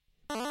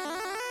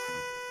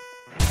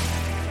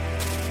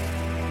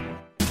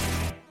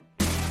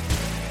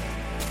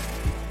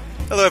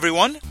Hello,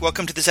 everyone.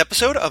 Welcome to this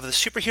episode of the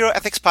Superhero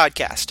Ethics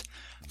Podcast.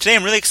 Today,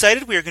 I'm really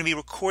excited. We are going to be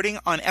recording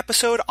an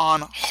episode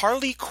on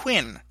Harley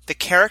Quinn, the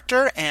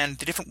character and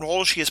the different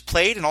roles she has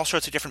played in all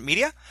sorts of different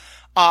media.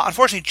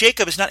 Unfortunately,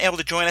 Jacob is not able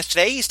to join us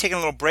today. He's taking a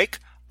little break.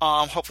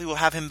 Hopefully, we'll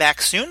have him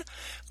back soon.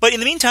 But in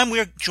the meantime, we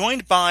are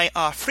joined by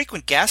a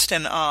frequent guest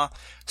and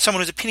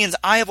someone whose opinions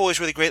I have always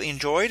really greatly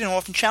enjoyed and will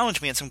often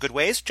challenge me in some good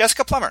ways,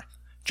 Jessica Plummer.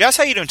 Jess,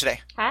 how are you doing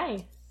today?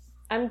 Hi.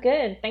 I'm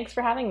good. Thanks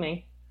for having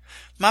me.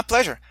 My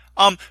pleasure.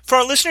 For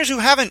our listeners who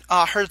haven't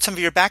heard some of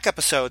your back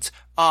episodes,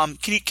 can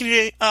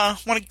you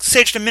want to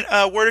say just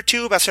a word or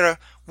two about sort of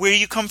where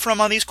you come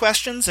from on these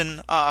questions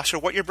and sort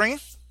of what you're bringing?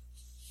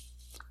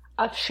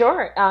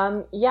 Sure.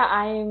 Yeah,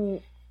 I'm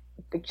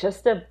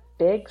just a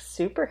big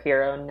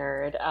superhero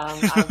nerd.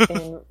 I've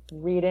been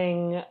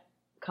reading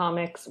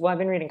comics. Well, I've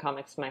been reading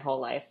comics my whole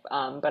life,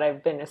 but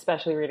I've been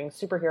especially reading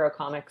superhero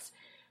comics,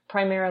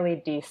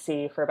 primarily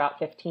DC, for about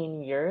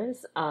 15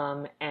 years.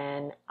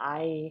 And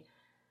I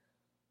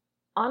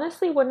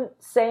honestly wouldn't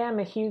say I'm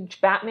a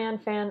huge Batman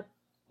fan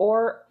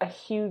or a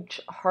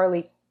huge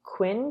Harley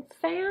Quinn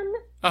fan,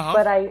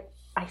 but I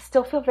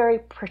still feel very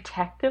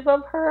protective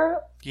of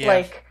her. Yeah.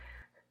 Like,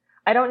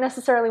 I don't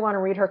necessarily want to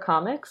read her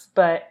comics,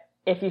 but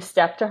if you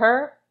step to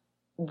her,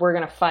 we're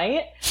going to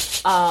fight.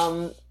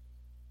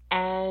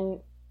 And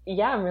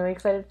yeah, I'm really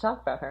excited to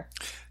talk about her.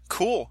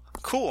 Cool.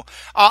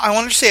 I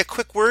wanted to say a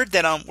quick word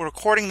that we're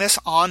recording this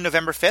on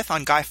November 5th,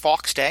 on Guy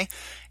Fawkes Day.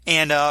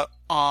 And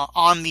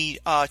on the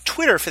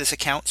Twitter for this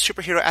account,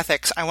 Superhero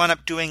Ethics, I wound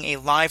up doing a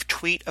live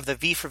tweet of the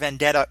V for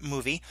Vendetta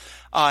movie,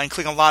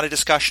 including a lot of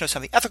discussion of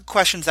some of the ethical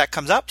questions that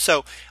comes up.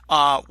 So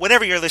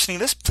whenever you're listening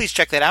to this, please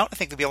check that out. I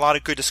think there'll be a lot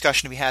of good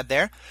discussion to be had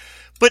there.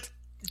 But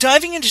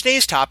diving into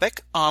today's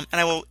topic, and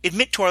I will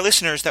admit to our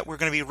listeners that we're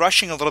going to be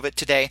rushing a little bit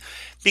today,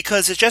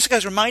 because as Jessica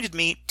has reminded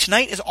me,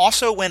 tonight is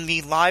also when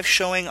the live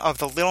showing of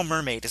The Little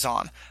Mermaid is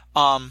on.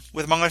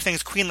 With, among other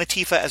things, Queen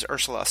Latifah as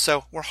Ursula.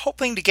 So we're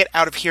hoping to get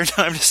out of here in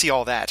time to see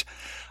all that.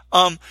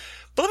 But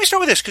let me start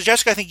with this, because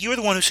Jessica, I think you were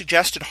the one who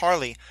suggested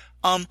Harley.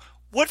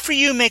 What for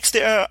you makes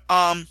her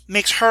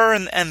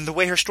and the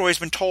way her story's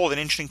been told an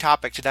interesting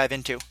topic to dive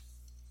into?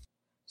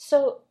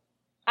 So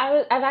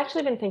I've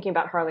actually been thinking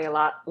about Harley a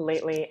lot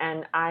lately,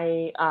 and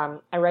I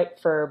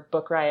write for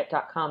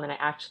BookRiot.com, and I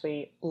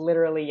actually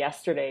literally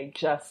yesterday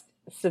just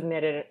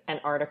submitted an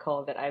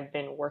article that I've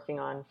been working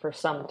on for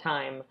some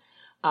time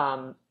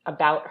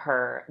about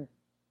her,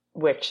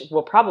 which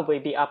will probably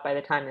be up by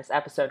the time this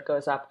episode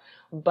goes up.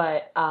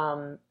 But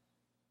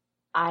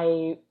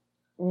I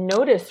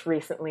noticed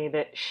recently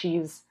that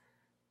she's,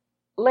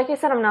 like I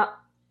said, I'm not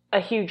a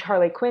huge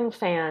Harley Quinn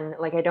fan.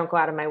 Like, I don't go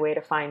out of my way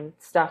to find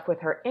stuff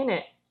with her in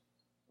it.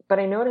 But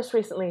I noticed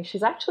recently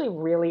she's actually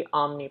really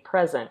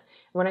omnipresent.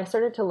 When I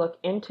started to look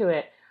into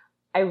it,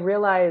 I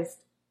realized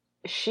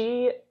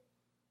she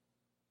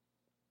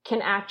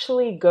can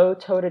actually go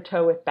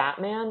toe-to-toe with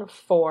Batman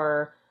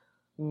for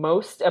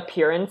most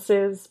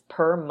appearances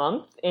per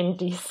month in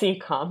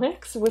DC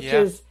Comics, which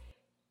is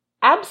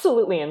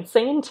absolutely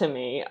insane to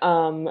me.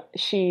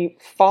 She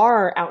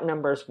far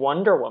outnumbers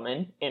Wonder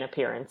Woman in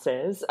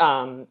appearances.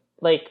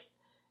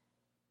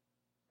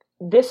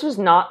 This was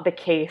not the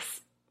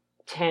case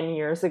 10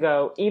 years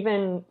ago,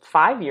 even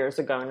 5 years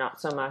ago, not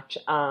so much.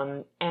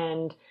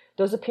 And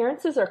those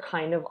appearances are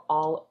kind of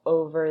all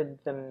over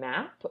the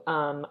map.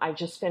 I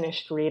just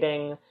finished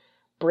reading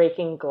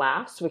Breaking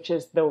Glass, which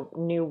is the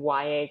new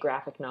YA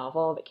graphic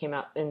novel that came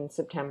out in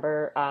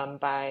September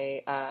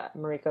by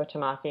Mariko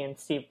Tamaki and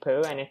Steve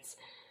Pugh, and it's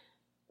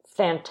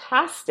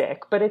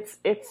fantastic. But it's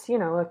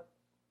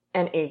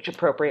an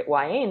age-appropriate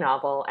YA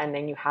novel, and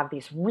then you have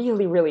these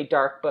really, really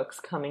dark books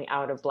coming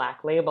out of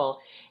Black Label,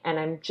 and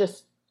I'm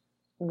just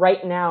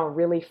right now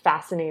really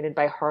fascinated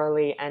by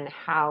Harley and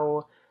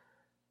how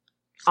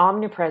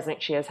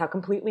omnipresent she is, how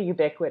completely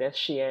ubiquitous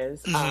she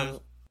is,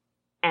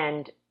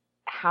 and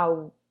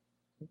how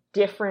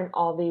different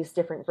all these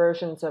different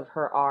versions of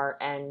her are,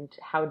 and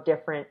how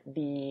different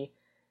the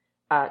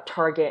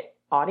target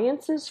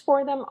audiences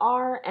for them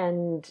are,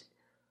 and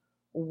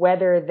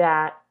whether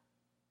that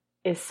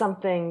is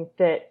something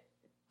that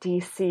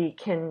DC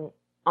can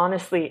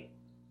honestly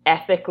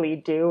ethically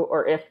do,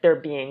 or if they're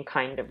being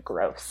kind of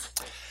gross.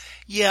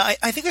 Yeah,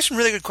 I think there's some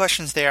really good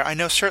questions there. I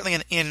know certainly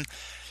in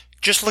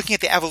just looking at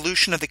the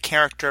evolution of the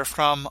character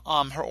from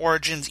her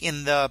origins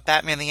in the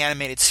Batman the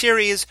Animated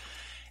Series,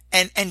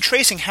 and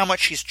tracing how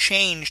much she's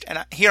changed,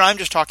 and here I'm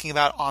just talking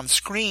about on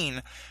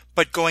screen,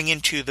 but going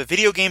into the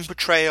video game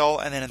portrayal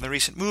and then in the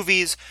recent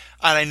movies,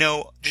 and I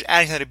know, just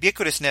adding to that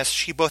ubiquitousness,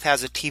 she both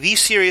has a TV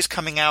series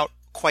coming out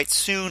quite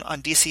soon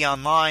on DC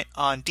Online,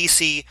 on the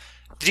DC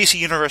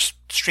Universe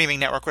streaming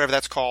network, whatever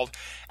that's called,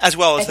 as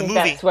well as the movie.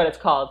 That's what it's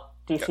called,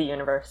 DC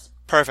Universe.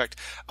 Perfect.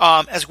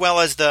 As well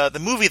as the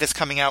movie that's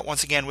coming out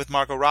once again with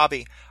Margot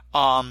Robbie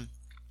in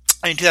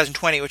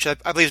 2020, which I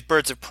believe is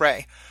Birds of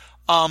Prey.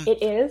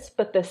 It is,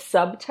 but the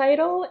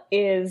subtitle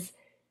is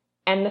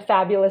 "And the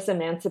Fabulous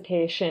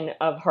Emancipation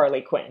of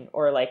Harley Quinn,"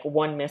 or like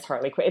 "One Miss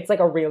Harley Quinn." It's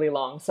like a really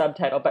long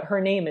subtitle, but her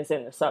name is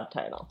in the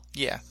subtitle.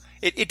 Yeah.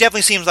 It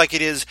definitely seems like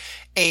it is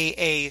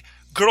a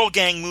girl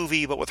gang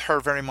movie, but with her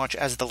very much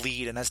as the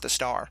lead and as the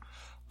star.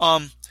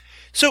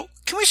 So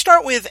can we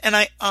start with,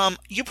 and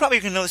you probably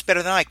can know this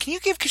better than I, can you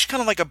give just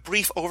kind of like a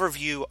brief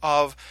overview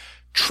of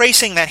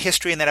tracing that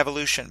history and that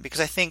evolution?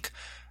 Because I think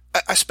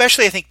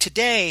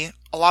today,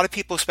 a lot of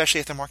people, especially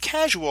if they're more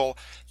casual,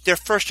 their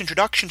first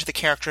introduction to the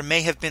character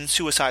may have been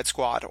Suicide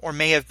Squad, or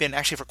may have been,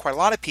 actually for quite a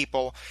lot of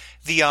people,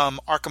 the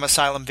Arkham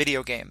Asylum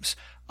video games.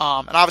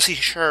 And obviously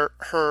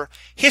her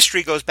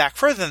history goes back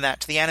further than that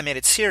to the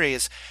animated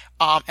series.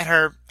 And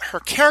her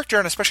character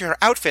and especially her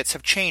outfits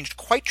have changed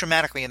quite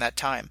dramatically in that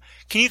time.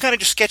 Can you kind of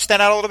just sketch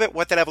that out a little bit,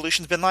 what that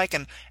evolution's been like,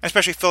 and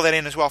especially fill that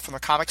in as well from the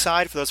comic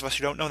side for those of us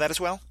who don't know that as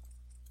well?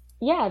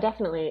 Yeah,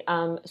 definitely.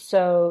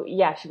 So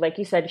yeah, like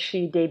you said,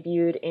 she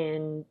debuted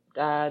in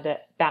the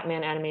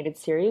Batman animated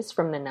series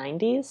from the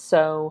 90s.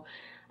 So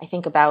I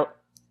think about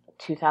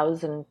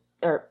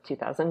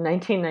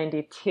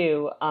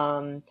 1992.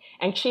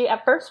 And she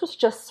at first was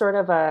just sort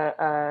of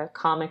a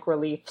comic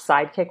relief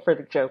sidekick for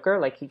the Joker.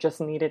 Like he just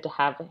needed to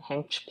have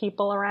hench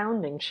people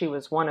around, and she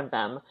was one of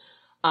them.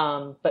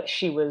 But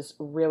she was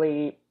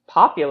really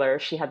popular.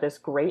 She had this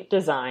great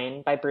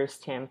design by Bruce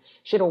Timm.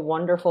 She had a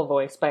wonderful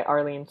voice by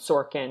Arlene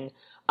Sorkin.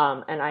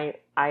 And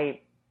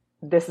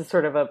this is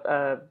sort of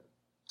a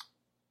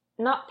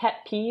not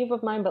pet peeve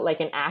of mine, but like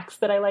an axe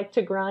that I like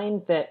to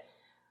grind, that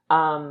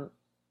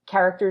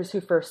characters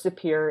who first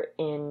appear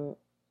in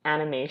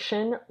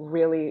animation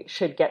really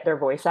should get their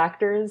voice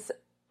actors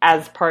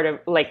as part of,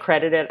 like,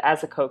 credited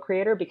as a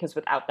co-creator, because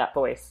without that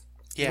voice,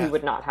 we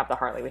would not have the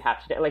Harley we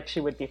have today. Like, she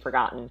would be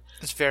forgotten.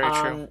 That's very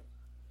true.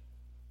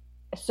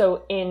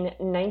 So in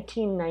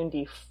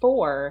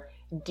 1994,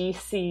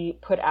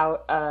 DC put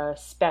out a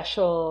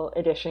special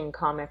edition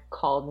comic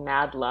called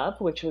Mad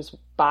Love, which was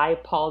by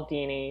Paul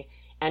Dini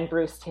and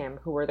Bruce Timm,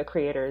 who were the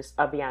creators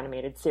of the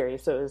animated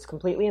series. So it was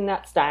completely in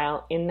that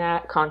style, in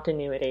that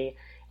continuity,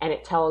 and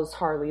it tells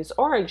Harley's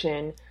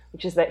origin,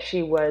 which is that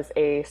she was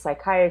a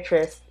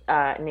psychiatrist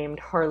named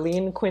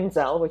Harleen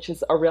Quinzel, which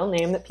is a real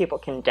name that people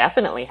can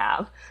definitely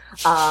have,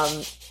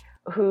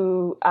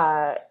 who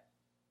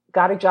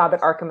got a job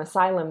at Arkham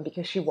Asylum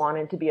because she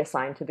wanted to be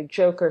assigned to the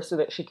Joker so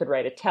that she could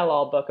write a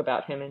tell-all book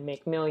about him and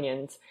make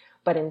millions.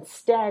 But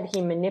instead,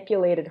 he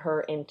manipulated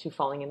her into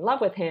falling in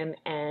love with him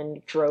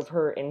and drove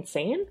her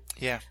insane.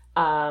 Yeah.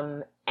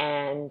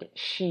 And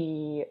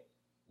she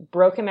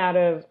broke him out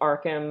of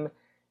Arkham,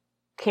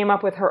 came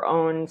up with her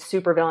own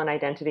supervillain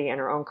identity and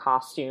her own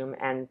costume,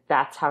 and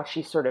that's how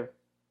she sort of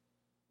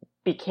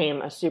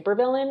became a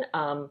supervillain.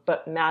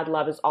 But Mad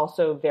Love is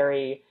also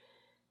very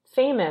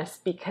famous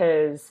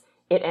because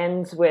it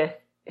ends with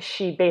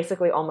she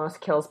basically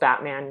almost kills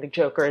Batman. The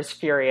Joker is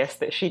furious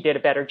that she did a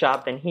better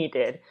job than he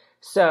did.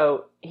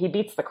 So he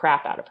beats the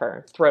crap out of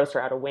her, throws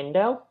her out a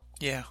window.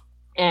 Yeah.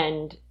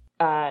 And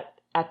at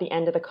the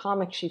end of the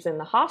comic, she's in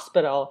the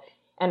hospital,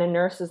 and a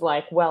nurse is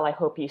like, well, I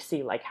hope you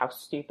see like how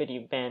stupid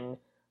you've been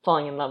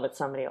falling in love with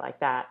somebody like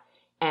that.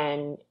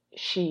 And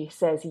she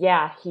says,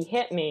 yeah, he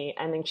hit me.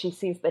 And then she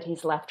sees that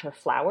he's left her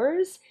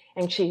flowers.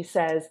 And she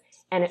says,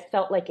 and it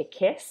felt like a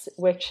kiss,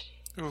 which...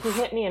 Oof. He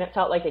hit me and it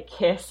felt like a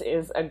kiss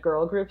is a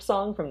girl group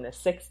song from the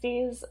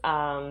 60s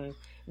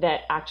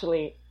that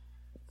actually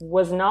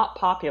was not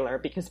popular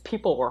because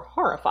people were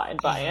horrified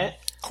by it.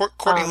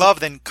 Courtney Love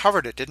then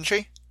covered it, didn't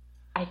she?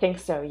 I think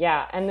so,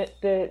 yeah. And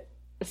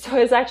so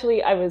it was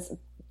actually, I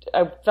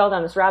fell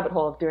down this rabbit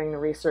hole of doing the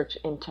research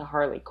into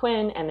Harley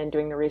Quinn and then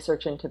doing the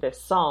research into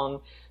this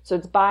song. So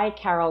it's by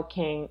Carole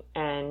King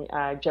and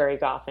Jerry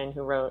Goffin,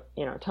 who wrote,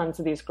 tons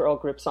of these girl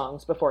group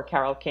songs before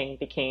Carole King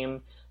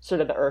became sort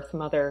of the Earth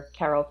Mother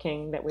Carole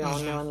King that we all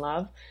know and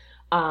love.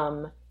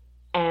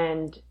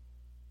 And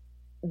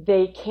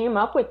they came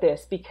up with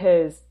this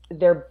because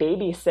their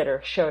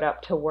babysitter showed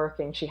up to work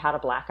and she had a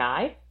black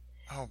eye.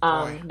 Oh,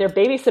 boy. Their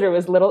babysitter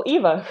was Little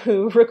Eva,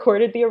 who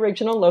recorded the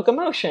original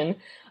Locomotion.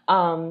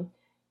 And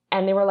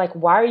they were like,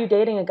 why are you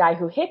dating a guy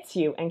who hits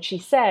you? And she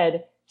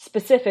said,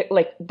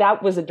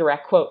 that was a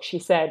direct quote. She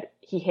said,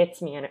 he hits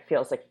me and it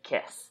feels like a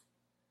kiss.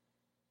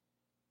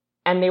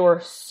 And they were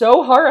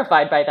so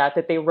horrified by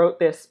that they wrote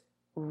this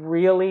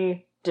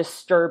really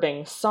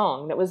disturbing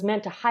song that was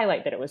meant to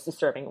highlight that it was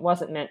disturbing. It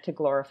wasn't meant to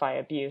glorify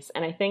abuse.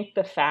 And I think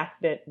the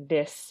fact that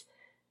this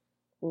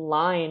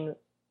line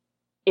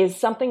is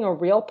something a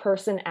real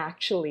person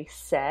actually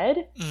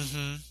said,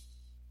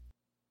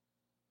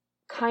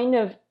 kind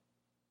of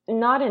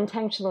not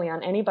intentionally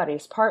on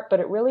anybody's part, but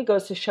it really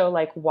goes to show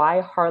like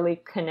why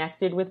Harley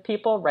connected with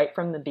people right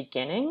from the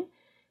beginning.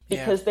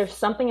 Because there's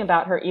something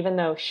about her, even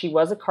though she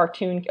was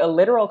a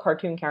literal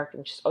cartoon character,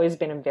 and she's always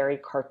been a very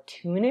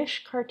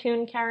cartoonish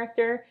cartoon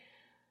character,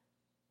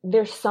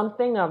 there's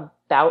something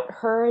about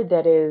her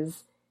that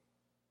is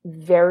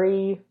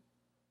very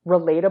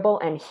relatable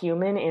and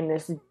human in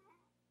this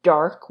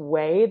dark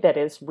way that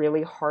is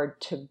really hard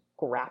to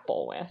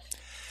grapple with.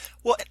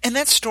 Well, and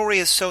that story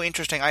is so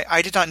interesting.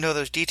 I did not know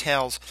those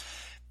details,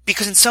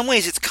 because in some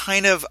ways it's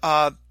kind of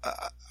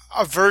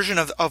a version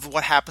of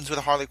what happens with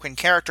the Harley Quinn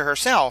character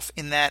herself,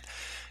 in that,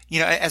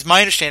 as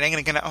my understanding, and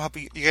again, I hope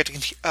you get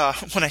to,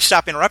 when I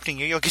stop interrupting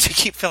you, you'll get to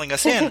keep filling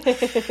us in.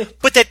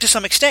 But that to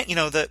some extent,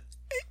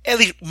 at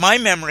least my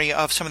memory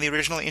of some of the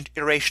original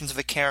iterations of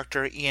the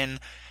character in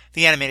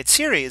the animated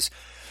series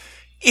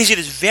is it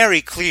is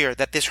very clear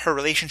that her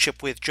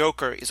relationship with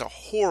Joker is a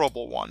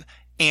horrible one,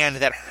 and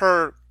that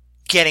her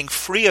getting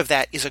free of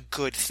that is a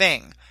good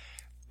thing,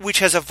 which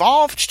has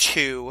evolved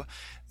to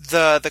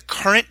the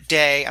current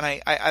day,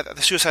 and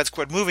the Suicide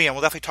Squad movie, and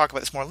we'll definitely talk about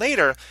this more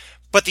later,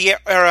 but the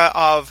era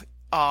of,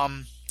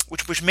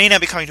 which may now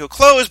be coming to a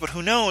close, but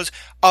who knows,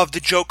 of the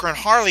Joker and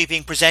Harley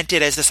being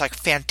presented as this like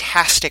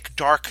fantastic,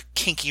 dark,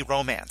 kinky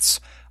romance.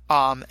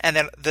 And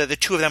then the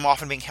two of them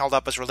often being held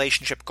up as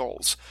relationship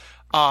goals.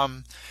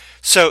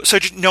 So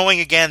just knowing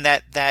again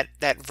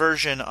that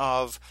version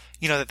of,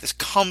 that this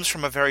comes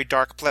from a very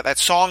dark place, that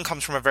song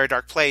comes from a very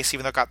dark place,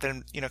 even though it got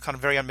them, kind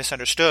of very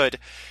misunderstood.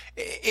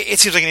 It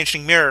seems like an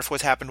interesting mirror for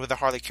what's happened with the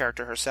Harley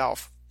character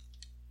herself.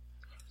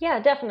 Yeah,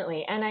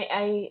 definitely. And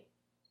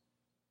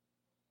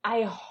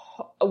I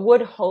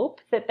would hope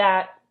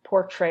that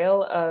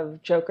portrayal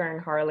of Joker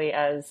and Harley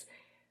as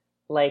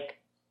like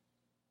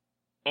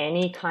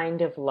any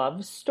kind of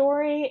love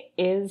story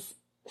is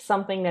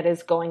something that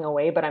is going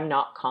away, but I'm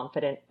not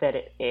confident that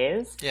it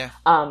is. Yeah.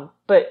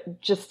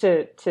 But just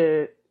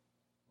to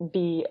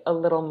be a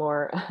little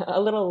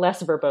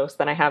less verbose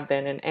than I have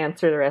been and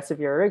answer the rest of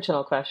your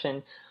original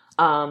question,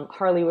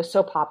 Harley was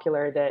so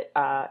popular that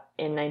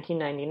in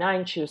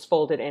 1999 she was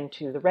folded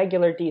into the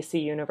regular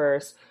DC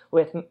universe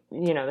with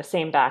the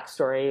same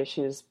backstory.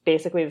 She was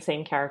basically the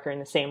same character in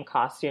the same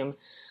costume,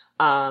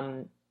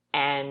 and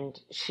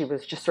she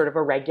was just sort of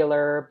a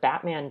regular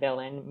Batman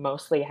villain,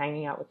 mostly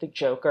hanging out with the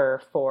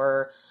Joker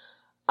for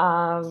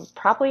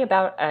probably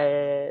about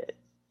a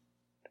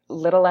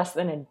little less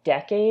than a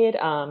decade.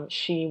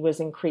 She was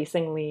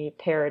increasingly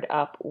paired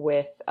up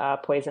with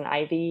Poison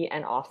Ivy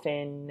and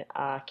often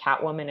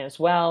Catwoman as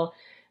well,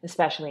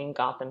 especially in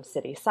Gotham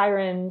City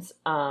Sirens.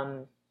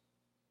 And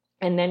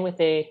then with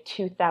the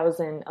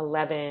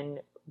 2011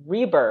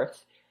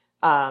 Rebirth,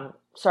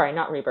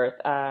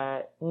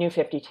 New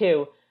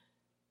 52,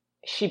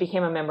 she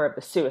became a member of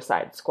the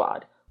Suicide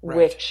Squad, right,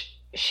 which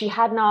she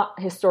had not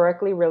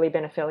historically really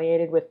been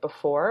affiliated with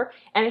before.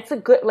 And it's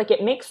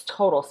it makes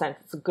total sense.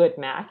 It's a good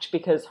match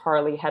because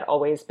Harley had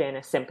always been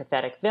a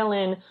sympathetic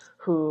villain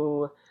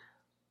who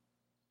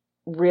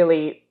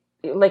really,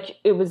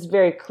 it was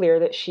very clear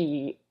that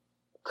she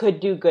could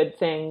do good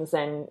things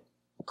and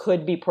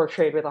could be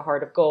portrayed with a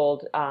heart of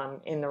gold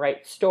in the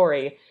right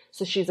story.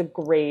 So she's a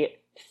great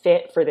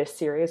fit for this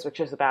series, which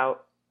is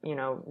about,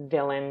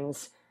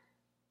 villains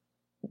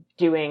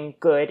doing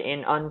good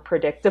in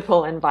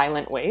unpredictable and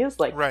violent ways.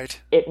 Right.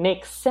 It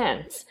makes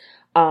sense.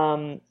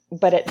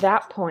 But at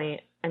that point,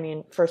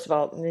 first of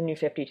all, the New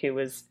 52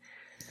 was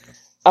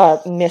a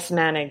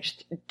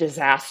mismanaged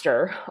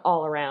disaster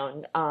all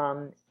around.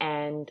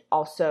 And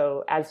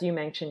also, as you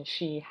mentioned,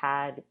 she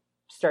had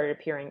started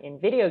appearing in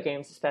video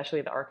games,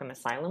 especially the Arkham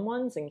Asylum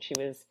ones, and she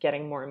was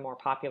getting more and more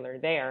popular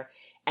there.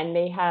 And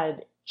they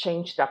had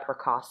changed up her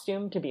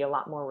costume to be a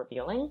lot more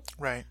revealing.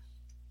 Right.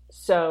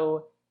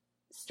 So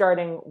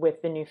starting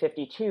with the New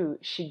 52,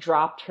 she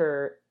dropped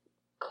her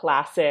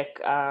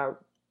classic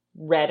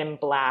red and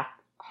black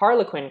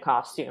Harlequin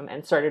costume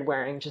and started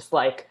wearing just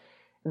like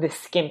the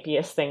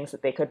skimpiest things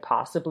that they could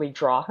possibly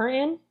draw her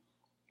in.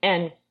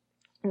 And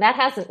that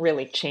hasn't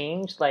really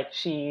changed.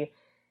 She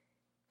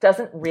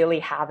doesn't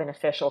really have an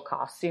official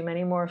costume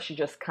anymore. She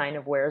just kind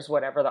of wears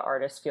whatever the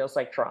artist feels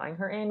like drawing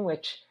her in,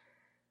 which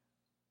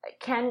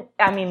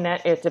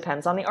that it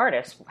depends on the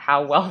artist,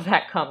 how well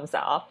that comes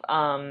off.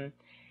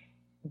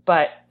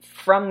 But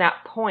from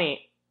that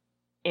point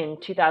in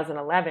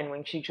 2011,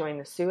 when she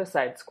joined the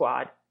Suicide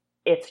Squad,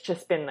 it's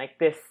just been like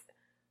this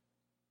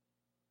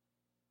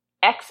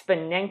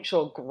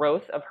exponential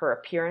growth of her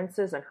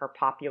appearances and her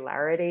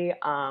popularity.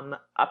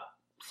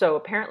 So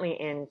apparently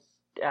in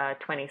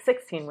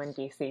 2016, when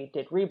DC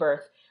did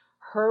Rebirth,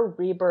 her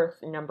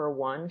Rebirth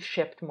 #1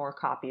 shipped more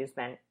copies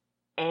than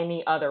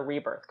any other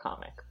Rebirth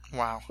comic.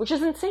 Wow. Which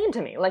is insane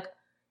to me.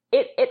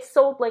 It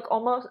sold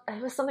almost,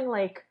 it was something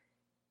like,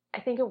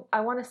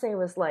 I want to say it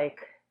was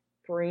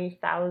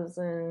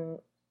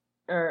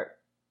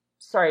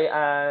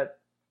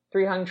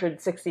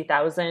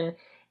 360,000,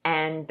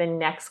 and the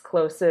next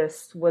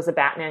closest was a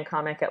Batman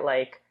comic at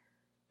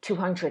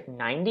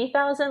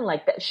 290,000.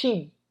 That,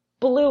 she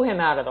blew him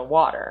out of the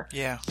water.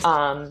 Yeah.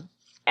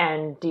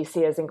 And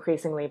DC has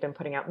increasingly been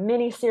putting out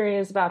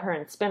miniseries about her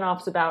and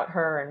spin-offs about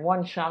her and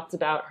one-shots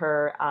about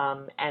her.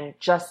 And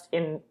just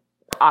in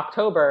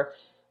October,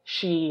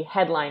 she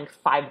headlined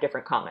 5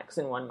 different comics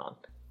in 1 month.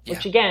 Yeah.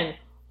 Which, again,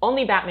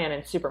 only Batman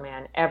and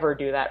Superman ever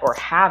do that or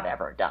have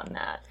ever done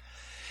that.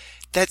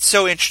 That's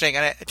so interesting.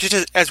 And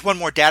just as one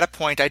more data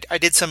point, I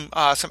did some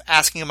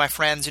asking of my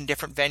friends in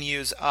different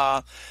venues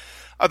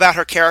about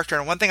her character.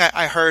 And one thing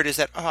I heard is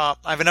that I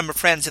have a number of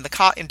friends in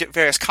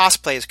various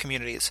cosplays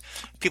communities,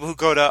 people who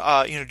go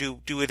to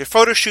do either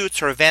photo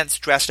shoots or events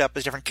dressed up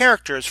as different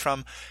characters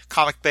from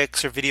comic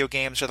books or video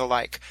games or the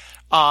like.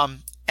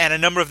 and a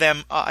number of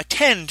them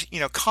attend,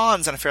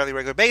 cons on a fairly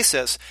regular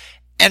basis.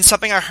 And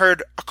something I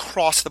heard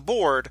across the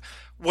board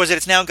was that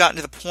it's now gotten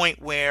to the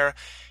point where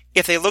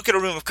if they look at a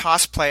room of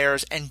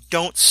cosplayers and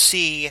don't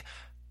see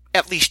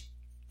at least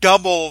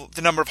double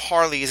the number of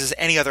Harleys as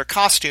any other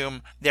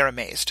costume, they're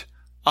amazed.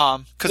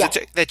 Because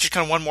it's just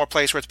kind of one more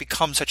place where it's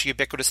become such a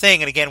ubiquitous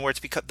thing, and again, where it's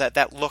become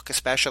that look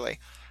especially.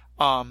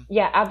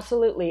 Yeah,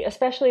 absolutely.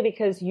 Especially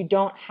because you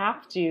don't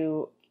have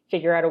to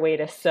figure out a way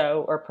to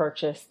sew or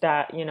purchase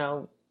that,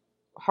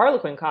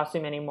 Harlequin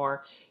costume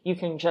anymore. You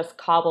can just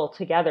cobble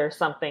together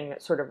something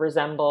that sort of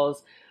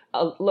resembles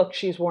a look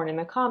she's worn in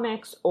the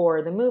comics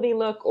or the movie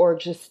look or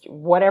just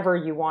whatever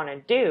you want to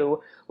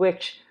do,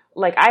 which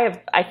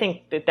I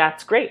think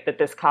that's great that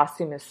this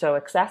costume is so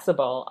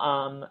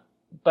accessible.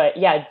 But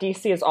yeah,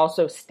 DC has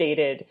also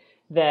stated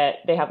that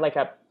they have like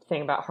a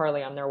thing about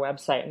Harley on their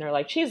website, and they're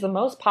like, she's the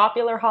most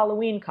popular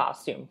Halloween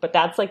costume. But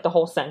that's like the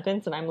whole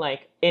sentence, and I'm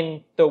like,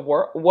 in the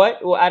what?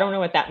 Well, I don't know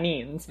what that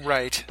means.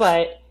 Right.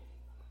 But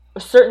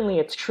certainly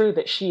it's true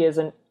that she is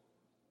an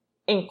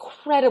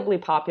incredibly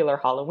popular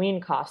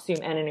Halloween costume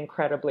and an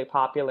incredibly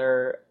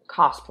popular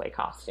cosplay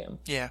costume.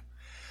 Yeah.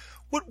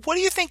 What do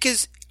you think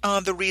is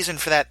the reason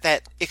for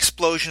that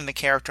explosion in the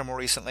character more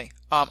recently?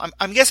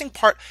 I'm guessing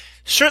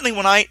certainly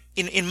when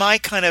in my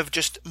kind of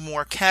just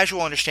more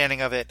casual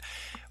understanding of it,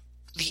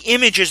 the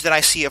images that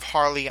I see of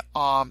Harley,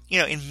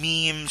 in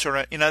memes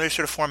or in other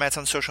sort of formats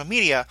on social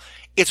media,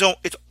 it's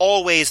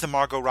always the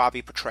Margot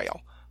Robbie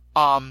portrayal.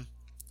 And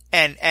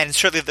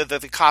certainly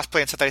the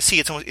cosplay and stuff that I see,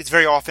 it's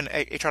very often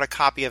a try to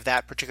copy of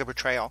that particular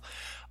portrayal.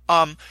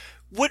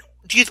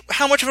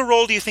 How much of a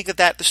role do you think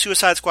that the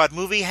Suicide Squad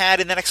movie had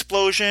in that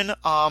explosion?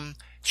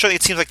 Certainly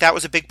it seems like that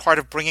was a big part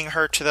of bringing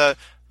her to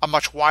a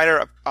much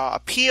wider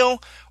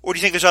appeal. Or do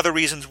you think there's other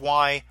reasons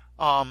why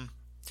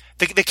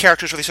the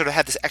characters really sort of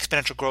had this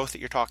exponential growth that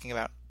you're talking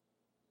about?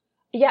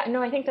 Yeah,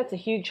 no, I think that's a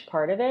huge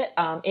part of it.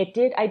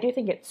 I do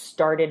think it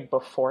started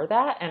before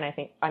that,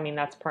 and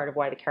that's part of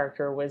why the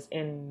character was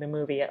in the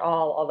movie at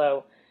all.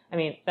 Although,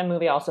 the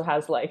movie also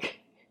has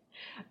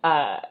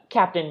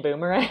Captain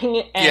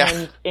Boomerang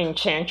and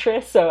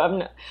Enchantress, so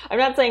I'm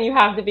not saying you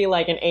have to be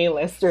like an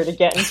A-lister to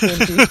get into a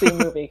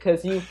DC movie,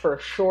 because you for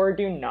sure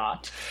do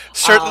not.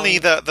 Certainly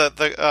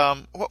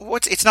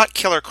it's not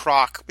Killer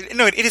Croc.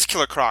 No, it is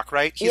Killer Croc,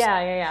 right?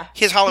 Yeah.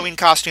 His Halloween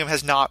costume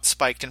has not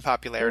spiked in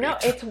popularity. No,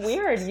 it's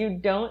weird. You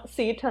don't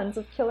see tons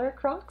of Killer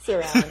Crocs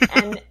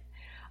around.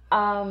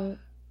 And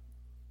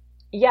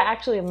yeah,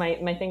 actually,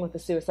 my thing with the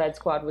Suicide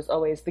Squad was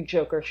always the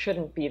Joker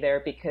shouldn't be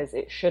there because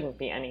it shouldn't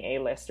be any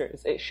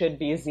A-listers. It should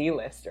be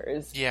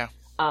Z-listers. Yeah.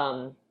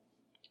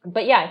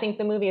 But yeah, I think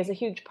the movie is a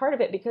huge part of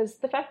it, because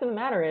the fact of the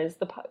matter is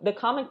the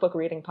comic book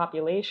reading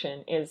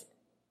population is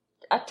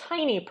a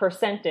tiny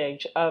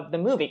percentage of the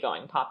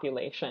movie-going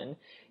population.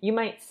 You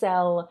might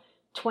sell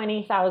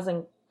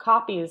 20,000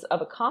 copies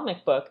of a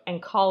comic book and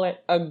call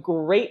it a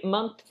great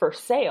month for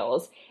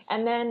sales,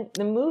 and then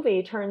the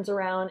movie turns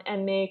around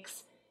and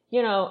makes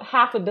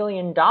 $500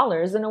 million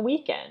in a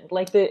weekend.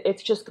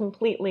 It's just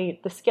completely,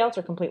 the scales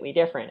are completely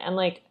different. And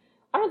I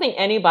don't think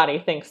anybody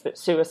thinks that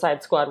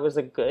Suicide Squad was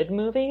a good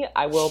movie.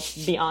 I will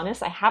be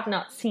honest, I have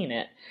not seen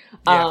it.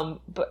 Yeah.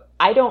 But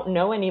I don't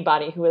know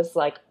anybody who is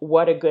like,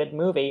 what a good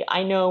movie.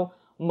 I know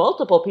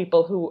multiple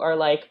people who are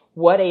like,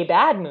 what a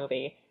bad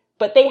movie,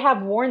 but they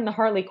have worn the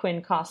Harley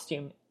Quinn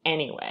costume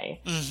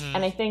anyway. Mm-hmm.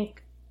 And I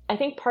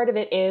think part of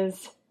it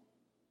is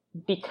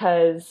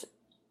because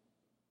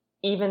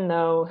even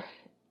though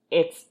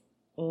it's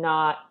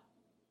not,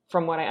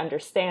 from what I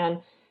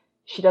understand,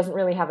 she doesn't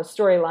really have a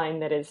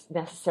storyline that is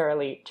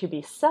necessarily to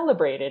be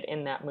celebrated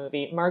in that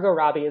movie. Margot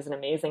Robbie is an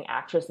amazing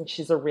actress, and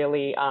she's a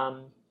really,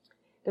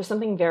 there's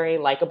something very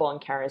likable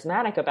and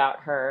charismatic about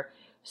her.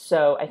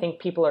 So I think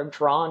people are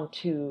drawn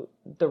to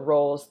the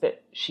roles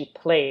that she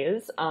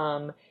plays.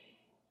 And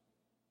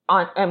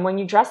when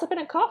you dress up in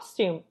a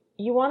costume,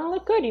 you want to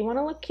look good, you want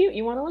to look cute,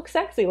 you want to look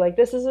sexy.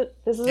 This is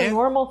a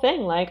normal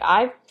thing.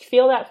 I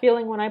feel that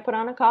feeling when I put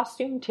on a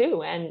costume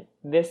too, and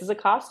this is a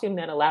costume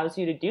that allows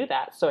you to do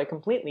that. So I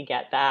completely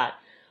get that.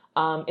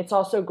 It's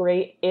also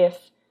great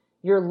if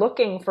you're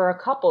looking for a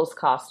couple's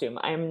costume.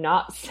 I am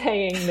not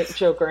saying that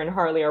Joker and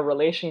Harley are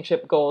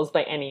relationship goals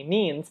by any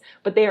means,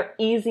 but they are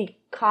easy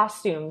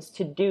costumes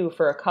to do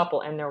for a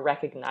couple, and they're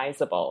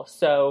recognizable.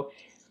 So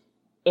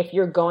if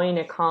you're going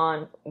to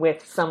con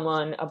with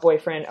someone, a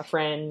boyfriend, a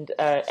friend,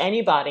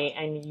 anybody,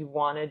 and you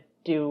want to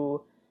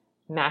do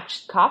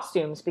matched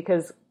costumes,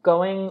 because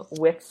going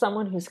with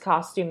someone whose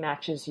costume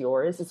matches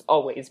yours is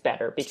always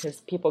better,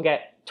 because people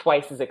get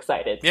twice as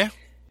excited. Yeah.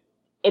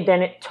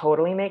 Then it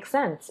totally makes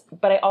sense.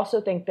 But I also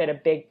think that a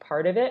big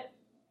part of it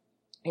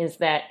is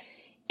that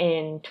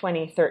in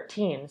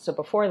 2013, so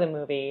before the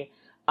movie,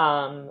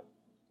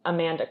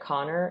 Amanda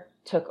Connor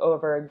took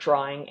over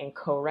drawing and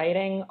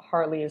co-writing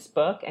Harley's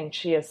book, and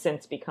she has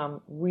since become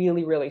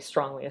really, really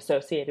strongly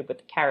associated with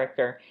the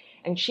character.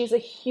 And she's a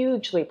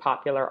hugely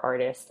popular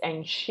artist,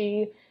 and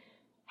she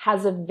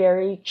has a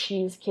very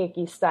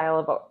cheesecakey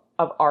style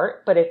of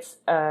art, but it's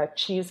a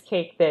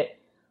cheesecake that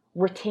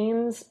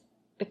retains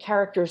the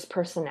character's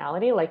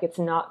personality. Like, it's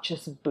not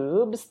just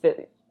boobs,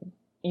 that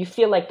you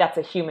feel like that's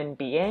a human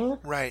being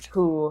Right.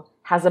 who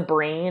has a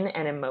brain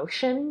and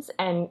emotions,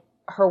 and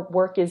her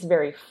work is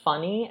very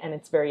funny and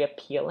it's very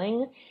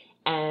appealing.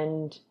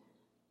 And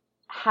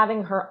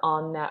having her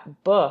on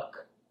that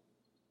book,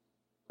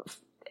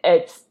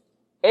 it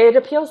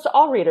appeals to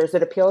all readers.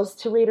 It appeals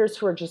to readers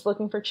who are just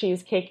looking for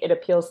cheesecake. It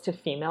appeals to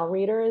female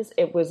readers.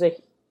 It was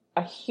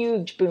a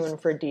huge boon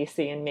for DC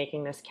in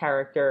making this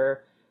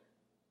character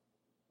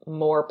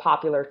more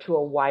popular to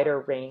a wider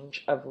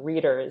range of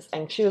readers.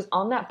 And she was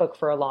on that book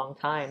for a long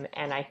time.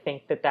 And I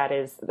think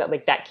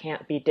that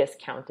can't be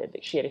discounted,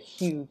 that she had a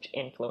huge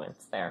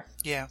influence there.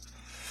 Yeah.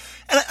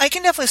 And I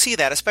can definitely see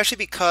that, especially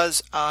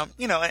because,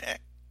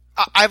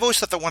 I've always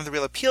thought that one of the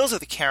real appeals of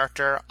the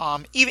character,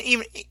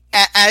 even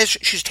as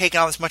she's taken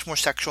on this much more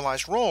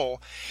sexualized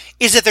role,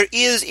 is that there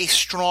is a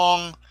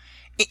strong,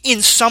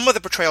 in some of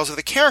the portrayals of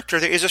the character,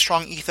 there is a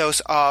strong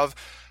ethos of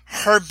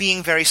her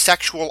being very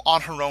sexual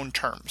on her own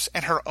terms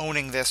and her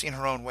owning this in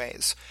her own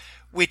ways,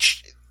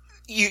 which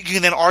you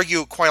can then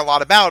argue quite a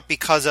lot about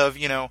because of,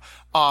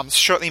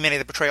 certainly many of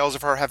the portrayals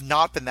of her have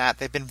not been that.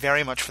 They've been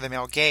very much for the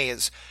male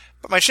gaze.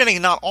 But my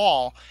understanding, not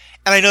all.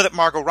 And I know that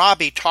Margot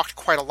Robbie talked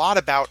quite a lot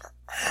about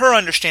her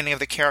understanding of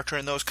the character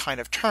in those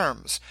kind of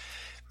terms,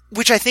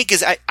 which I think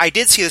is, I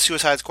did see the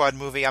Suicide Squad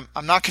movie. I'm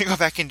not going to go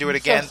back and do it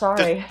again. So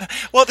sorry.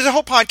 There's a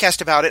whole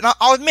podcast about it. And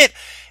I'll admit,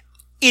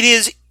 it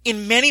is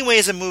in many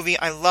ways a movie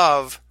I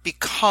love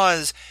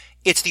because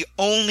it's the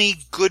only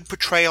good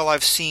portrayal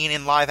I've seen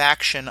in live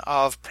action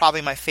of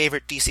probably my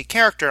favorite DC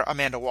character,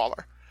 Amanda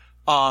Waller.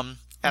 And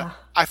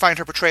I find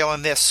her portrayal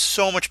in this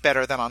so much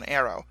better than on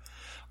Arrow.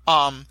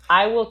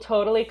 I will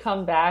totally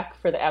come back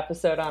for the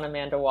episode on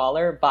Amanda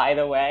Waller, by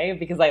the way,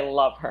 because I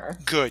love her.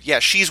 Good. Yeah,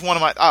 she's one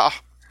of my...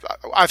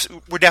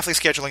 we're definitely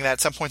scheduling that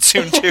at some point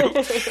soon, too.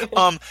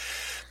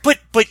 But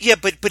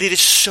it is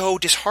so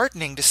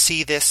disheartening to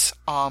see this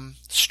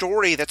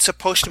story that's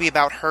supposed to be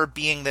about her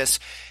being this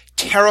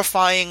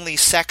terrifyingly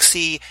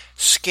sexy,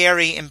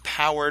 scary,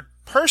 empowered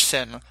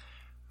person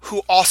who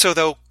also,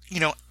 though,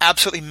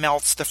 absolutely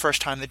melts the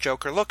first time the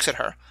Joker looks at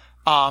her.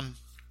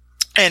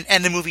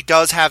 And the movie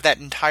does have that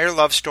entire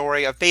love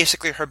story of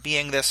basically her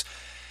being this,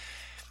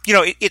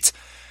 it's,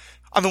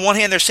 on the one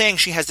hand, they're saying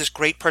she has this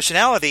great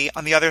personality.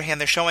 On the other hand,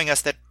 they're showing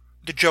us that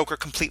the Joker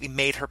completely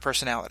made her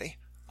personality.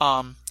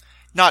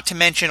 Not to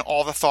mention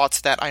all the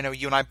thoughts that I know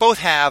you and I both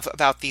have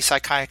about the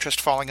psychiatrist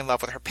falling in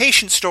love with her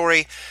patient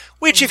story,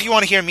 which, if you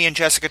want to hear me and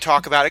Jessica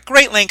talk about at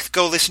great length,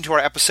 go listen to our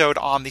episode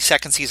on the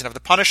second season of The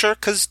Punisher,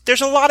 because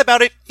there's a lot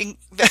about it.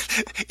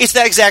 It's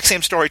that exact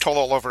same story told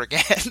all over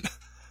again.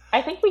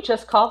 I think we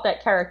just called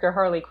that character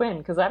Harley Quinn,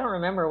 because I don't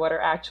remember what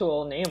her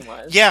actual name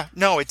was. Yeah,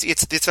 no,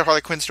 it's a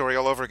Harley Quinn story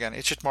all over again.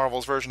 It's just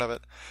Marvel's version of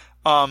it.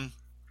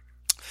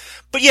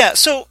 But yeah,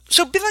 so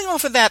building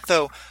off of that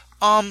though,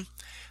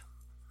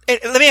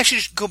 let me actually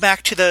just go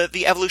back to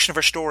the evolution of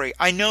her story.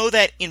 I know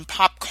that in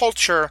pop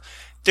culture,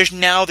 there's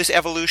now this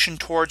evolution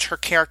towards her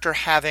character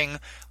having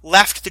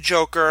left the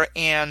Joker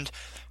and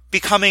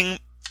becoming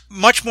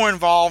much more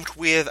involved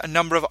with a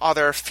number of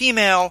other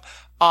female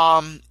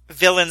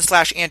villains /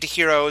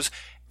 antiheroes,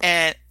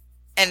 and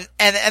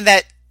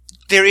that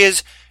there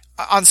is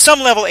on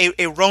some level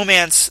a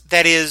romance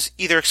that is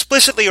either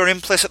explicitly or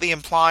implicitly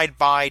implied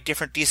by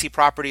different DC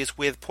properties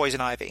with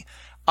Poison Ivy.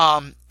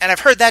 And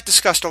I've heard that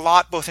discussed a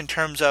lot, both in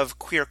terms of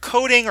queer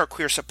coding or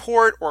queer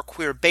support or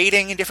queer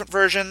baiting in different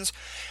versions.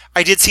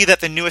 I did see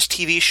that the newest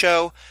TV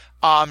show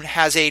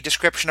has a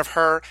description of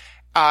her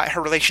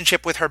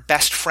relationship with her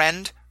best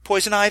friend,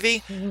 Poison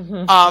Ivy.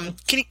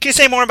 Can you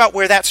say more about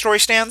where that story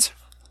stands?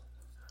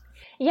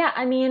 Yeah,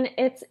 I mean,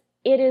 it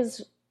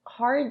is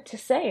hard to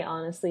say,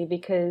 honestly,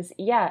 because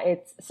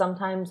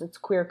sometimes it's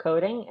queer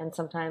coding and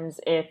sometimes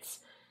it's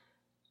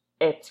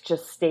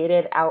just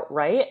stated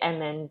outright,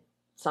 and then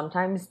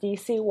sometimes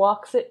DC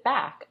walks it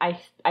back. I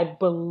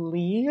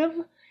believe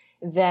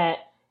that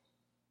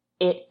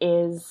it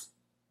is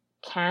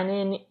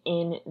canon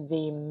in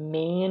the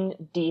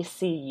main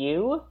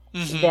DCU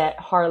that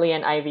Harley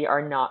and Ivy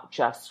are not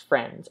just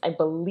friends. I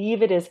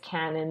believe it is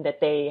canon that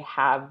they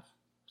have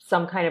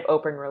some kind of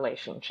open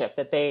relationship,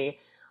 that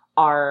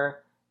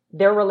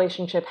their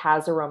relationship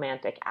has a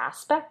romantic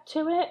aspect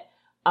to it,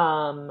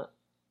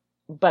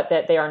 but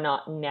that they are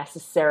not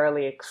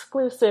necessarily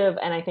exclusive.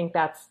 And I think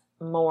that's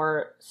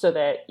more so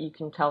that you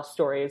can tell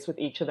stories with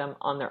each of them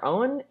on their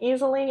own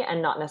easily,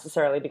 and not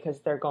necessarily because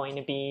they're going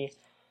to be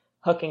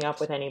hooking up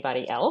with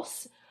anybody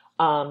else.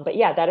 But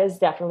yeah, that is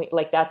definitely,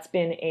 that's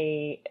been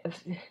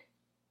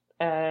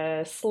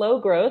a slow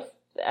growth,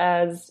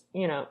 as,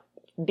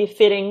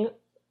 befitting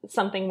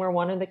something where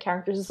one of the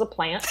characters is a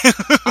plant.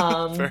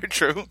 Very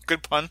true.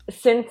 Good pun.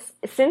 Since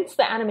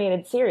the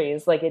animated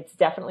series, it's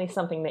definitely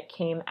something that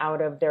came out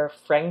of their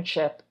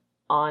friendship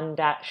on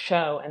that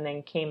show and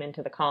then came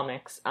into the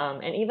comics.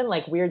 And even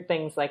weird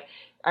things,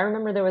 I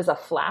remember there was a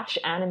Flash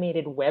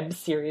animated web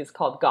series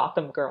called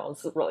Gotham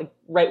Girls,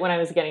 right when I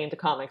was getting into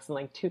comics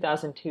in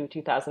 2002,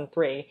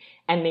 2003,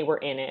 and they were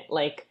in it.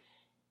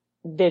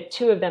 the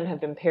two of them have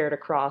been paired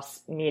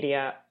across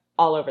media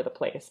all over the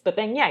place. But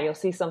then, yeah, you'll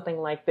see something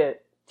like the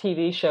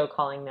TV show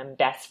calling them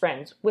best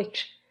friends,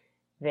 which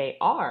they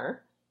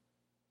are,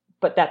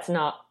 but that's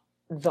not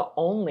the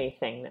only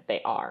thing that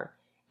they are.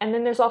 And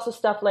then there's also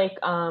stuff like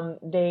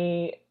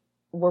they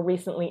were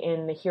recently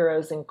in the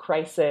Heroes in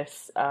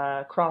Crisis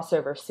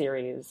crossover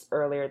series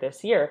earlier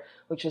this year,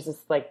 which was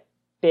this like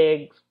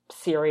big,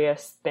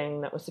 serious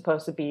thing that was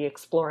supposed to be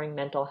exploring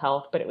mental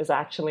health, but it was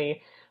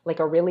actually like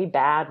a really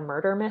bad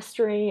murder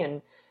mystery,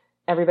 and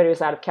everybody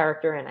was out of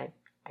character, and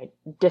I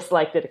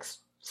disliked it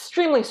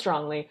extremely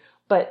strongly.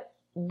 But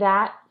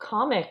that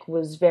comic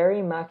was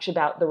very much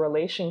about the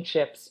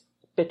relationships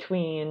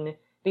between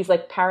these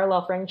like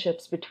parallel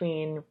friendships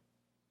between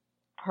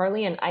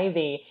Harley and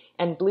Ivy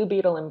and Blue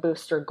Beetle and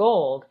Booster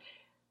Gold.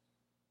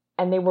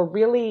 And they were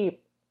really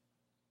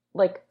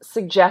like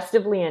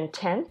suggestively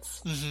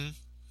intense. Mm-hmm.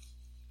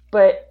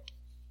 But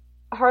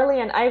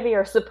Harley and Ivy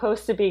are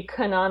supposed to be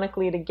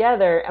canonically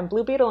together, and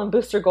Blue Beetle and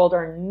Booster Gold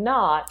are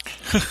not.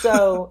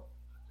 So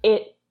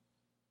it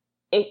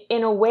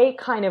in a way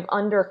kind of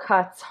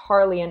undercuts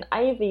Harley and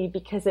Ivy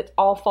because it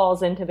all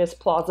falls into this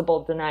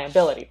plausible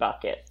deniability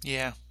bucket.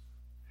 Yeah.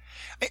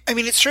 I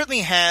mean, it certainly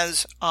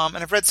has, and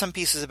I've read some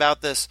pieces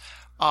about this,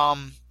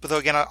 but though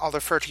again, I'll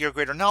defer to your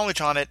greater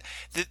knowledge on it.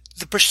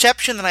 The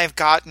perception that I've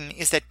gotten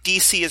is that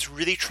DC is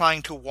really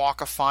trying to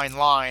walk a fine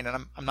line,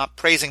 and I'm not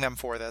praising them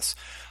for this,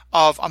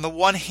 of, on the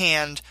one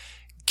hand,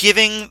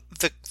 giving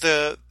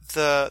the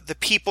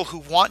people who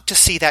want to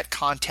see that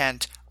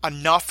content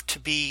enough to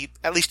be,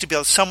 at least to be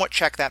able to somewhat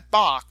check that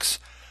box,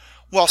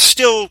 while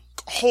still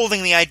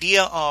holding the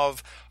idea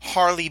of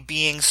Harley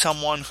being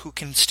someone who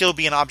can still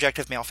be an object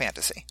of male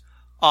fantasy.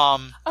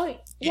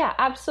 Yeah,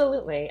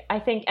 absolutely. I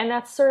think, and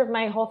that's sort of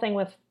my whole thing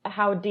with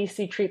how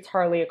DC treats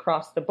Harley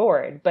across the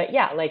board. But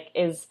yeah, like,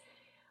 is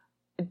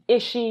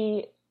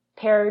she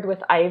paired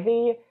with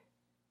Ivy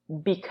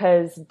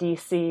because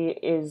DC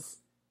is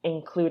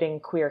including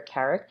queer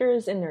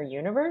characters in their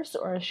universe,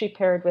 or is she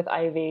paired with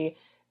Ivy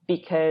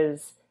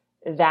because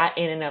that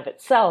in and of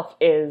itself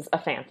is a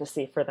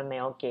fantasy for the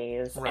male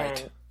gaze?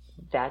 Right. And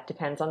that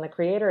depends on the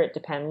creator. It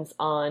depends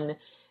on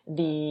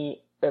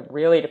it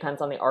really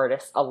depends on the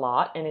artist a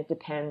lot, and it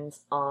depends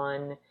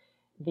on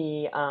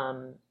the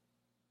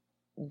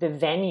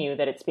venue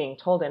that it's being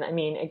told in. I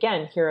mean,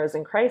 again, Heroes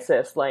in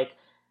Crisis, like,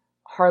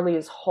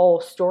 Harley's whole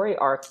story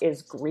arc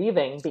is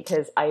grieving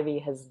because Ivy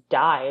has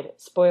died.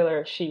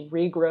 Spoiler, she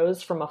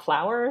regrows from a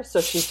flower, so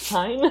she's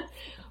fine.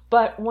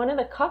 But one of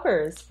the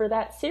covers for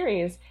that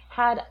series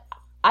had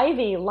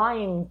Ivy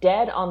lying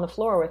dead on the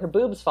floor with her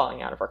boobs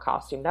falling out of her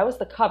costume. That was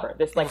the cover,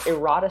 this like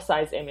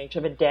eroticized image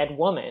of a dead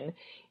woman,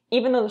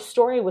 even though the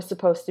story was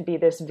supposed to be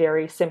this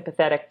very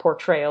sympathetic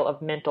portrayal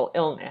of mental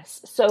illness.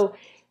 So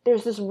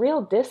there's this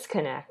real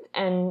disconnect.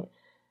 And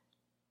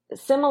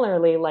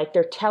similarly, like,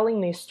 they're telling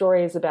these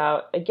stories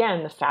about,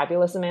 again, the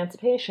fabulous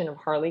emancipation of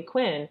Harley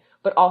Quinn,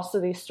 but also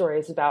these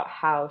stories about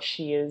how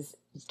she is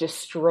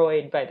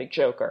destroyed by the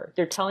Joker.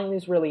 They're telling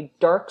these really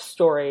dark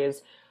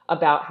stories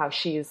about how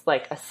she's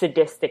like a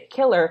sadistic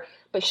killer,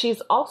 but she's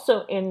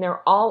also in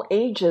their all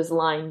ages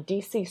line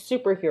DC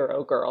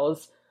superhero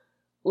girls,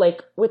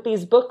 like, with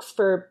these books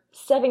for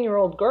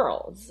 7-year-old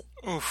girls.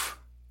 Oof.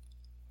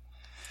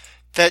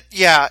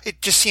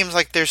 It just seems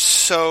like there's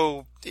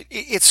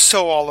it's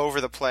so all over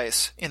the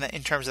place in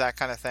terms of that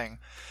kind of thing.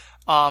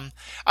 I'm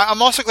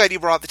also glad you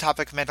brought up the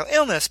topic of mental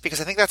illness,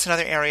 because I think that's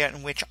another area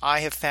in which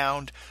I have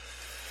found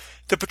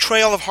the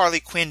portrayal of Harley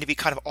Quinn to be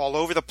kind of all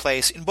over the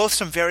place in both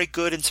some very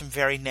good and some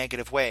very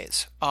negative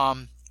ways.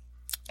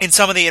 In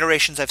some of the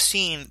iterations I've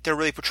seen, they're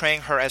really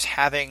portraying her as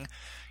having,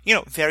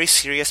 very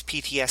serious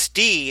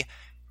PTSD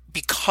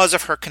because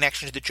of her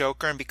connection to the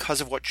Joker and because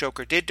of what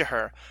Joker did to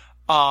her,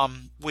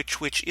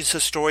 which is a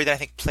story that I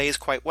think plays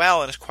quite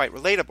well and is quite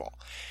relatable.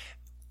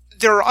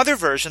 There are other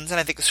versions, and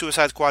I think the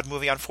Suicide Squad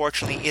movie,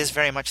 unfortunately, is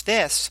very much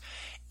this,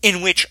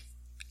 in which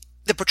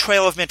the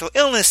portrayal of mental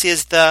illness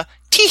is the,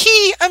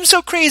 tee-hee, I'm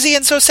so crazy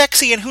and so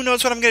sexy and who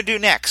knows what I'm going to do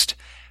next,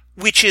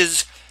 which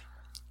is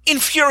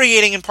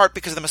infuriating in part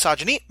because of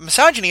the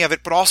misogyny of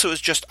it, but also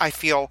is just, I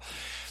feel,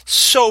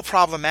 so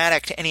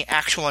problematic to any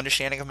actual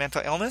understanding of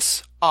mental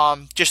illness.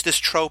 Just this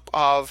trope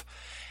of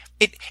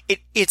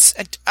it's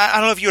I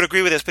don't know if you would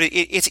agree with this, but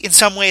it's in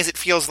some ways it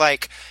feels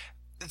like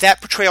that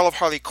portrayal of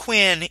Harley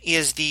Quinn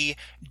is the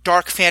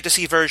dark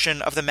fantasy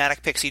version of the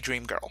manic pixie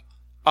dream girl.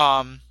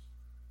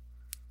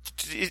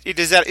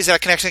 Is that a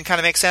connection that kind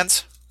of makes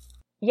sense?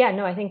 Yeah,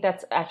 no, I think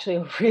that's actually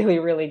a really,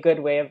 really good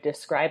way of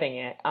describing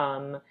it.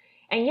 And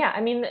yeah,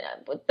 I mean,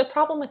 the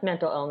problem with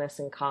mental illness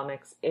in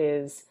comics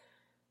is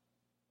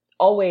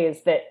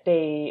always that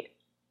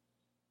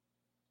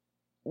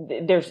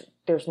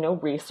there's no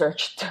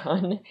research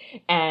done,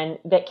 and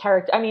that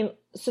character, I mean,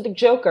 so the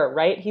Joker,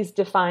 right? He's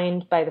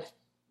defined by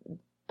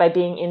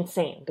being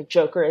insane. The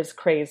Joker is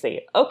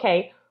crazy.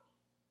 Okay,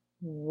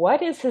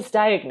 what is his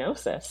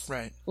diagnosis?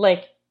 Right.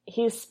 Like,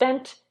 he's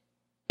spent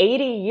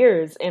 80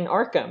 years in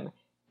Arkham,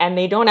 and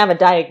they don't have a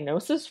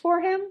diagnosis for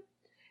him?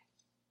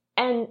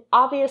 And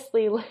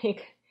obviously,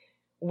 like,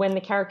 when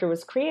the character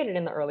was created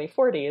in the early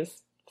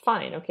 40s,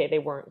 fine, okay, they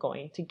weren't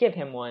going to give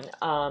him one.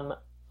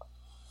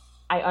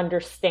 I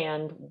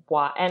understand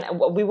why, and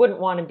we wouldn't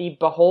want to be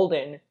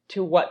beholden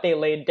to what they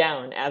laid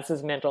down as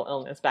his mental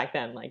illness back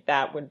then. Like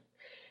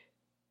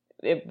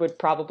it would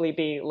probably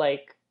be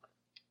like,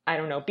 I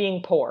don't know,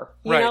 being poor,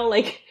 you know,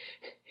 like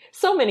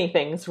so many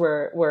things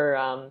were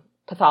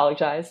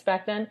pathologized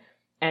back then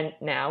and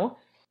now.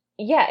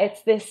 Yeah,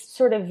 it's this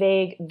sort of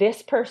vague,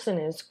 this person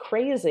is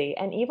crazy.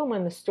 And even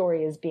when the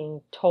story is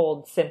being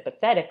told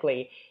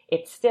sympathetically,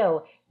 it's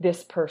still,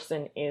 this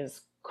person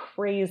is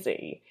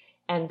crazy.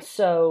 And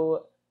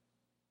so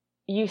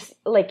you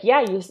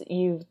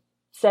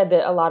said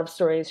that a lot of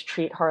stories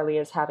treat Harley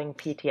as having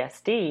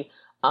PTSD,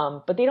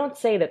 but they don't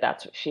say that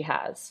that's what she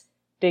has.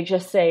 They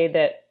just say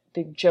that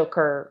the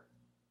Joker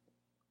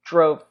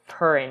drove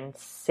her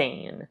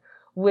insane,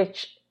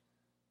 which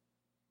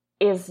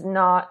is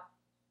not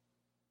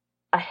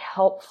a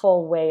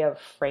helpful way of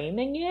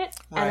framing it.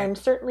 Right. And I'm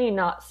certainly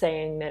not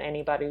saying that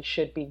anybody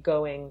should be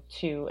going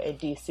to a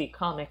DC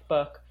comic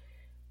book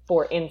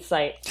for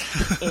insight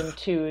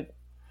into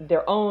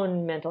their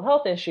own mental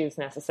health issues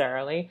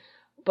necessarily,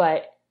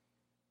 but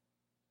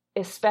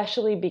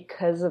especially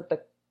because of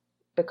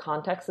the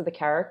context of the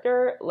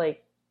character,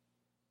 like,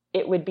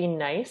 it would be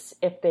nice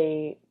if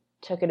they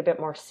took it a bit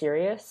more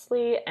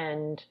seriously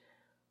and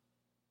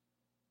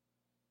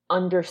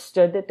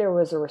understood that there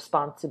was a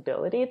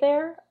responsibility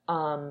there.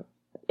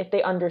 If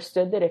they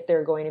understood that if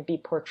they're going to be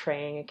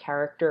portraying a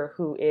character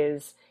who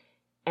is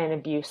an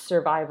abuse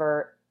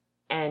survivor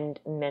and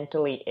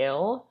mentally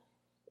ill,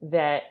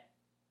 that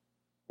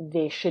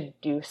they should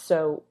do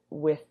so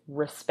with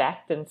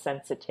respect and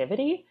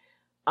sensitivity.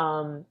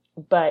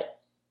 But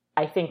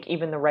I think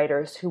even the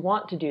writers who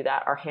want to do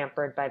that are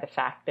hampered by the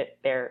fact that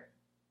they're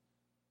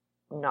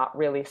not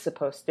really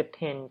supposed to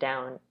pin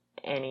down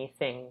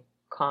anything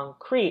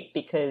concrete,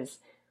 because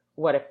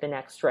what if the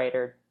next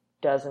writer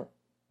doesn't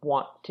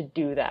want to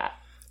do that?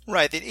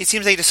 Right. It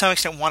seems they to some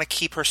extent want to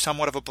keep her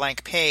somewhat of a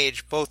blank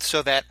page, both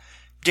so that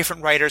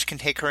different writers can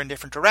take her in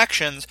different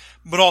directions,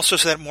 but also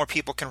so that more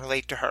people can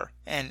relate to her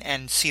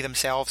and see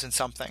themselves in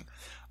something.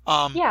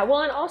 Yeah,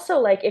 well, and also,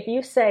 like, if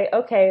you say,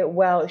 okay,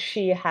 well,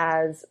 she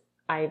has,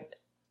 I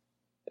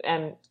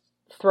am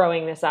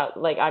throwing this out,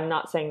 like, I'm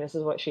not saying this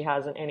is what she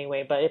has in any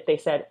way, but if they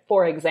said,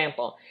 for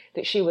example,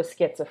 that she was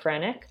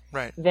schizophrenic,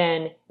 right,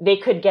 then they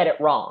could get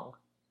it wrong.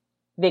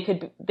 They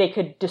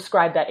could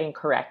describe that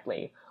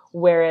incorrectly.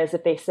 Whereas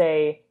if they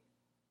say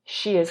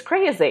she is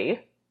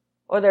crazy,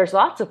 or there's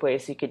lots of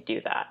ways you could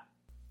do that.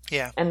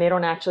 Yeah. And they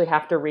don't actually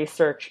have to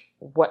research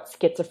what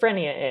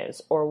schizophrenia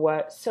is, or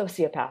what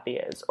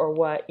sociopathy is, or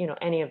what,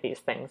 any of these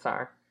things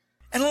are.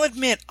 And I'll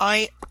admit,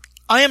 I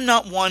am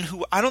not one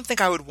who, I don't think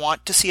I would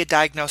want to see a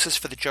diagnosis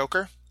for the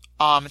Joker.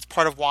 It's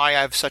part of why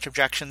I have such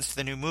objections to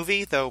the new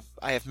movie, though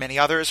I have many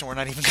others, and we're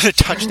not even going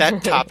to touch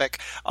that topic.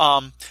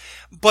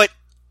 But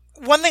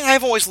one thing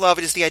I've always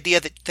loved is the idea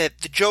that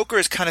the Joker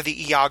is kind of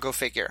the Iago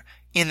figure,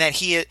 in that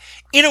he,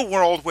 in a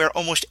world where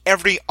almost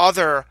every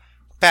other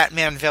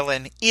Batman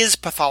villain is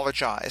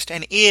pathologized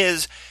and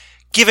is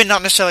given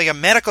not necessarily a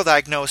medical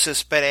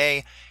diagnosis, but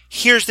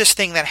here's this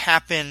thing that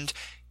happened,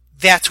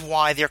 that's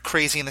why they're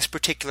crazy in this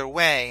particular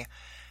way.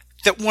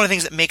 That one of the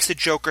things that makes the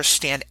Joker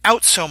stand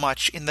out so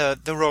much in the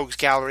Rogues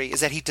Gallery is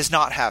that he does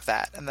not have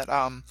that. And that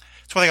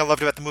it's one thing I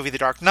loved about the movie The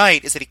Dark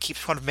Knight, is that he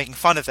keeps kind of making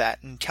fun of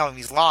that and telling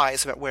these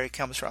lies about where he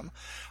comes from.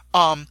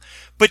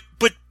 But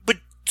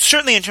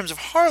certainly in terms of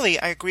Harley,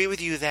 I agree with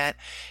you that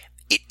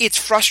it's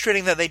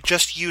frustrating that they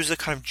just use a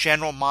kind of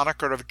general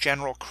moniker of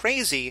general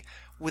crazy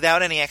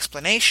without any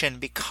explanation,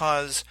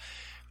 because,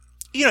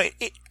 I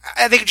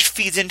think it just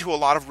feeds into a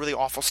lot of really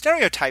awful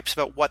stereotypes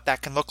about what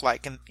that can look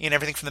like, and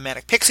everything from the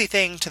manic pixie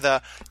thing to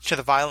the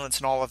violence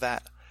and all of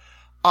that.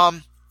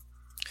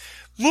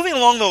 Moving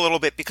along though a little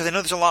bit, because I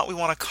know there's a lot we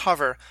want to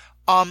cover.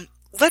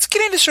 Let's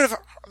get into sort of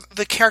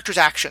the character's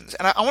actions,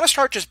 and I want to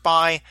start just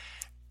by,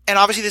 and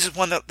obviously this is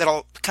one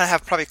that'll kind of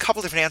have probably a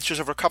couple different answers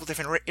over a couple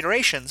different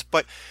iterations,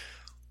 but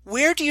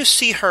where do you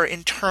see her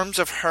in terms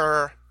of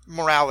her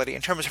morality,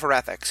 in terms of her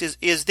ethics?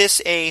 Is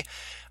this a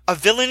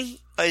villain?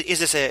 Is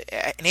this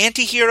an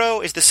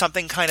anti-hero? Is this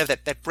something kind of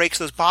that breaks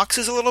those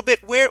boxes a little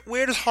bit?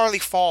 Where does Harley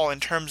fall in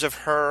terms of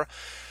her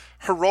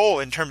role,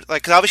 in terms,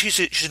 like, because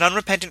obviously she's an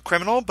unrepentant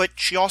criminal, but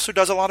she also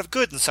does a lot of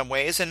good in some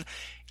ways and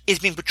is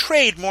being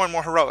portrayed more and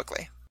more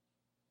heroically?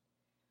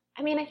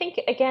 I mean, I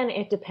think, again,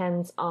 it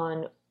depends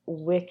on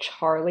which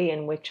Harley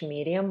and which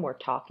medium we're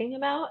talking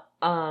about.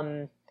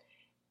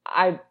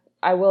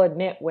 I will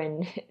admit,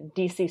 when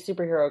DC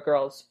Superhero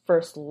Girls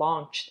first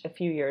launched a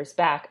few years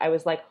back, I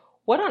was like,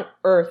 what on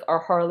earth are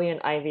Harley and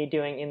Ivy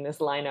doing in this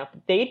lineup?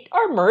 They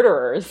are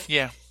murderers.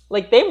 Yeah.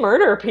 Like, they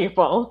murder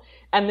people.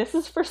 And this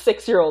is for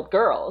 6-year-old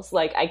girls.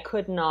 Like, I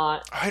could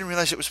not... I didn't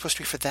realize it was supposed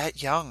to be for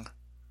that young.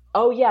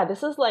 Oh, yeah.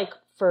 This is, like,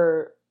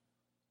 for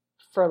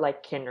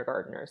like,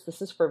 kindergartners.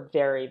 This is for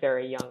very,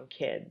 very young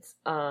kids.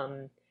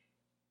 And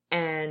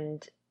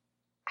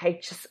I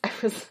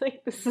was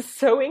like, this is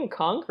so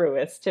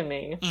incongruous to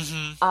me.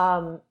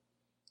 Mm-hmm.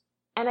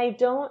 And I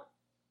don't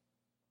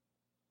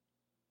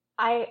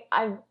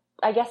I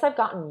I guess I've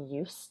gotten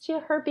used to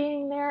her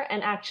being there.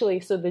 And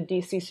actually, so the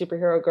DC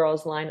Superhero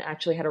Girls line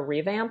actually had a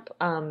revamp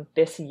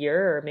this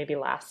year or maybe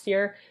last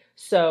year.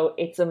 So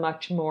it's a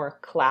much more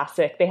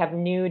classic. They have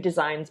new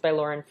designs by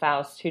Lauren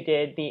Faust, who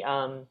did the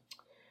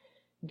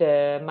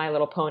My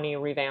Little Pony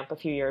revamp a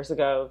few years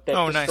ago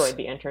that destroyed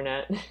the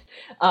internet.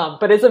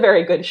 But it's a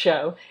very good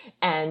show.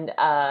 And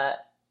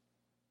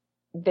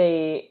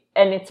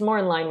and it's more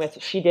in line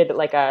with, she did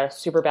like a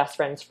Super Best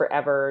Friends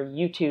Forever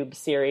YouTube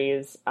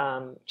series,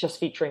 just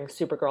featuring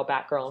Supergirl,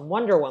 Batgirl, and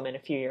Wonder Woman a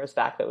few years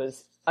back that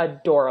was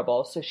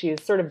adorable. So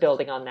she's sort of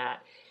building on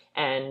that.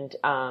 And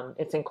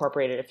it's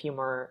incorporated a few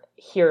more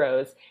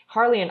heroes.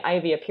 Harley and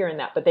Ivy appear in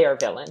that, but they are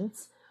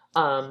villains.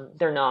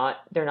 They're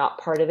not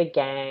part of the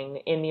gang.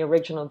 In the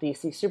original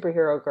DC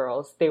Superhero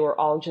Girls, they were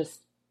all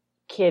just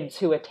kids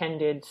who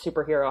attended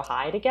Superhero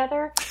High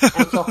together.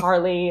 And so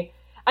Harley,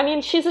 I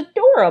mean, she's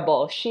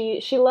adorable.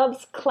 She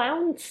loves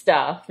clown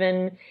stuff.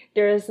 And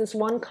there is this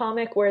one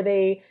comic where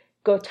they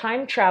go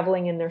time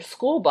traveling in their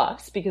school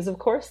bus, because of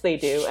course they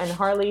do. And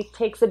Harley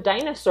takes a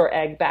dinosaur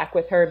egg back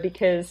with her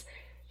because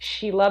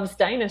she loves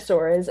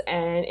dinosaurs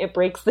and it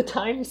breaks the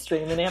time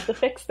stream and they have to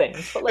fix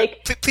things. But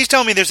like, please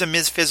tell me there's a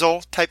Ms.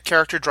 Fizzle type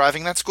character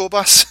driving that school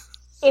bus.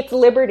 It's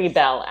Liberty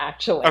Bell,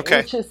 actually,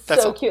 okay. Which is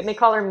so cute. And they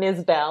call her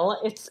Ms. Bell.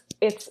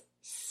 It's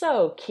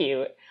so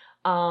cute.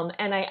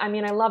 And I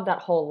mean, I love that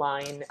whole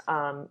line,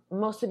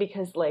 mostly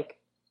because like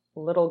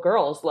little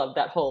girls love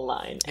that whole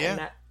line, and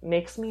that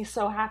makes me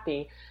so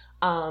happy.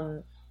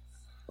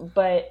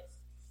 But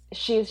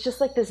she's just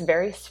like this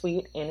very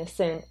sweet,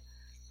 innocent,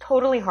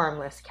 totally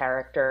harmless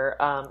character,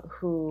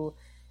 who,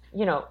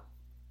 you know,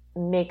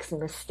 makes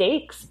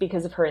mistakes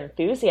because of her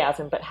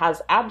enthusiasm, but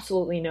has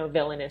absolutely no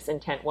villainous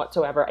intent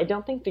whatsoever. I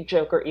don't think the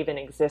Joker even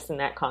exists in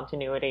that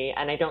continuity.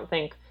 And I don't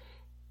think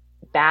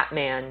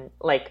Batman,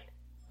 like,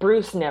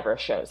 Bruce never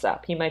shows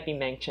up. He might be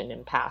mentioned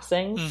in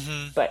passing,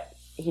 but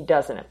he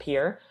doesn't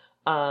appear.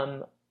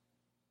 And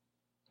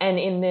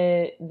in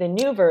the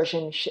new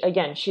version,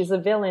 again, she's a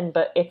villain,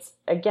 but it's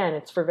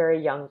for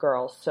very young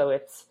girls. So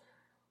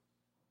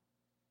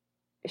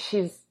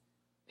she's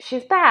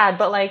bad,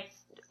 but like,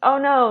 oh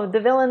no, the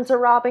villains are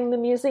robbing the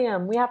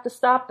museum. We have to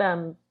stop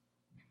them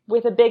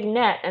with a big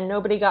net and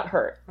nobody got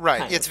hurt.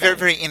 Right. It's very,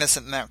 very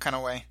innocent in that kind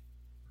of way.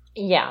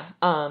 Yeah.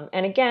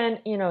 And again,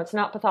 you know, it's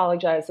not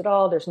pathologized at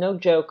all. There's no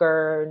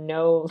Joker,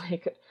 no,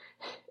 like,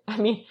 I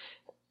mean,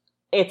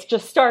 it's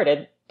just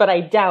started, but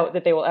I doubt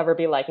that they will ever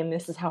be like, and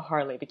this is how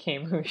Harley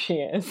became who she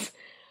is.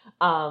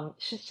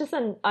 She's just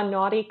a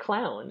naughty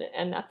clown,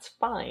 and that's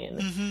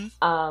fine.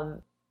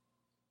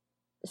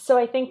 So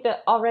I think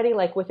that already,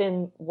 like,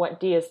 within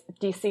what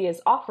DC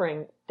is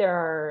offering,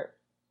 it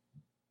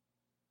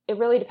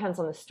really depends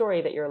on the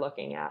story that you're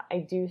looking at. I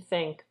do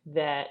think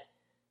that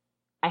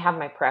I have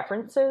my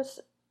preferences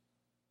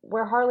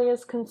where Harley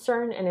is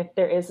concerned, and if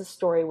there is a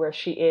story where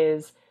she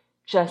is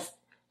just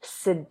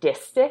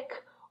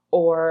sadistic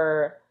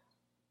or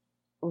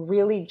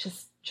really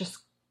just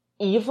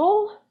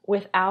evil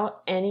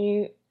without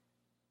any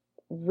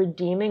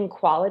redeeming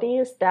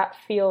qualities, that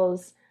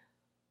feels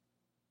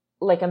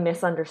like a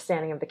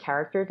misunderstanding of the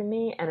character to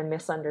me, and a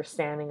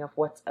misunderstanding of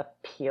what's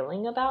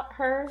appealing about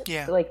her.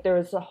 Yeah. Like, there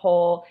was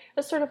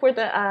that's sort of where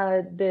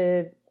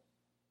the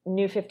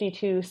New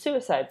 52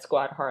 Suicide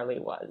Squad Harley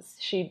was.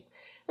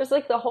 There's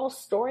like the whole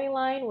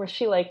storyline where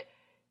she, like,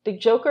 the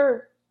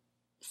Joker,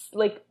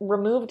 like,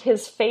 removed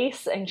his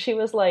face and she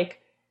was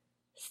like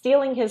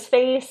stealing his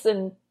face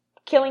and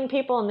killing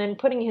people and then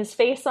putting his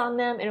face on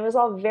them. And it was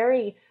all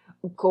very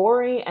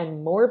gory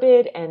and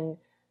morbid and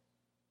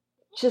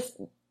just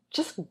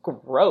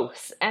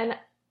gross. And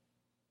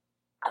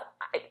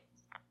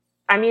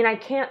I mean, I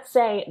can't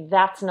say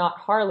that's not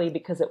Harley,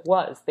 because it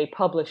was. They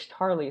published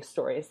Harley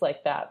stories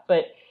like that.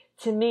 But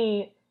to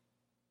me,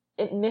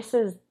 it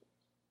misses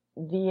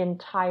the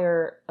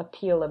entire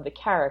appeal of the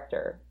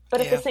character.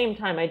 But at the same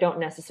time, I don't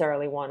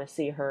necessarily want to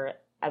see her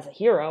as a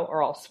hero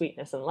or all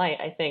sweetness and light.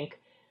 I think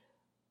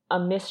a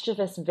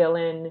mischievous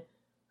villain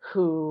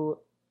who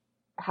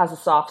has a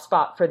soft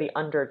spot for the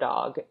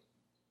underdog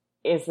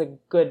is a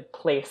good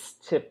place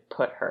to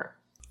put her.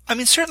 I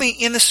mean, certainly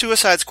in the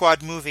Suicide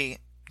Squad movie,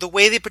 the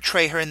way they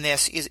portray her in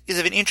this is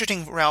of an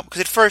interesting realm,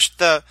 because at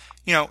first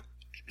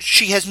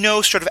she has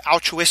no sort of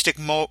altruistic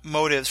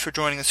motives for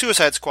joining the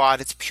Suicide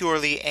Squad. It's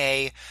purely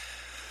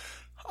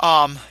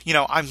I'm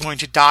going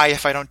to die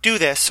if I don't do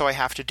this, so I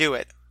have to do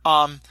it.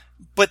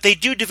 But they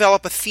do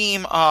develop a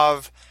theme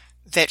of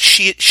that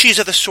she's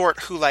of the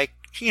sort who, like,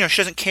 she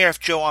doesn't care if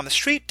Joe on the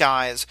street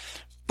dies,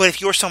 but if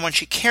you're someone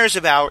she cares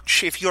about,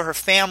 if you're her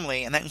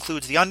family, and that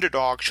includes the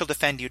underdog, she'll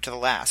defend you to the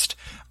last.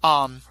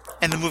 And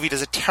the movie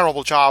does a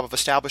terrible job of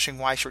establishing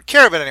why she would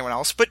care about anyone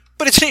else, but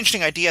it's an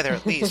interesting idea there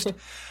at least.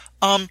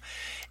 And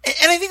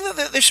I think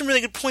that there's some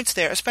really good points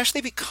there,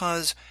 especially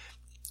because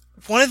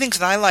one of the things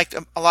that I liked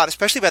a lot,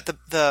 especially about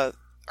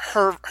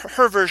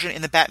her version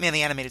in the Batman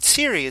the Animated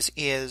Series,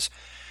 is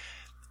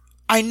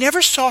I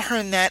never saw her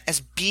in that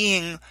as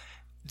being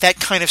that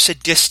kind of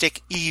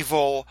sadistic,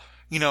 evil,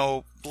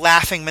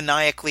 laughing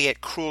maniacally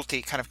at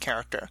cruelty kind of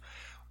character.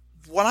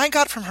 What I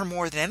got from her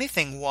more than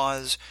anything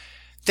was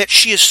that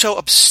she is so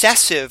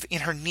obsessive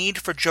in her need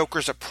for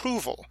Joker's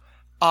approval.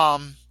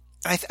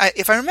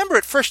 If I remember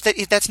at first,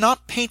 that's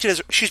not painted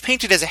as, she's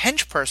painted as a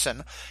hench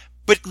person,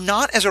 but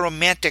not as a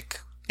romantic,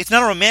 it's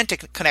not a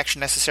romantic connection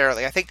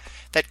necessarily. I think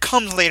that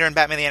comes later in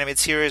Batman the Animated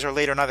Series or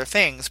later in other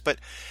things, but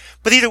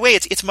either way,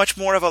 it's much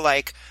more of a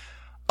like,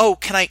 oh,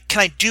 can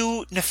I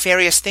do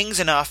nefarious things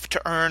enough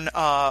to earn,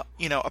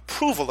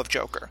 approval of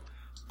Joker?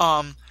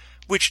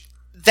 Which,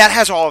 that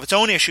has all of its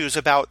own issues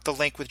about the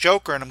link with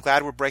Joker, and I'm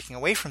glad we're breaking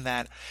away from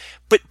that.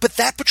 But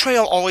that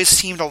portrayal always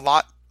seemed a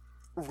lot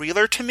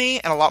realer to me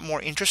and a lot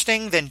more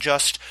interesting than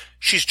just,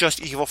 she's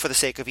just evil for the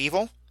sake of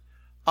evil.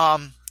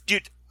 Do you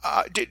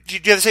have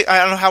to say, I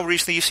don't know how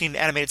recently you've seen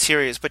the animated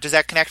series, but does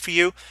that connect for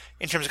you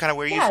in terms of kind of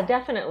where you... Yeah,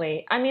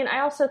 definitely. I mean, I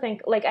also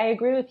think, like, I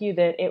agree with you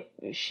that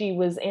she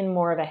was in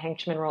more of a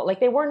henchman role. Like,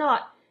 they were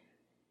not...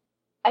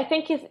 I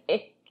think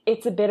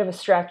it's a bit of a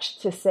stretch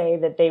to say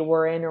that they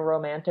were in a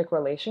romantic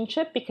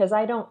relationship, because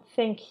I don't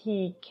think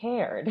he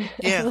cared.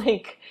 Yeah.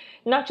 Like,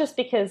 not just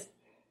because...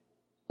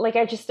 Like,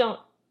 I just don't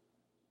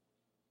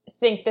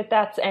think that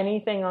that's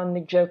anything on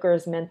the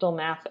Joker's mental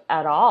map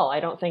at all.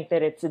 I don't think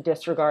that it's a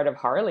disregard of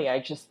Harley. I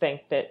just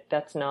think that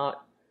that's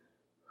not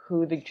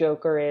who the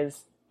Joker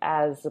is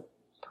as a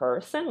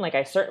person. Like,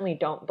 I certainly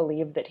don't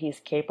believe that he's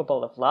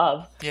capable of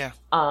love. Yeah.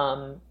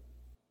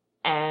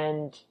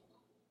 And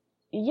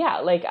yeah,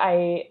 like,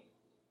 I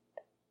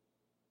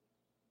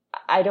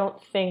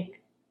don't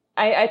think,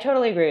 I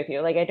totally agree with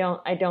you. Like,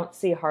 I don't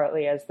see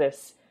Harley as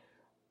this,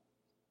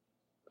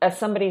 as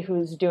somebody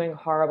who's doing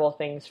horrible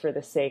things for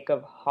the sake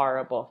of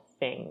horrible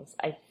things.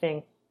 I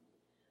think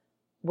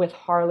with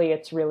Harley,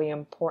 it's really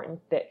important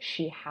that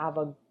she have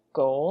a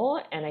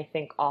goal. And I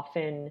think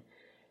often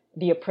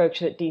the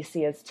approach that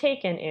DC has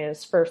taken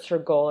is, first, her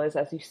goal is,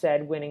 as you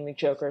said, winning the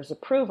Joker's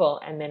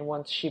approval. And then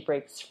once she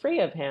breaks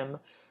free of him,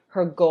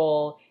 her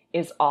goal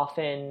is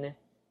often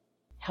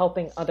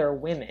helping other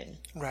women,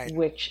 right?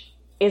 Which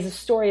is a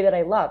story that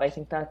I love. I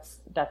think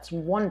that's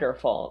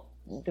wonderful.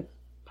 The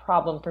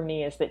problem for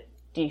me is that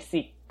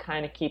DC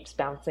kind of keeps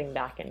bouncing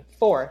back and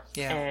forth.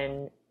 Yeah.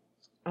 And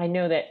I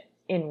know that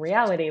in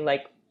reality,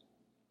 like,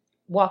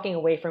 walking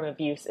away from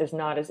abuse is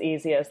not as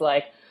easy as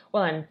like,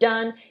 well, I'm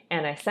done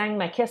and I sang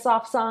my kiss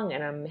off song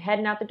and I'm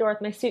heading out the door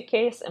with my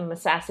suitcase and my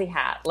sassy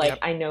hat. Like, yep.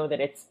 I know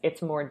that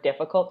it's more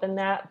difficult than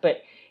that,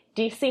 but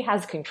DC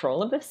has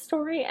control of this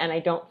story. And I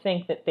don't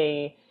think that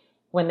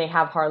when they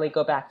have Harley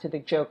go back to the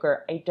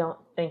Joker, I don't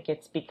think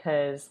it's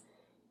because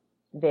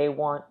they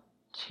want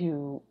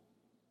to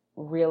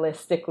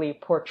realistically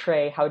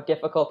portray how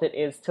difficult it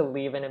is to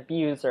leave an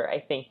abuser. I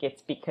think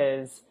it's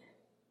because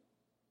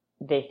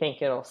they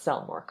think it'll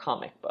sell more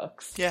comic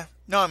books. Yeah.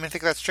 No, I mean, I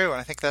think that's true. And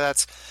I think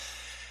that's,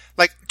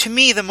 like, to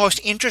me, the most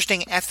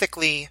interesting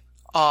ethically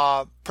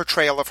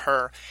portrayal of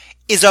her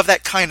is of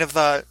that kind of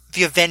the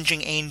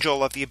avenging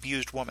angel of the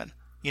abused woman,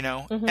 you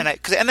know? Mm-hmm.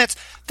 And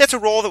that's a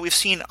role that we've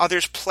seen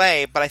others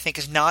play, but I think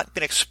has not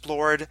been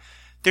explored.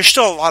 There's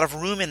still a lot of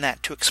room in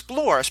that to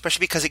explore,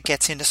 especially because it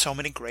gets into so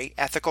many great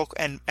ethical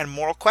and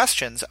moral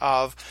questions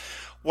of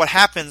what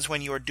happens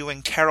when you are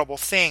doing terrible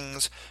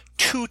things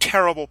to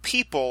terrible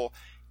people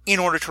in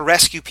order to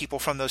rescue people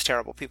from those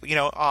terrible people. You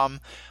know,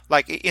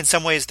 like, in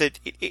some ways that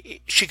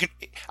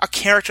a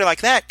character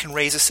like that can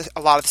raise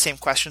a lot of the same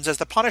questions as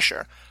the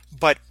Punisher,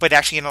 but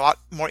actually in a lot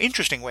more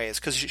interesting ways,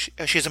 because she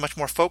has a much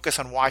more focus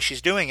on why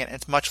she's doing it, and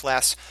it's much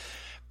less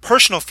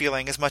personal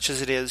feeling as much as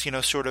it is, you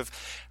know, sort of,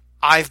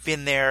 I've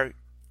been there,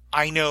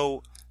 I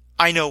know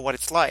what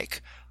it's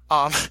like.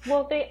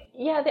 Well,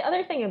 the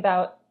other thing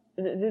about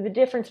the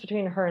difference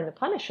between her and the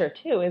Punisher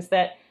too is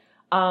that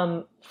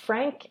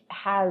Frank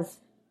has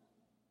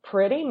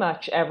pretty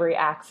much every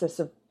axis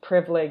of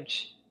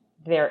privilege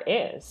there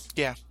is.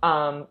 Yeah.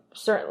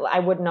 Certainly, I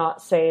would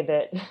not say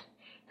that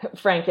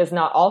Frank is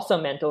not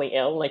also mentally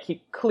ill. Like,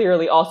 he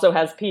clearly also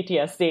has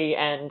PTSD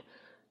and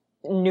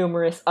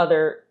numerous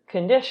other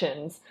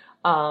conditions.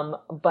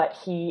 But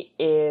he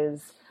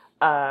is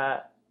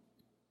a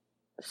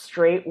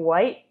straight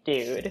white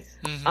dude.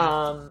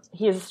 Mm-hmm.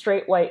 He is a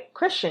straight white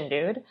Christian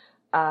dude.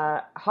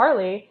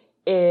 Harley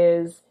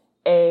is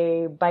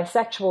a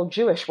bisexual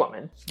Jewish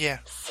woman. Yeah.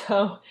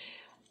 So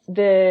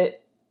the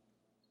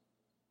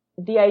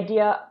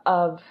idea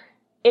of,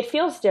 it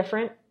feels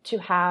different to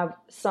have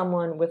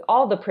someone with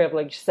all the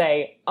privilege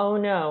say, oh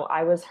no,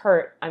 I was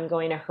hurt, I'm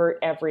going to hurt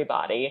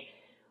everybody,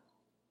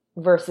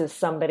 versus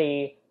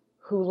somebody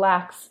who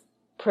lacks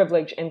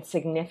privilege in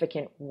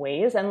significant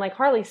ways. And like,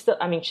 Harley still,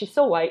 I mean, she's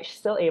still white, she's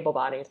still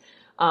able-bodied,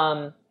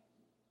 but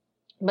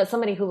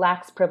somebody who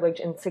lacks privilege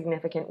in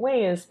significant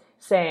ways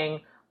saying,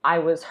 I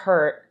was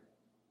hurt,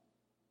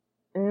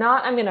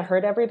 not I'm going to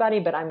hurt everybody,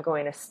 but I'm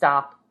going to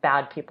stop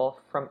bad people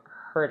from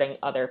hurting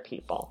other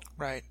people.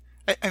 Right.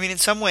 I mean, in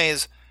some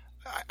ways,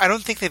 I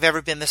don't think they've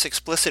ever been this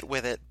explicit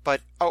with it,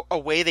 but a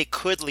way they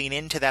could lean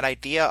into that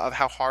idea of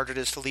how hard it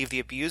is to leave the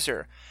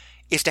abuser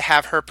is to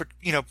have her,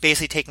 you know,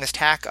 basically taking this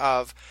tack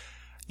of,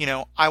 you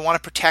know, I want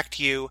to protect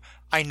you.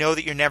 I know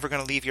that you're never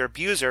going to leave your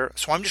abuser,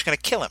 so I'm just going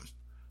to kill him.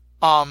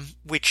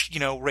 Which,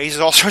 raises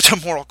all sorts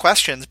of moral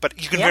questions,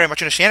 but you can very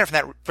much understand it from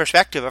that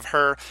perspective of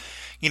her,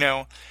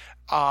 and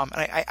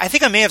I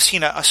think I may have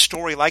seen a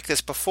story like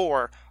this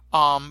before,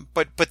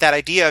 but that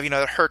idea of,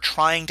 that her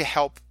trying to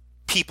help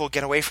people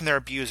get away from their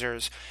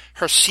abusers,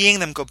 her seeing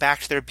them go back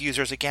to their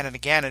abusers again and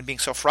again and being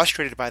so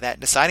frustrated by that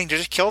and deciding to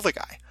just kill the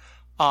guy.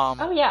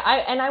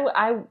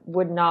 I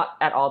would not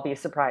at all be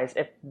surprised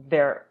if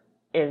there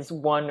is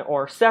one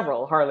or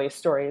several Harley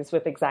stories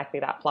with exactly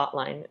that plot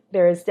line.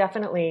 There is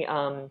definitely,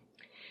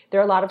 there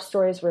are a lot of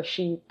stories where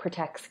she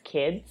protects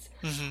kids.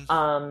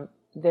 Mm-hmm.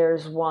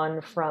 There's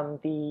one from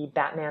the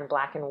Batman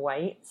Black and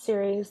White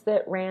series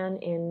that ran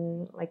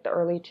in like the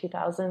early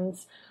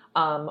 2000s,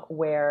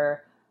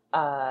 where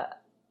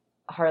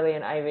Harley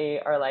and Ivy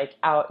are like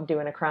out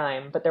doing a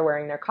crime, but they're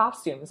wearing their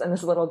costumes. And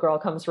this little girl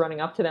comes running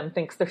up to them,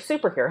 thinks they're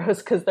superheroes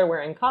because they're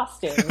wearing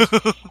costumes.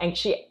 And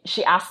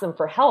she asks them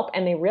for help,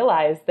 and they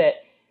realize that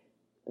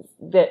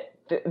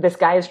this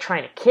guy is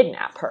trying to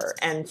kidnap her.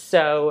 And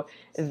so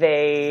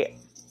they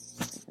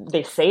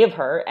save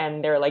her,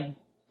 and they're like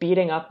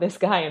beating up this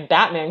guy, and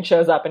Batman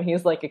shows up and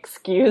he's like,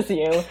 "Excuse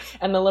you."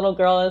 And the little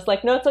girl is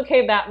like, "No, it's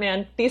okay,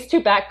 Batman. These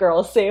two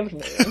Batgirls saved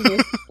me." And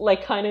he's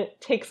like, kind of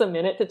takes a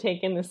minute to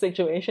take in the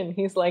situation.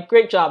 He's like,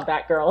 "Great job,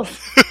 Batgirls.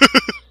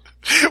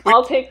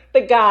 I'll take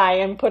the guy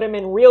and put him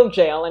in real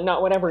jail and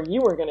not whatever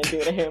you were going to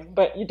do to him,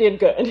 but you did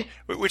good."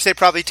 Which they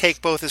probably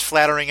take both as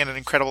flattering and an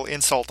incredible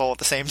insult all at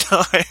the same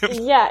time.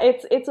 Yeah,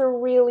 it's a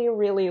really,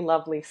 really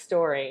lovely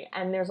story.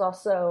 And there's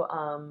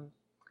also,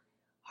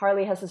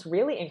 Harley has this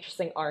really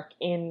interesting arc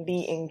in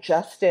the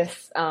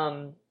Injustice.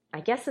 I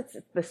guess it's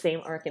the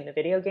same arc in the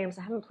video games.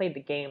 I haven't played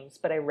the games,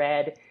 but I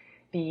read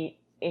the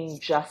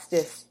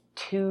Injustice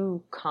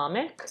 2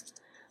 comic,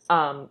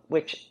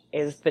 which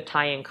is the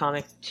tie-in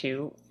comic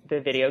to the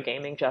video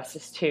game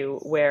Injustice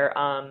 2, where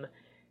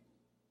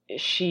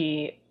it's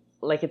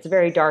a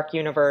very dark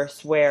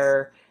universe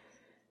where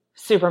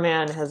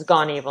Superman has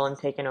gone evil and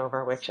taken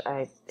over, which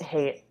I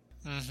hate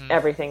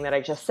everything that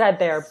I just said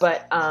there,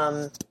 but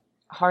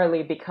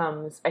Harley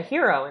becomes a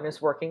hero and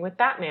is working with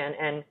Batman,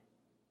 and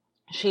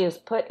she is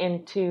put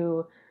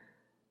into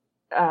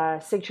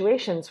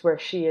situations where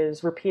she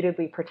is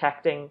repeatedly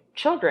protecting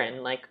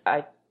children. Like,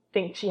 I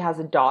think she has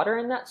a daughter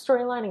in that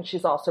storyline, and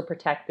she's also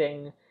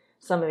protecting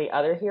some of the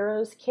other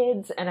heroes'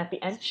 kids, and at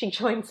the end she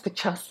joins the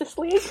Justice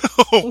League.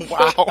 Oh,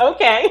 wow. Like,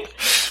 okay.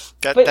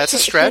 That's a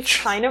stretch.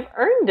 She's kind of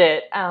earned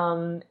it.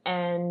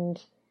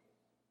 And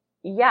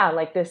yeah,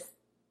 like this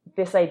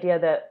idea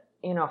that,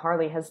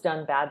 Harley has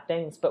done bad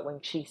things, but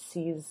when she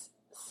sees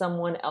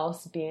someone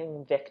else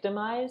being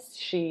victimized,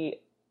 she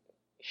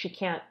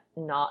can't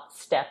not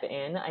step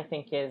in, I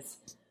think is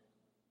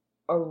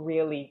a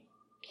really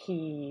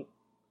key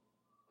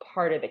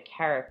part of the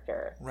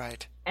character.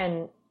 Right.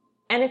 And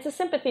it's a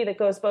sympathy that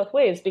goes both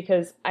ways,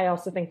 because I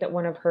also think that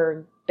one of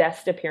her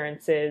best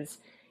appearances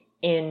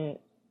in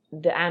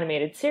the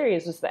animated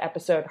series was the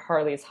episode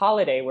Harley's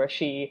Holiday, where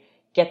she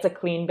gets a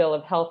clean bill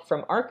of health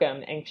from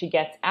Arkham, and she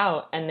gets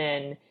out, and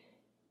then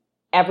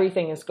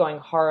everything is going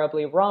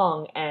horribly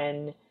wrong,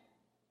 and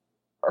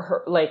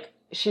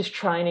she's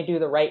trying to do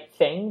the right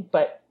thing,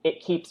 but it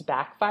keeps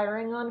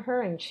backfiring on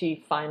her, and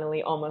she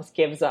finally almost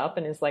gives up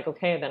and is like,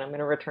 okay, then I'm going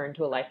to return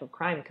to a life of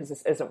crime because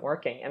this isn't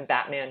working. And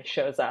Batman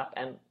shows up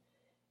and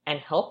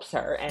helps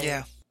her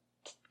and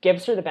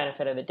gives her the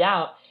benefit of the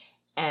doubt.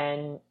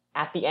 And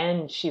at the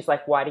end, she's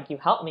like, "Why did you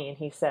help me?" And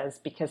he says,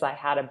 "Because I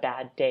had a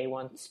bad day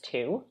once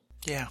too."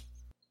 Yeah.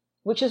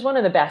 Which is one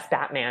of the best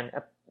Batman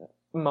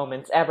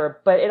moments ever.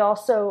 But it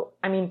also,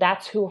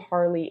 that's who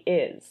Harley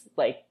is.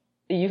 Like,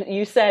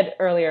 you said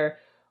earlier,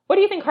 what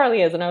do you think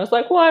Harley is? And I was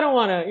like, well, I don't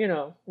want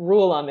to,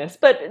 rule on this.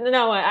 But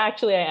no, I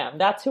am.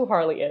 That's who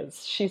Harley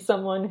is. She's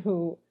someone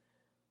who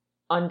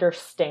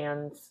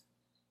understands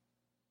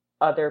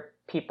other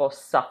people's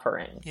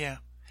suffering. Yeah.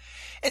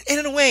 And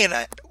in a way,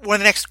 one of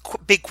the next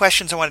big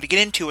questions I wanted to get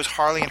into was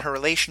Harley and her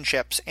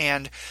relationships.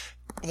 And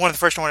one of the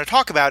first I want to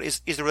talk about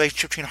is the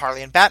relationship between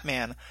Harley and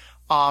Batman.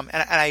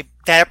 That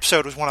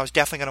episode was one I was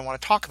definitely going to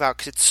want to talk about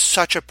because it's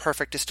such a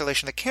perfect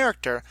distillation of the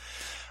character.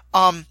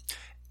 And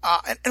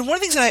one of the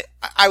things that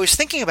I was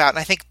thinking about, and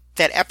I think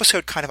that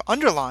episode kind of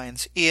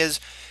underlines, is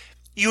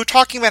you were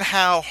talking about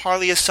how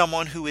Harley is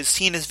someone who is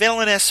seen as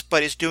villainous,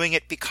 but is doing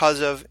it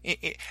because of,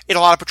 in a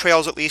lot of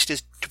portrayals at least,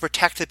 is to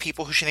protect the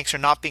people who she thinks are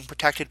not being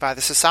protected by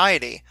the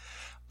society.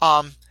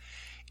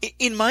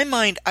 In my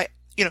mind,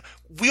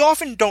 we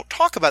often don't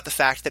talk about the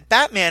fact that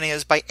Batman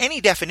is, by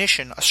any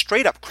definition, a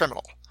straight-up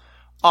criminal.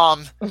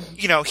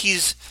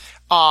 He's,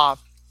 and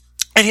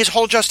his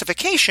whole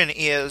justification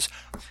is,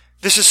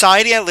 the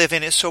society I live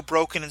in is so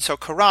broken and so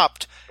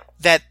corrupt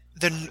that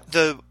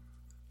the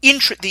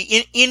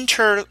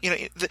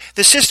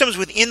systems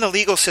within the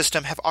legal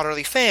system have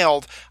utterly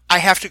failed. I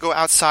have to go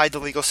outside the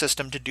legal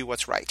system to do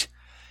what's right.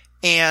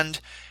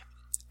 And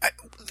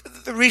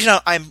the reason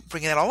I'm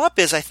bringing that all up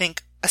is I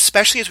think,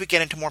 especially as we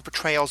get into more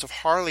portrayals of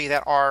Harley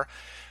that are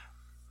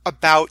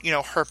about,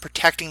 her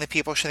protecting the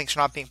people she thinks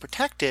are not being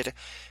protected,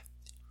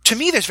 to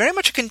me, there's very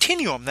much a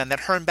continuum then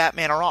that her and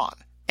Batman are on.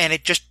 And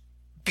it just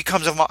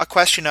becomes a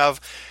question of,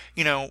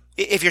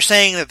 if you're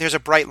saying that there's a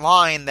bright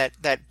line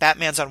that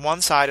Batman's on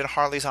one side and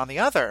Harley's on the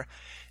other,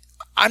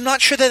 I'm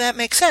not sure that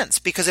makes sense,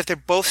 because if they're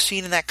both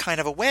seen in that kind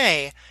of a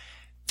way,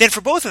 then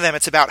for both of them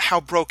it's about how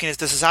broken is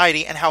the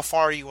society and how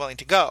far are you willing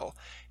to go.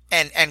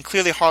 And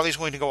clearly Harley's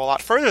willing to go a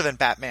lot further than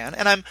Batman,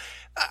 and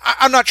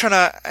I'm not trying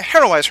to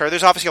heroize her.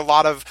 There's obviously a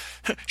lot of,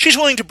 she's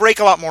willing to break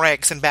a lot more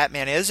eggs than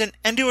Batman is,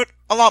 and do it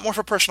a lot more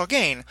for personal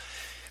gain.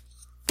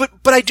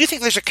 But I do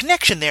think there's a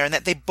connection there, in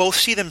that they both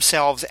see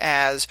themselves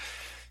as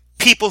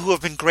people who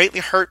have been greatly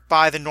hurt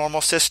by the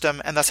normal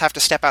system and thus have to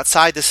step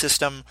outside the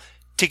system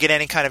to get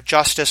any kind of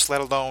justice,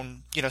 let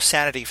alone,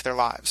 sanity for their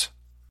lives.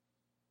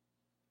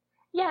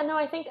 Yeah, no,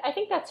 I think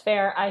that's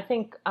fair. I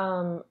think,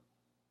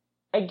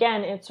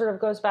 again, it sort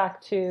of goes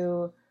back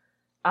to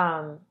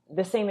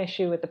the same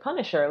issue with the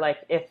Punisher. Like,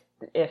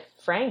 if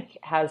Frank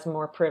has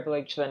more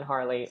privilege than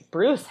Harley,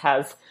 Bruce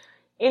has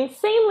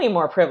insanely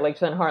more privilege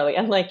than Harley.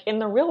 And like, in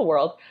the real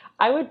world,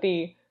 I would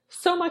be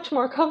so much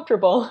more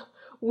comfortable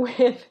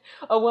with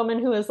a woman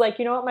who is like,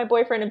 you know what, my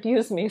boyfriend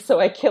abused me, so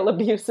I kill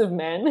abusive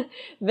men,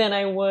 than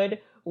I would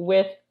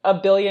with a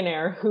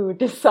billionaire who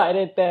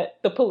decided that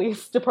the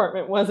police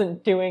department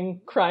wasn't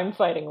doing crime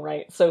fighting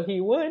right, so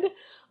he would,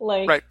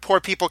 like... Right, poor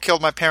people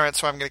killed my parents,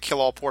 so I'm going to kill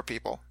all poor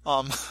people.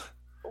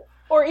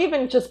 Or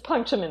even just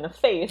punch him in the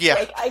face.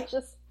 Yeah.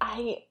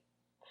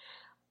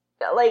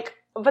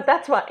 But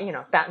that's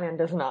why, Batman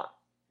does not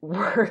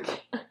work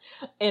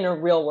in a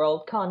real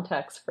world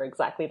context for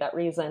exactly that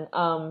reason.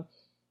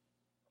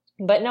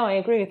 But no, I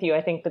agree with you.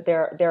 I think that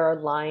there are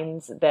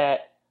lines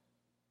that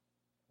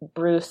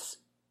Bruce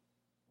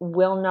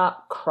will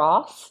not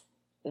cross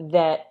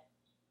that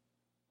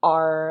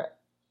are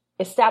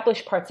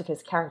established parts of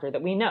his character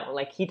that we know.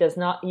 Like, he does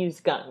not use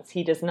guns.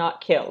 He does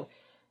not kill.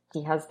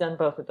 He has done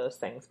both of those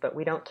things, but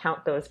we don't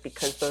count those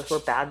because those were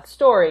bad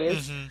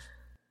stories. Mm-hmm.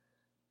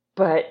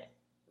 But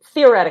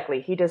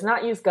theoretically, he does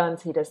not use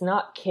guns. He does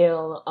not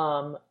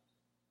kill.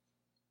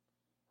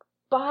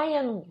 By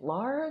and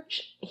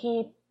large,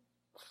 he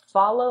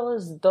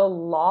follows the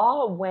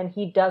law when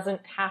he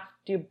doesn't have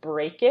to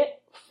break it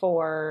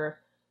for,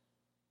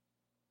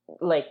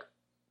 like,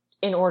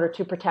 in order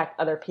to protect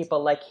other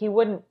people. Like, he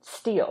wouldn't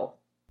steal.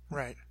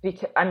 Right.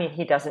 Because,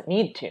 he doesn't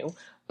need to,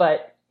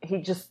 but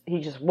he just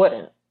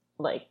wouldn't,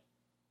 like,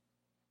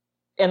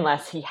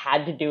 unless he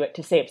had to do it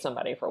to save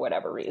somebody for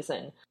whatever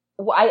reason.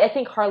 I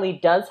think Harley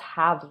does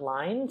have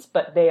lines,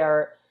 but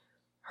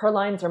her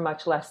lines are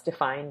much less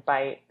defined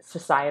by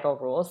societal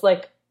rules.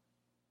 Like,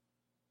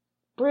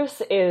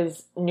 Bruce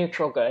is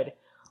neutral good.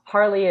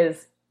 Harley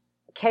is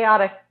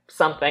chaotic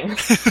something.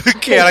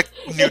 Chaotic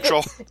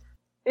neutral.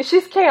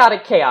 She's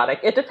chaotic.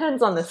 It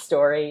depends on the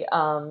story.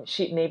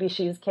 Maybe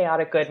she's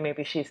chaotic good,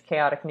 maybe she's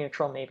chaotic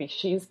neutral, maybe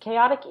she's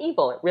chaotic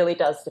evil. It really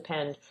does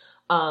depend.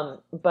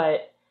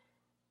 But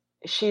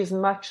she's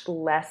much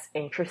less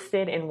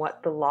interested in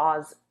what the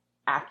laws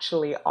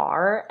actually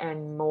are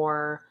and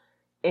more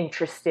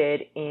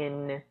interested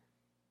in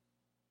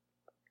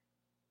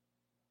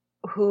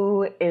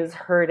who is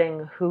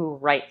hurting who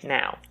right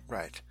now.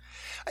 Right.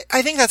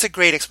 I think that's a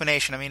great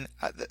explanation.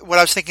 What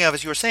I was thinking of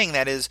as you were saying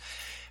that is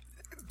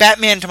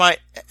Batman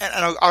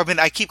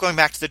I keep going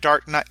back to the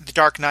Dark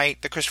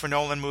Knight, the Christopher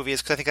Nolan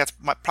movies, because I think that's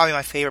probably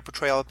my favorite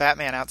portrayal of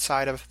Batman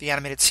outside of the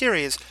animated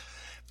series.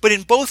 But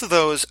in both of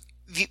those,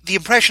 the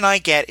impression I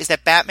get is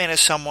that Batman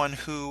is someone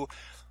who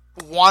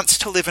wants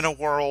to live in a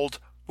world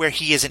where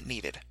he isn't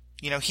needed.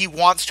 He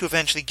wants to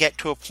eventually get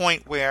to a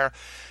point where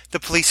the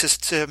police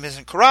system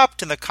isn't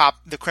corrupt and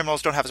the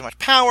criminals don't have as much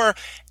power,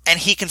 and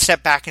he can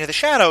step back into the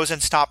shadows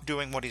and stop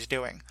doing what he's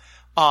doing.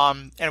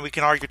 And we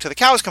can argue till the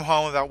cows come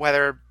home about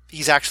whether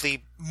he's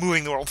actually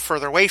moving the world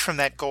further away from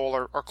that goal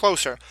or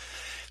closer.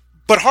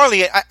 But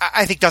Harley,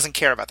 I think, doesn't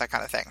care about that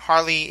kind of thing.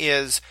 Harley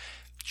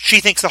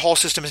she thinks the whole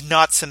system is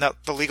nuts and that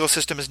the legal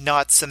system is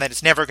nuts and that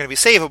it's never going to be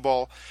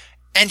savable.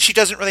 And she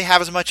doesn't really have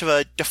as much of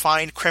a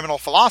defined criminal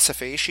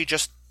philosophy. She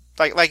just,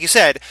 like you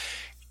said,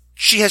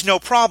 she has no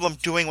problem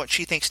doing what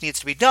she thinks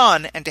needs to be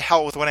done, and to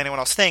hell with what anyone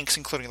else thinks,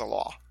 including the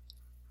law.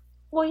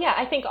 Well, yeah,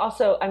 I think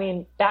also,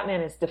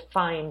 Batman is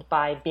defined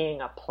by being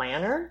a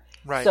planner.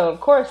 Right. So, of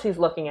course, he's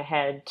looking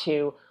ahead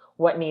to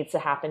what needs to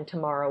happen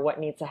tomorrow, what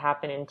needs to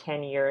happen in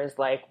 10 years,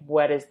 like,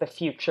 what is the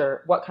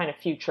future, what kind of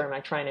future am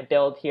I trying to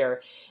build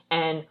here?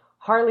 And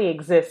Harley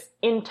exists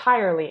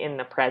entirely in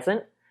the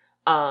present.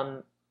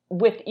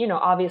 With,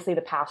 obviously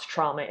the past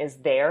trauma is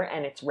there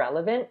and it's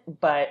relevant,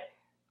 but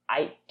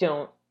I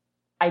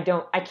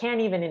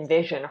can't even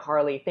envision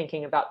Harley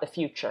thinking about the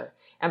future.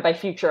 And by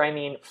future, I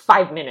mean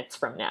 5 minutes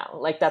from now.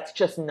 Like, that's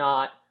just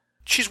not...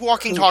 She's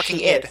walking, talking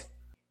id.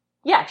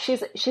 Yeah,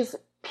 she's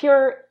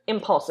pure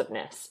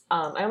impulsiveness.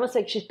 I almost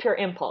say she's pure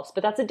impulse,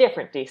 but that's a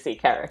different DC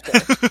character.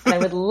 And I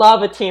would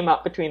love a team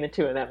up between the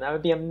two of them. That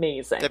would be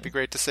amazing. That'd be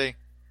great to see.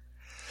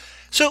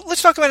 So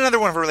let's talk about another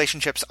one of her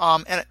relationships.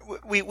 And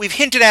we've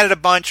hinted at it a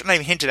bunch. Not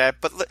even hinted at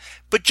it,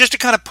 but just to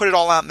kind of put it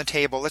all out on the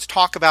table, let's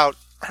talk about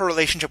her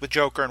relationship with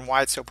Joker and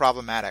why it's so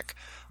problematic.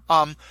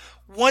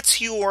 What's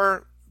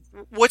your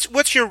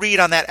what's your read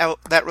on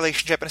that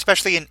relationship, and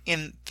especially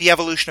in the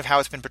evolution of how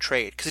it's been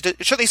portrayed? Because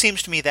it certainly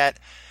seems to me that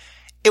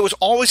it was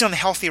always an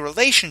unhealthy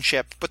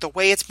relationship, but the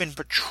way it's been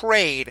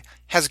portrayed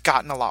has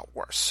gotten a lot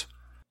worse.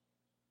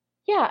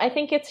 Yeah, I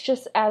think it's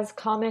just as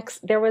comics,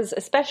 there was,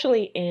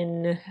 especially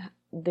in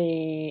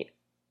the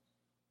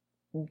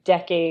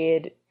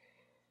decade,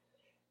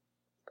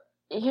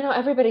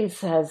 everybody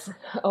says,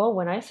 oh,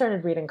 when I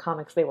started reading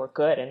comics, they were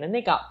good, and then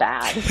they got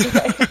bad.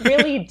 I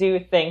really do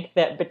think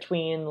that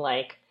between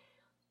like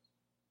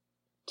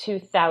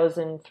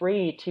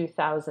 2003,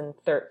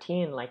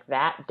 2013, like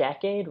that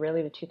decade,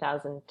 really the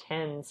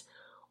 2010s,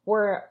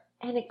 were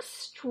an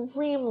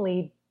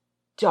extremely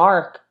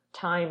dark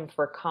time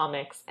for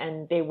comics,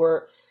 and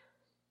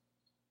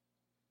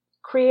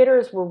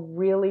creators were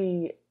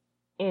really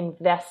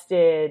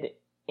invested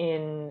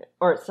in,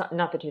 or it's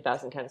not the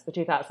 2010s, the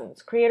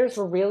 2000s. Creators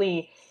were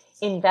really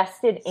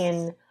invested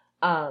in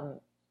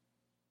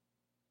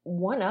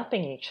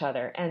one-upping each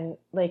other. And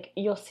like,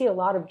 you'll see a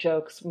lot of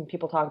jokes when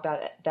people talk about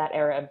that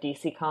era of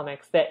DC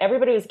Comics, that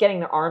everybody was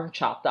getting their arm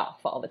chopped off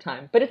all the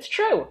time. But it's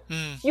true.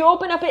 You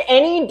open up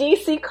any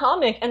DC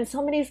comic and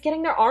somebody's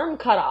getting their arm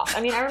cut off.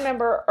 I mean, I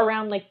remember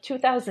around like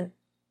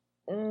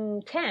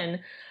 2010,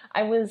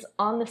 I was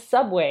on the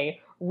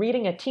subway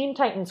reading a Teen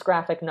Titans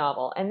graphic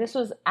novel, and this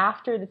was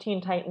after the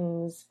Teen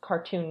Titans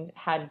cartoon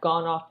had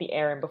gone off the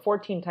air and before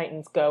Teen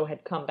Titans Go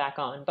had come back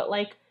on. But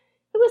like,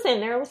 it was in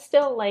there. It was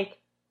still like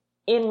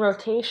in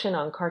rotation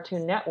on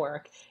Cartoon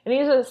Network, and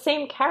these are the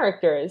same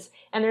characters,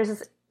 and there's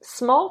this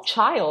small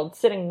child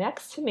sitting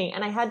next to me,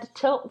 and I had to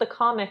tilt the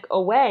comic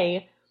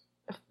away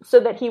so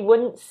that he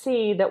wouldn't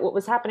see that what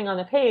was happening on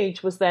the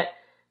page was that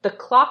the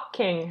Clock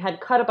King had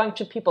cut a bunch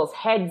of people's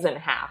heads in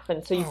half,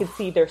 and so you could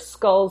see their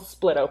skulls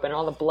split open,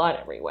 all the blood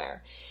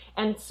everywhere.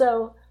 And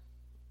so,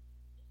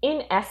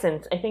 in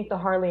essence, I think the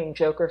Harley and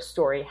Joker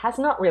story has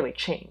not really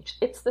changed.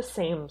 It's the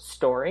same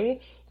story.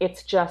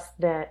 It's just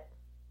that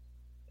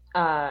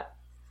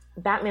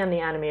Batman the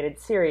Animated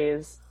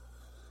Series,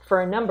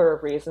 for a number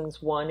of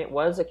reasons. One, it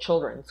was a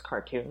children's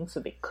cartoon,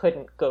 so they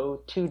couldn't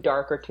go too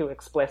dark or too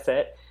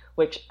explicit,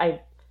 which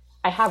I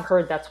have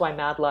heard that's why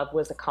Mad Love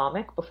was a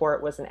comic before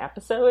it was an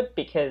episode,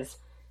 because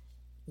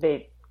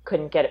they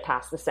couldn't get it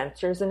past the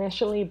censors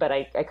initially, but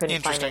I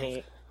couldn't find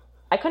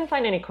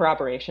any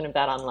corroboration of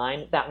that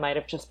online. That might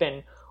have just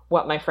been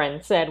what my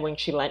friend said when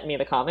she lent me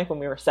the comic when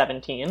we were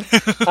 17.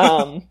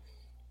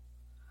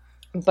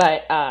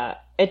 But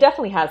it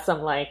definitely has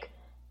some like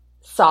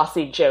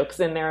saucy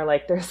jokes in there.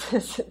 Like there's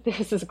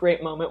this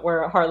great moment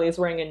where Harley is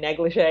wearing a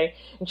negligee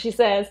and she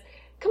says,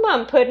 "Come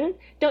on, Puddin',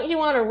 don't you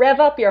want to rev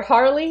up your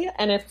Harley?"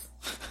 And it's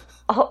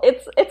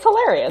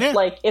hilarious. Yeah.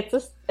 Like, it's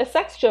a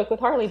sex joke with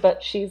Harley,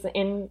 but she's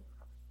in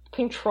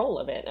control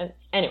of it. And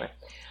anyway,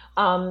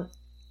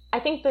 I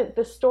think that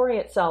the story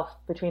itself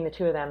between the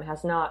two of them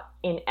has not,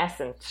 in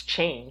essence,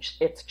 changed.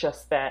 It's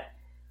just that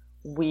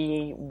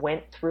we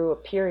went through a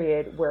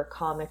period where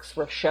comics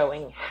were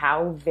showing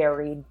how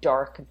very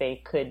dark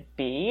they could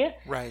be.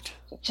 Right.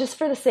 Just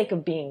for the sake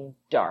of being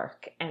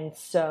dark. And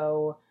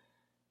so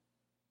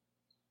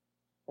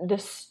the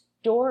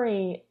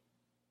story,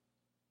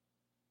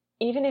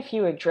 even if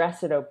you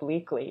address it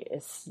obliquely,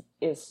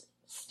 is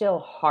still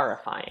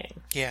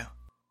horrifying. Yeah.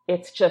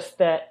 It's just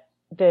that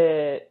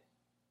the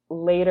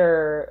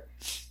later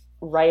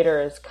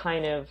writers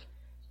kind of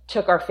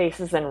took our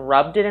faces and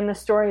rubbed it in the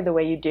story the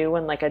way you do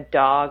when like a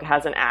dog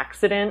has an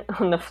accident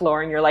on the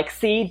floor and you're like,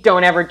 see,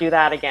 don't ever do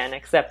that again,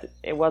 except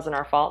it wasn't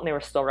our fault and they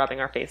were still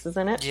rubbing our faces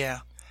in it. Yeah.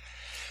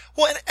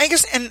 Well, and I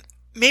guess, and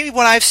maybe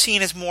what I've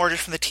seen is more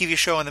just from the TV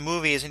show and the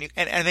movies, and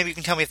maybe you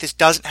can tell me if this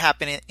doesn't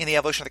happen in the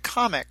evolution of the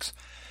comics.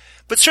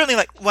 But certainly,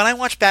 like, when I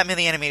watch Batman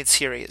the Animated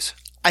Series,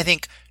 I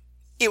think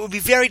it would be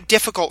very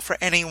difficult for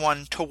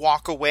anyone to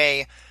walk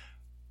away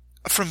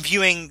from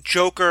viewing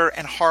Joker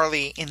and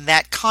Harley in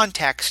that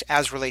context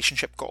as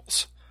relationship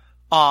goals.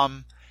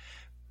 Then,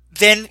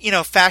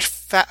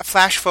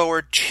 flash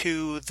forward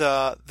to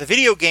the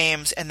video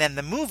games and then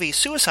the movie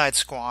Suicide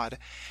Squad,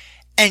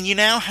 and you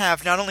now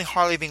have not only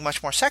Harley being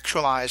much more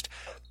sexualized,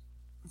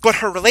 but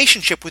her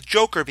relationship with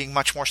Joker being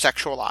much more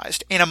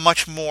sexualized in a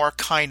much more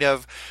kind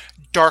of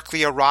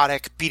darkly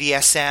erotic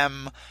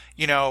BDSM,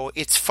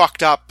 it's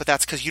fucked up, but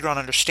that's because you don't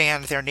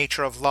understand their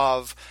nature of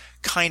love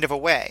kind of a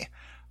way.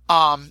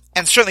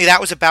 And certainly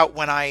that was about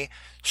when I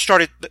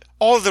started,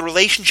 all of the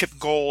relationship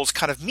goals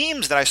kind of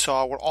memes that I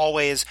saw were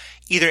always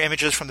either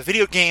images from the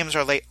video games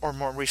or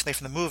more recently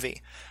from the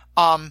movie.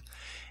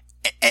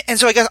 And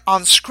so I guess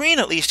on screen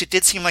at least, it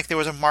did seem like there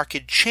was a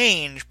marked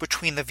change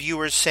between the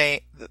viewers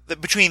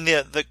between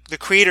the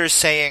creators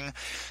saying,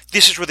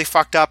 this is really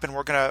fucked up and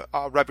we're going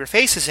to rub your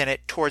faces in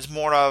it, towards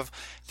more of,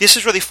 this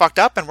is really fucked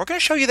up and we're going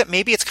to show you that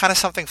maybe it's kind of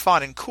something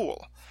fun and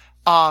cool.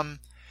 I'm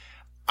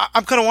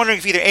kind of wondering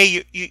if either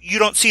A, you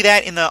don't see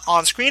that in the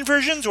on-screen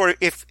versions, or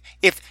if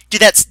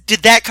did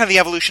that kind of the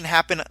evolution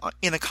happen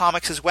in the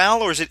comics as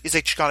well, or is it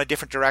just gone a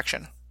different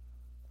direction?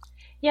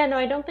 Yeah, no,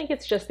 I don't think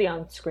it's just the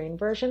on-screen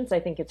versions.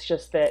 I think it's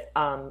just that,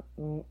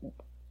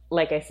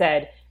 like I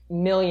said,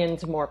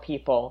 millions more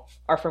people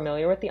are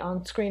familiar with the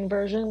on-screen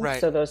versions.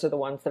 Right. So those are the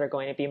ones that are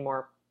going to be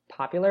more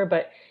popular.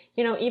 But,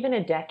 even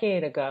a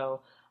decade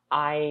ago,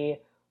 I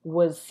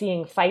was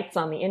seeing fights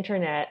on the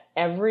internet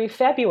every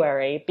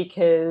February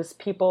because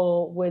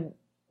people would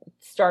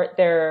start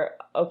their,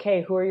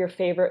 okay, who are your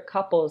favorite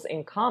couples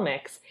in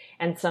comics?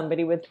 And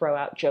somebody would throw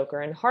out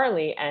Joker and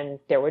Harley, and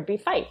there would be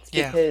fights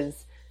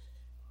because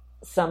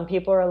some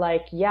people are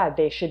like, yeah,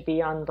 they should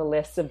be on the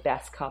list of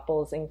best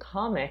couples in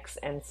comics.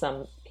 And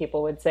some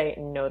people would say,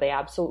 no, they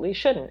absolutely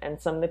shouldn't.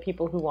 And some of the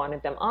people who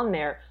wanted them on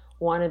there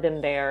wanted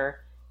them there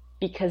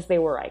because they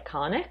were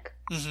iconic.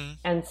 Mm-hmm.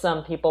 And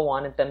some people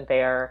wanted them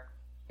there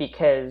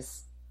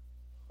because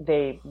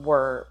they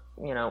were,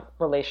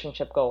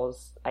 relationship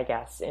goals, I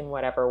guess, in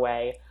whatever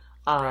way.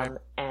 Right.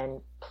 And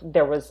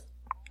there was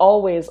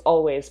always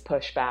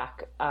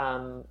pushback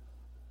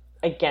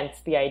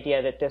against the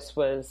idea that this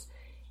was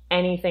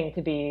anything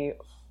to be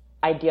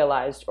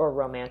idealized or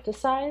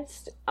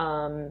romanticized.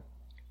 And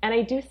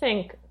I do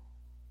think,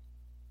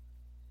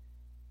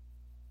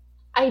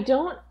 I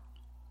don't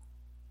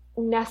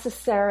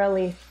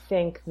necessarily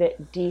think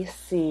that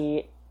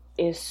DC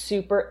is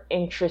super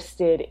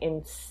interested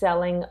in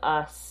selling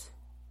us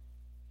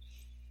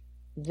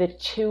the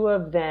two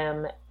of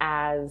them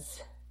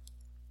as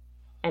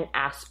an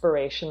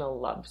aspirational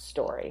love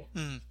story.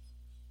 Mm.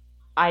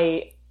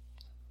 I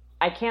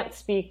can't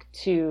speak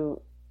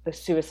to the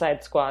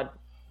Suicide Squad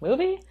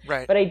movie,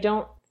 Right. but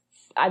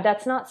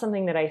that's not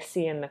something that I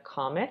see in the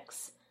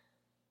comics.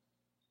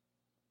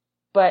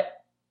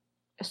 But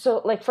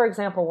so, like, for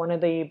example, one of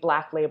the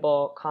Black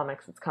Label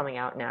comics that's coming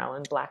out now,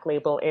 and Black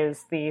Label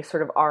is the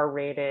sort of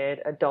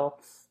R-rated,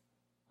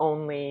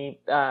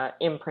 adults-only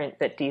imprint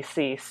that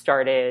DC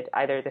started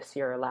either this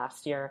year or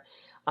last year.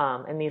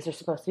 And these are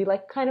supposed to be,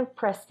 like, kind of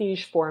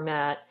prestige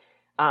format,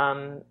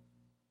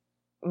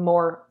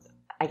 more,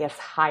 I guess,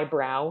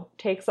 highbrow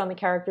takes on the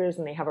characters,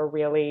 and they have a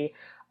really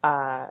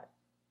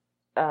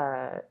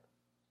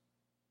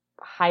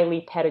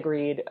highly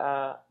pedigreed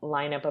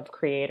lineup of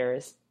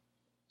creators.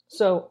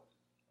 So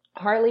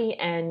Harley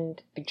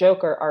and the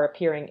Joker are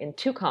appearing in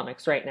two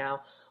comics right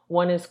now.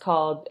 One is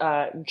called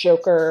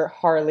Joker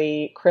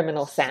Harley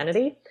Criminal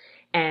Sanity,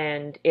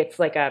 and it's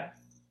like a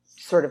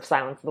sort of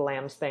Silence of the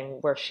Lambs thing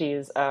where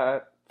she's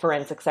a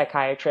forensic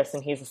psychiatrist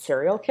and he's a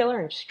serial killer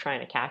and she's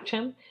trying to catch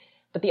him.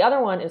 But the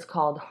other one is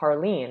called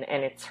Harleen,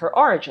 and it's her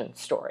origin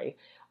story.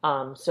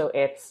 So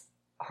it's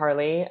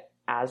Harley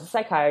as a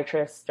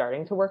psychiatrist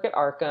starting to work at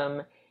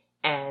Arkham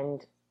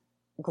and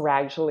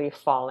gradually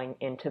falling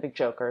into the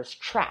Joker's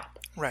trap.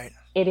 Right.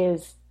 It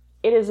is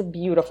a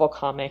beautiful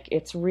comic.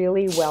 It's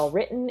really well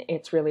written.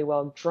 It's really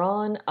well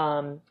drawn.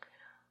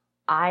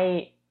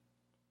 I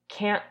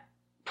can't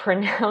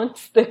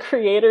pronounce the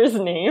creator's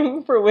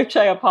name, for which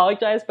I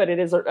apologize, but it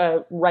is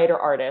a writer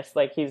artist.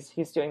 Like he's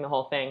doing the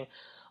whole thing.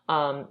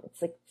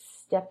 It's like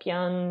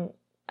Stepyan.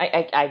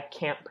 I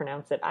can't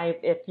pronounce it.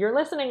 If you're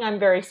listening, I'm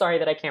very sorry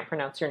that I can't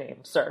pronounce your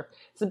name, sir.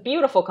 It's a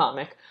beautiful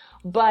comic.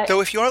 But though,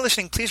 if you are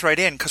listening, please write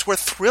in because we're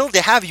thrilled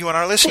to have you on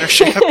our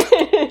listenership.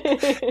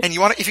 And if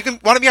you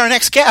want to be our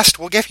next guest,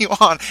 we'll get you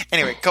on.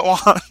 Anyway, go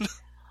on.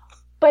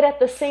 But at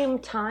the same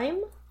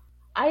time,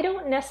 I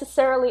don't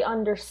necessarily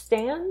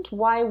understand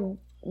why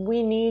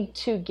we need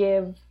to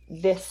give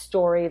this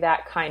story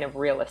that kind of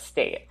real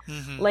estate.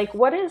 Mm-hmm. Like,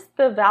 what is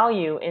the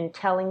value in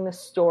telling the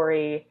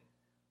story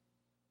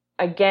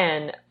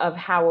again of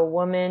how a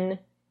woman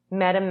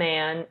met a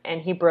man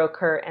and he broke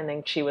her and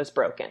then she was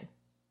broken?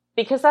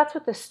 Because that's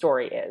what this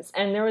story is.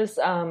 And there was,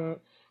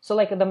 so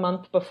like the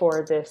month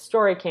before this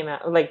story came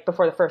out, like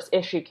before the first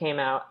issue came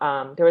out,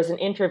 there was an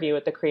interview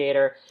with the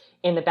creator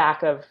in the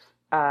back of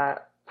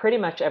pretty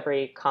much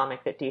every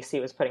comic that DC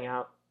was putting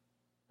out,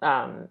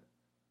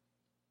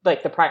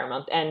 like the prior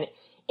month. And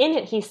in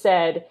it, he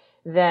said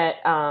that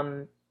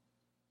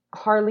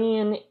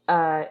Harleen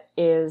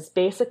is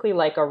basically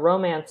like a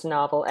romance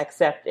novel,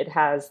 except it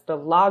has the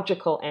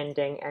logical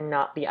ending and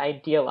not the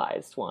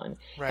idealized one.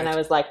 Right. And I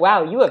was like,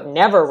 wow, you have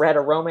never read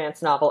a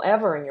romance novel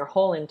ever in your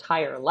whole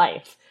entire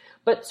life.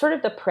 But sort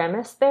of the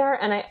premise there,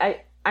 and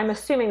I'm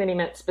assuming that he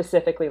meant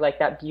specifically like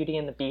that Beauty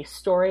and the Beast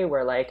story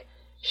where like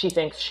she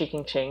thinks she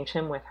can change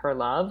him with her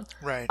love.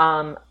 Right.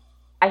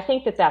 I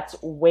think that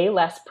that's way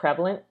less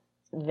prevalent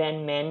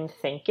than men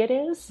think it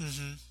is.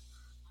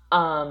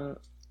 Mm-hmm.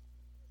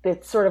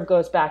 It sort of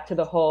goes back to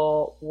the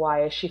whole,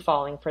 why is she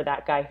falling for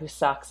that guy who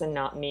sucks and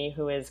not me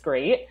who is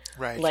great?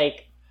 Right.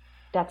 Like,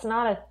 that's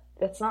not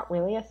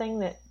really a thing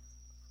that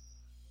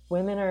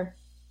women are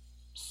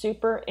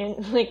super in.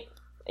 Like,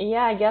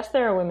 yeah, I guess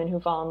there are women who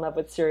fall in love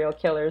with serial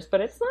killers, but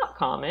it's not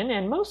common,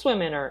 and most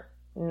women are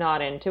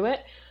not into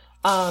it.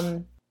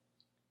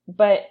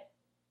 But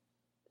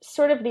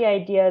sort of the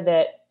idea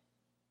that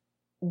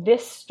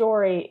this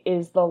story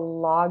is the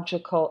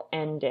logical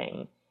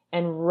ending.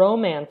 And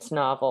romance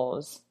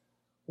novels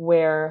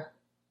where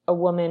a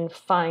woman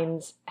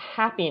finds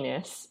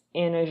happiness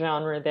in a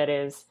genre that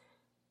is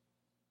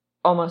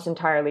almost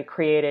entirely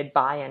created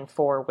by and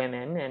for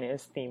women and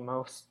is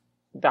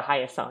the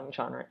highest selling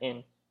genre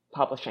in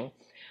publishing,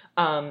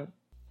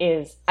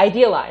 is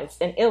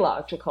idealized and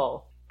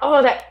illogical.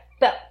 Oh,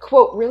 that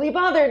quote really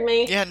bothered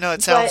me. Yeah, no,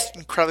 it sounds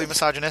incredibly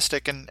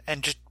misogynistic and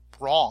just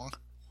wrong.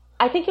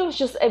 I think it was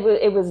just,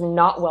 it was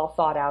not well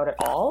thought out at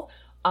all.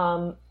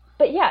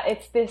 But yeah,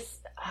 it's this,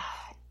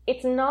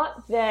 it's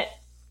not that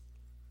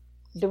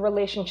the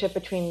relationship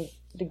between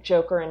the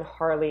Joker and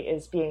Harley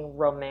is being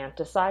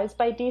romanticized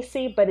by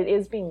DC, but it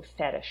is being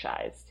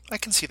fetishized. I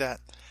can see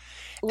that.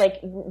 Like,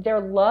 their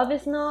love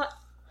is not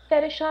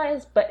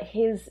fetishized, but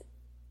his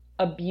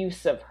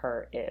abuse of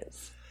her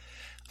is.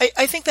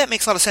 I think that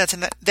makes a lot of sense,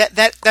 and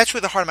that's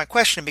really the heart of my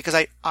question, because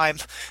I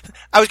was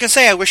going to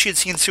say I wish you'd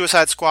seen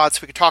Suicide Squad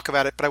so we could talk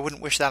about it, but I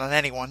wouldn't wish that on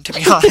anyone, to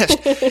be honest.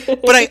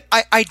 But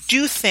I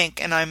do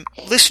think, and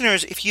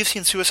listeners, if you've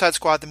seen Suicide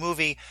Squad, the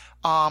movie,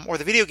 or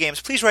the video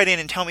games, please write in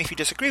and tell me if you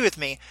disagree with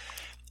me.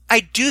 I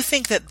do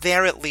think that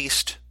there, at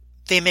least,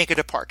 they make a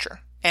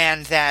departure,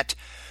 and that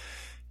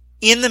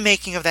in the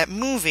making of that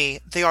movie,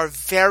 they are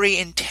very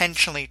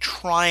intentionally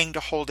trying to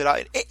hold it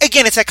out.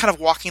 Again, it's that kind of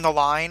walking the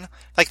line.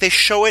 Like, they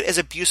show it as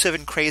abusive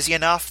and crazy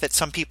enough that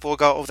some people will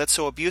go, oh, that's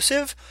so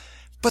abusive.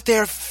 But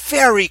they're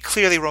very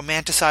clearly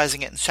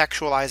romanticizing it and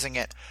sexualizing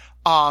it.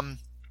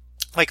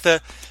 Like,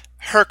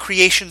 her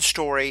creation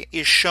story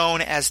is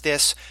shown as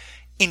this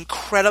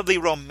incredibly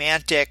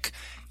romantic,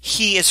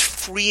 he is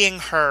freeing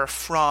her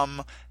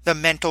from the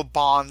mental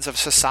bonds of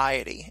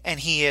society,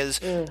 and he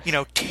is,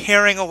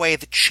 tearing away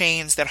the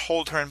chains that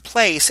hold her in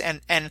place,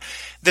 and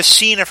the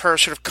scene of her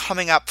sort of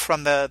coming up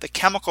from the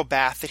chemical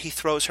bath that he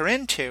throws her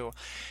into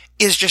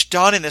is just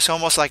done in this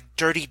almost like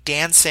Dirty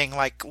Dancing,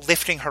 like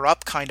lifting her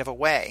up kind of a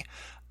way.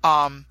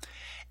 And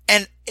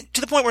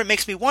to the point where it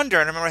makes me wonder,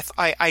 and I remember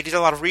I did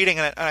a lot of reading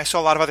and I saw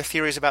a lot of other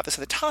theories about this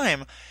at the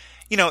time,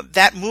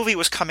 that movie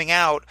was coming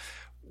out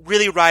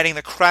really riding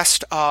the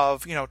crest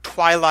of,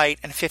 Twilight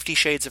and 50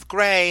 Shades of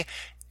Grey,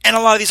 and a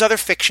lot of these other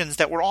fictions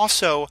that were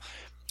also,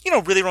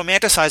 really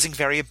romanticizing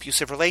very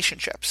abusive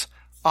relationships.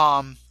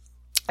 And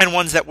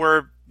ones that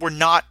were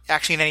not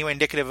actually in any way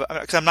indicative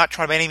of, because I'm not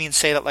trying by any means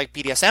say that like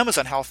BDSM is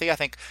unhealthy. I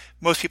think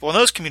most people in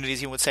those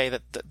communities, would say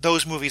that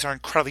those movies are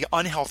incredibly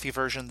unhealthy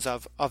versions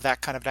of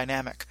that kind of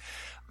dynamic.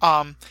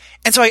 And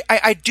so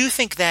I do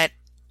think that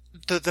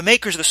the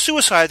makers of the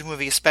Suicide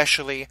movie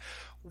especially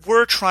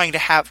were trying to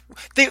have,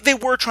 they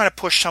were trying to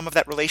push some of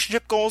that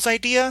relationship goals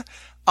idea.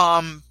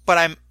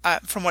 But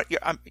from what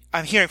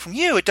I'm hearing from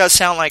you, it does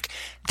sound like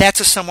that's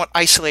a somewhat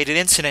isolated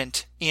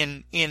incident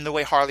in the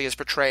way Harley is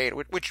portrayed,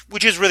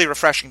 which is really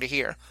refreshing to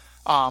hear.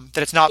 That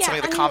it's not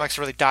something the comics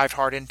really dived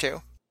hard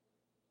into.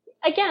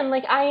 Again,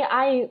 like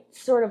I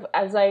sort of,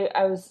 as I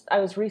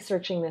was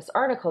researching this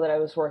article that I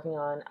was working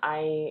on,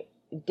 I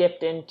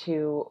dipped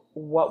into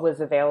what was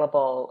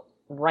available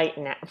right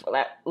now,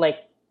 like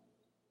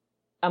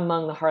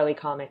among the Harley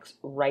comics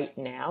right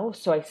now.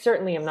 So I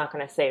certainly am not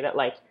going to say that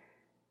like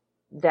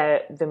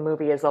that the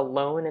movie is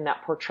alone in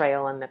that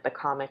portrayal and that the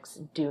comics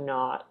do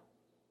not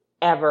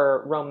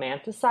ever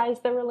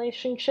romanticize the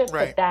relationship.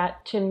 Right. But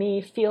that to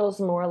me feels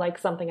more like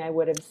something I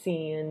would have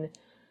seen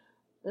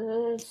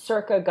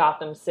circa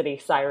Gotham City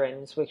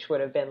Sirens, which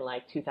would have been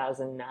like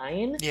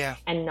 2009. Yeah.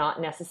 And not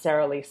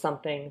necessarily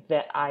something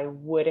that I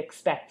would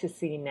expect to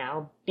see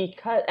now,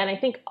 and I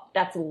think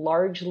that's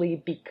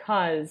largely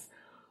because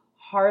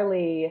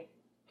Harley,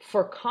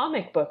 for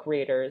comic book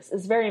readers,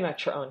 is very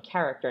much her own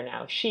character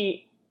now.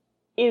 She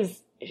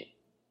is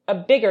a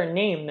bigger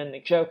name than the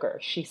Joker.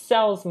 She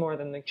sells more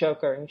than the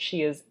Joker, and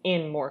she is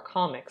in more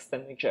comics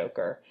than the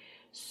Joker.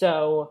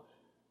 So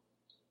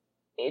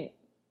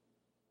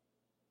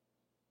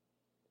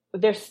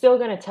they're still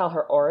going to tell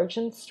her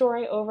origin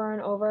story over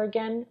and over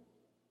again,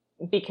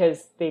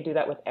 because they do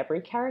that with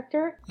every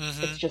character.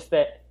 Mm-hmm. It's just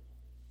that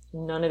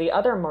none of the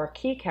other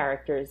marquee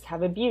characters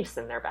have abuse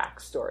in their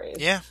backstories.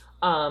 Yeah.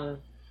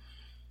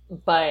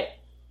 But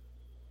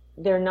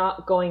they're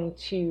not going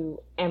to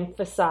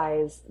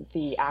emphasize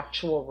the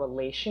actual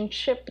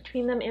relationship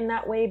between them in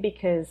that way,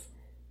 because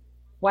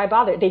why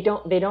bother? They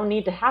don't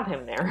need to have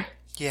him there.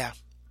 Yeah.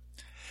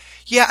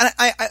 Yeah,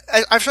 and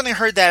I've certainly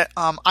heard that.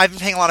 I've been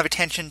paying a lot of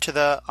attention to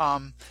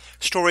the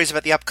stories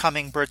about the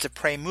upcoming Birds of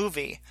Prey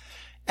movie,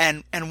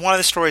 and one of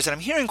the stories that I'm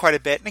hearing quite a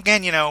bit, and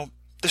again,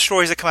 the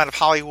stories that come out of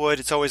Hollywood,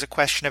 it's always a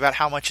question about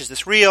how much is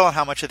this real and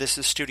how much of this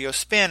is studio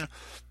spin.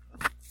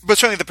 But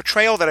certainly the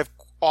portrayal that I've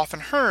often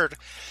heard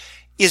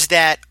is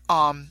that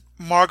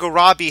Margot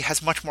Robbie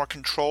has much more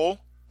control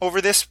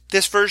over this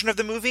version of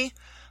the movie,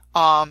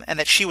 and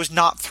that she was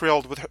not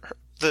thrilled with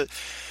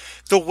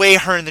the way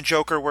Harley and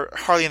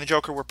the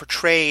Joker were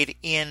portrayed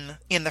in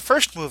the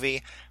first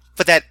movie,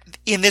 but that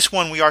in this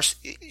one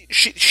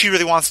she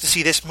really wants to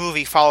see this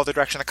movie follow the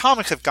direction the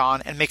comics have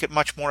gone and make it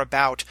much more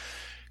about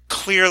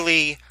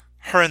clearly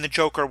her and the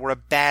Joker were a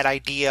bad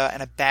idea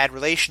and a bad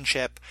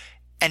relationship,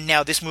 and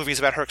now this movie is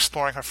about her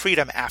exploring her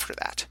freedom after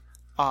that.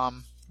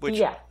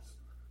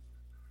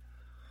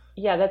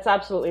 Yeah, that's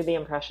absolutely the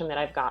impression that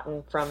I've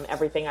gotten from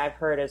everything I've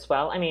heard as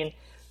well. I mean,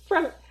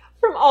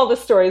 From all the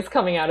stories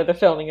coming out of the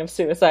filming of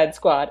Suicide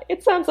Squad,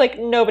 it sounds like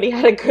nobody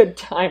had a good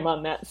time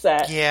on that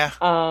set. Yeah.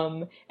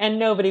 And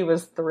nobody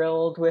was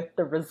thrilled with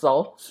the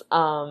results.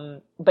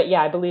 But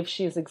yeah, I believe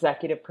she's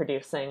executive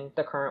producing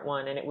the current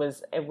one. And it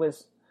was,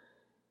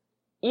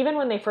 even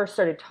when they first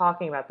started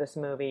talking about this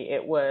movie,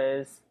 it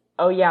was,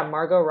 oh yeah,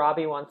 Margot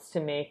Robbie wants to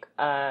make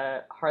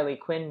a Harley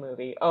Quinn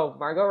movie. Oh,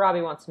 Margot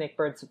Robbie wants to make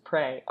Birds of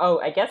Prey. Oh,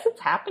 I guess it's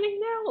happening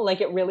now?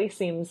 Like, it really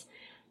seems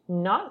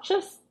not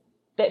just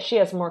that she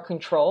has more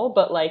control,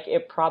 but like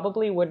it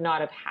probably would not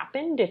have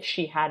happened if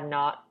she had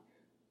not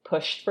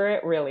pushed for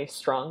it really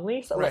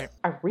strongly. So right. like,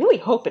 I really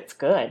hope it's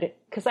good,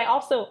 because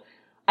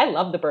I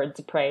love the Birds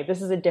of Prey.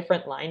 This is a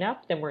different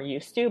lineup than we're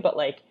used to, but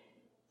like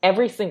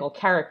every single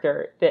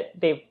character that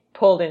they've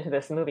pulled into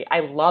this movie,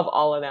 I love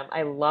all of them.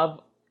 I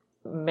love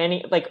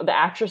many, like the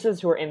actresses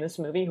who are in this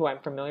movie who I'm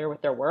familiar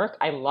with their work.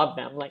 I love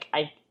them. Like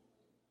I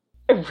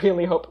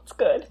really hope it's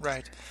good.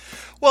 Right.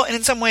 Well, and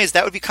in some ways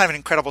that would be kind of an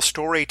incredible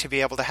story to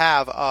be able to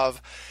have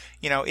of,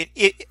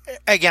 it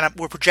again,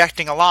 we're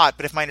projecting a lot,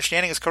 but if my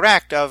understanding is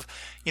correct of,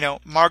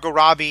 Margot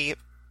Robbie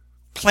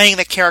playing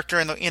the character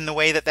in the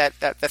way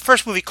that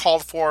first movie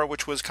called for,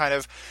 which was kind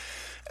of,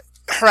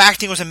 her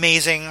acting was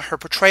amazing, her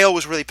portrayal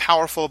was really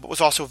powerful, but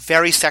was also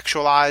very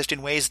sexualized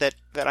in ways that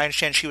I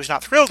understand she was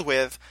not thrilled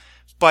with,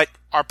 but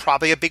are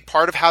probably a big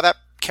part of how that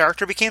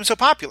character became so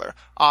popular.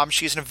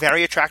 She's a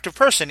very attractive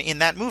person in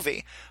that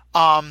movie.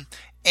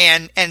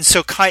 And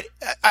so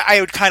I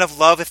would kind of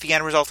love if the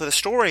end result of the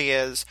story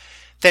is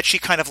that she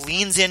kind of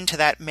leans into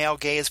that male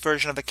gaze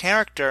version of the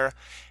character,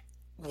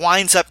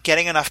 winds up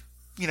getting enough,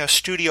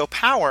 studio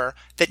power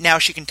that now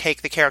she can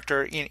take the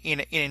character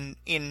in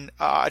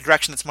a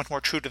direction that's much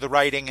more true to the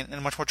writing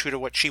and much more true to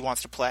what she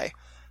wants to play.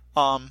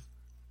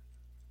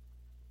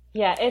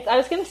 Yeah, I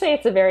was going to say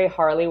it's a very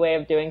Harley way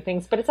of doing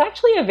things, but it's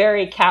actually a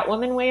very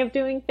Catwoman way of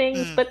doing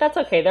things, but that's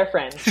okay. They're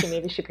friends. So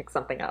maybe she picks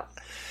something up.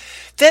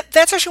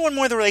 That's actually one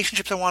more of the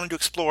relationships I wanted to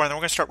explore, and then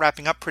we're going to start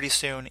wrapping up pretty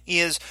soon,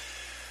 is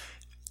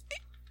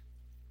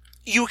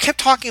you kept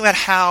talking about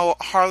how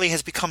Harley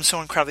has become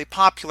so incredibly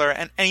popular,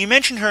 and you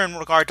mentioned her in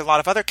regard to a lot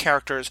of other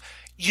characters.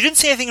 You didn't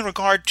say anything in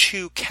regard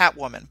to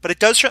Catwoman, but it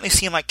does certainly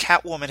seem like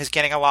Catwoman is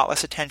getting a lot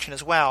less attention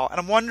as well. And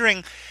I'm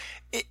wondering,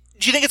 do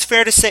you think it's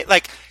fair to say,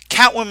 like,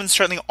 Catwoman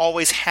certainly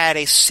always had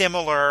a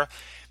similar,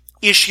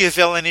 is she a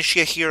villain, is she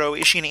a hero,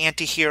 is she an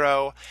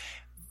anti-hero?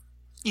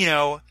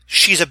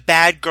 She's a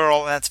bad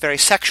girl, and that's very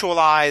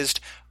sexualized,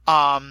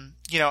 and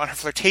her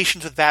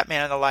flirtations with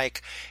Batman and the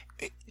like.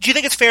 Do you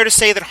think it's fair to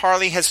say that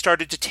Harley has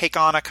started to take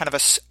on a kind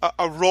of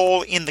a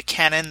role in the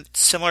canon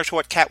similar to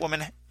what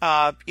Catwoman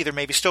either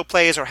maybe still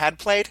plays or had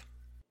played?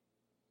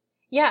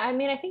 Yeah, I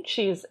mean, I think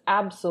she's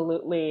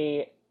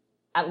absolutely,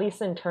 at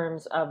least in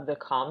terms of the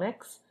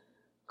comics,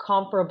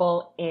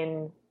 comparable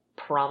in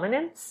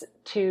prominence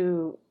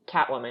to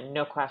Catwoman,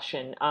 no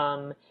question.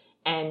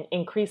 And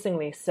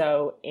increasingly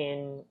so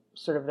in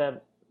sort of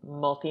the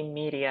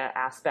multimedia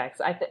aspects.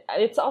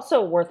 It's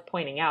also worth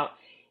pointing out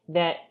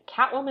that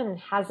Catwoman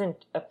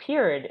hasn't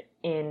appeared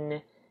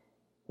in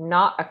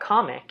not a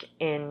comic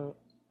in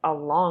a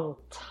long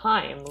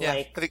time. Yeah,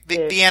 like I think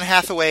the Anne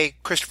Hathaway,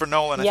 Christopher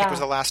Nolan, I think was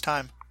the last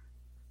time.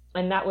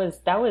 And that was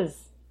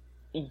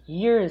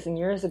years and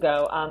years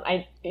ago.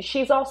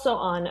 She's also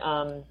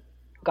on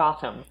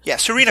Gotham. Yeah,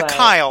 Serena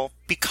Kyle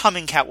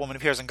becoming Catwoman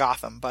appears in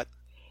Gotham, but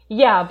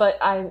yeah, but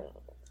I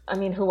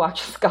mean, who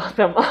watches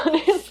Gotham?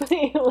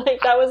 Honestly,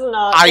 like that was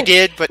not. I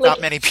did, but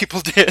not many people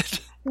did.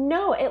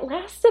 No, it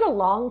lasted a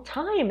long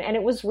time, and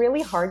it was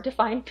really hard to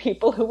find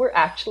people who were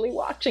actually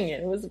watching it.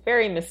 It was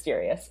very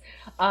mysterious.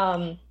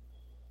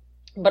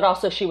 But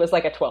also she was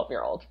like a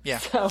 12-year-old. Yeah.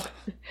 So,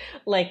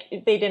 like,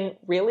 they didn't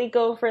really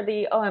go for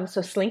the, oh, I'm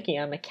so slinky,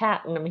 I'm a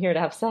cat, and I'm here to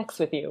have sex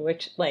with you,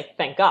 which, like,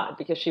 thank God,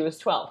 because she was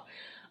 12.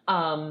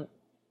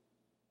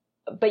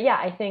 But yeah,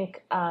 I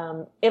think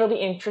it'll be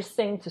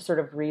interesting to sort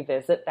of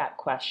revisit that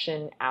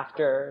question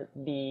after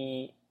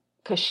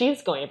because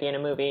she's going to be in a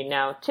movie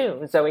now,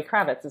 too. Zoe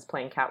Kravitz is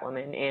playing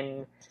Catwoman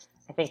in,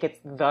 I think it's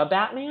The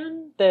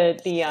Batman?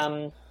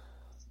 The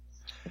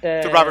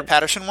Robert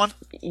Pattinson one?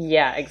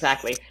 Yeah,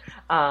 exactly.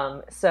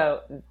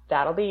 So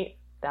that'll be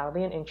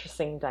an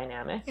interesting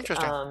dynamic.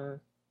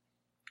 Interesting.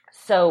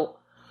 So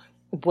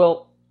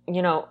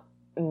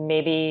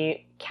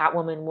maybe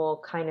Catwoman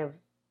will kind of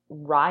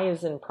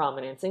rise in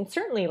prominence, and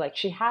certainly like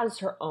she has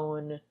her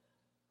own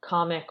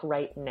comic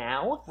right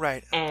now.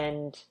 Right.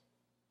 And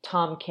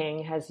Tom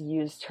King has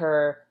used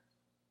her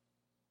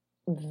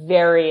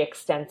very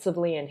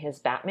extensively in his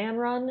Batman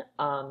run.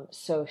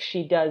 So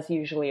she does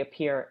usually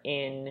appear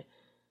in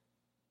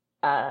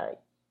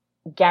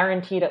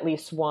guaranteed at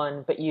least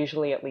one, but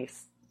usually at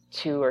least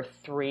 2 or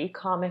 3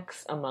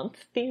 comics a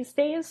month these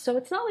days. So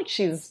it's not like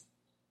she's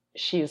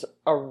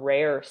a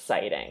rare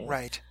sighting.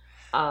 Right.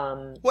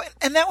 Well,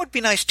 and that would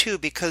be nice too,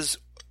 because,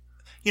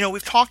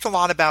 we've talked a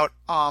lot about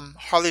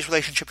Harley's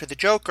relationship to the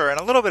Joker and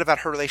a little bit about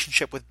her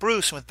relationship with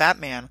Bruce and with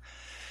Batman.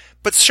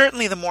 But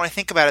certainly the more I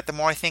think about it, the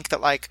more I think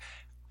that, like,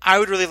 I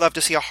would really love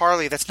to see a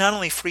Harley that's not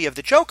only free of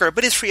the Joker,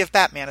 but is free of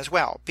Batman as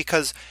well.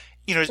 Because,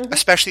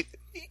 especially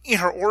in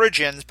her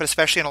origins, but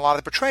especially in a lot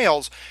of the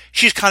portrayals,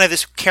 she's kind of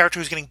this character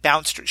who's getting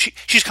bounced.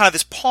 She's kind of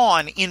this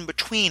pawn in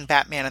between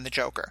Batman and the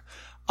Joker.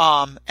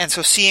 And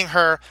so seeing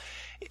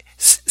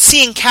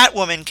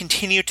Catwoman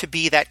continue to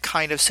be that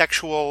kind of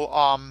sexual,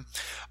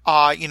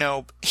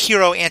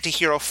 hero,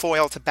 anti-hero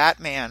foil to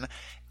Batman,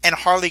 and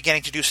Harley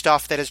getting to do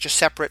stuff that is just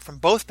separate from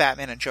both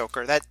Batman and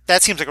Joker,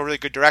 that seems like a really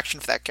good direction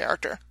for that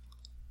character.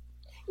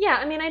 Yeah,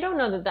 I mean, I don't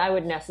know that I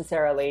would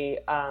necessarily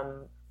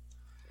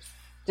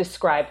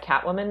describe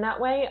Catwoman that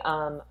way.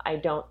 I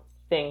don't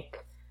think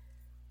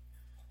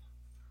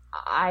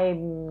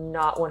I'm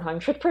not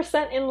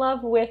 100% in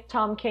love with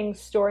Tom King's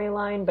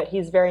storyline, but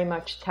he's very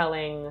much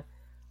telling,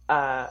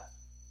 or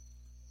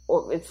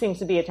it seems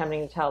to be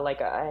attempting to tell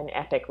like an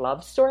epic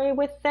love story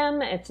with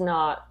them. It's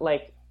not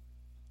like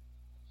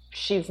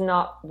she's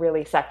not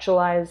really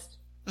sexualized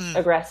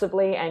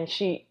aggressively, and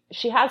she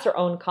has her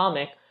own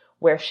comic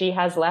where she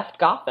has left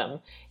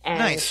Gotham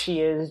and she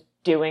is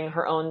doing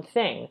her own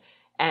thing.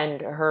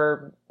 And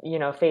her,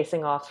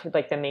 facing off,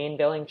 like the main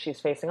villain she's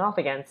facing off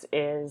against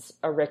is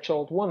a rich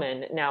old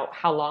woman. Now,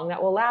 how long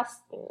that will last,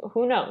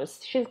 who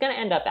knows? She's going to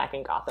end up back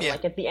in Gotham. Yeah.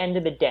 Like at the end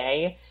of the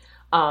day,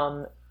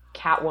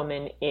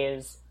 Catwoman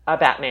is a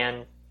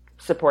Batman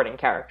supporting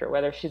character,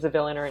 whether she's a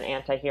villain or an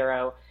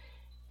anti-hero.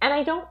 And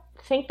I don't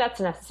think that's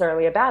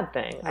necessarily a bad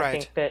thing. Right. I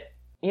think that,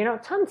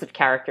 tons of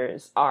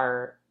characters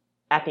are,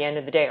 at the end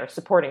of the day, are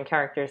supporting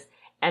characters.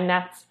 And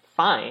that's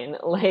fine.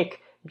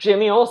 Like,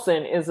 Jimmy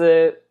Olsen is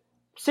a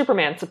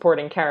Superman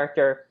supporting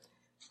character.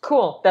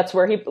 Cool. That's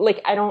where he, like,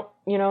 I don't,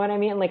 you know what I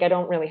mean? Like, I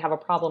don't really have a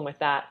problem with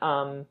that.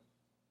 And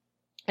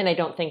I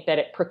don't think that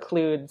it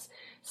precludes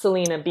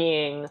Selina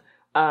being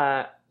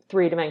a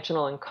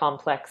three-dimensional and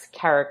complex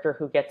character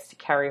who gets to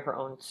carry her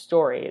own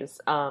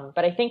stories.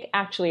 But I think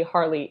actually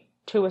Harley,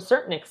 to a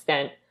certain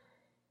extent,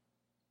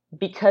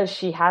 because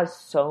she has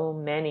so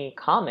many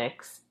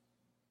comics,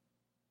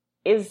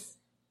 is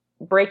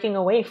breaking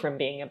away from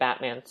being a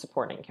Batman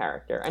supporting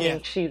character. I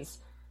mean, she's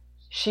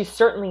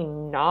certainly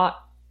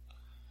not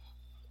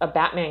a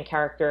Batman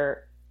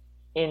character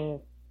in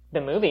the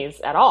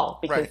movies at all,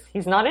 because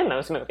he's not in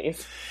those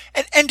movies.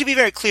 And to be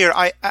very clear,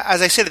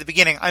 as I said at the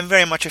beginning, I'm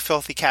very much a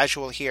filthy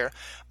casual here.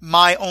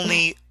 My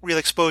only real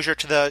exposure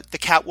to the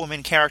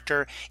Catwoman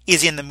character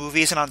is in the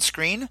movies and on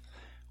screen,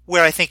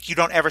 where I think you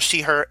don't ever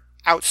see her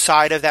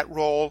outside of that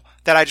role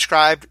that I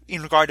described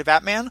in regard to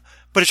Batman.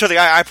 But it's really,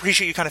 I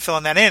appreciate you kind of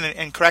filling that in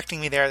and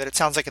correcting me there, that it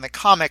sounds like in the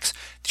comics,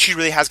 she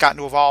really has gotten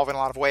to evolve in a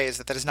lot of ways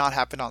that has not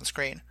happened on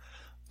screen.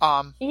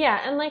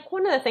 Yeah, and like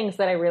one of the things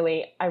that I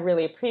really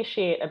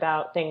appreciate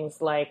about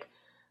things like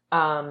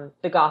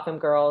the Gotham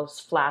Girls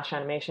Flash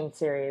animation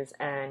series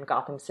and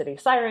Gotham City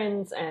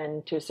Sirens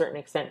and to a certain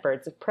extent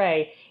Birds of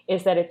Prey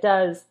is that it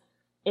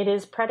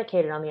is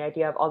predicated on the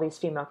idea of all these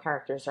female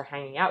characters are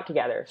hanging out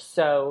together.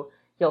 So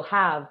you'll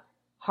have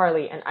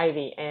Harley and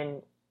Ivy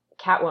and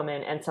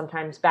Catwoman and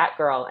sometimes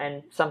Batgirl,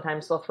 and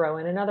sometimes they'll throw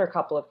in another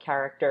couple of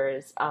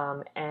characters,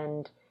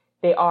 and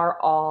they are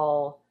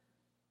all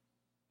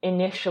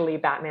initially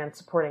Batman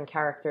supporting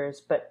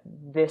characters, but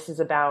this is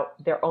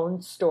about their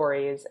own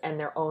stories and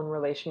their own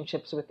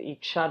relationships with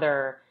each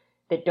other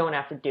that don't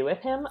have to do with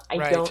him.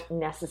 I don't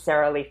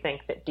necessarily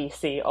think that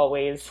DC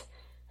always,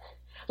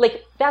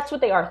 like, that's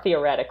what they are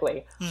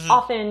theoretically. Mm-hmm.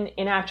 Often,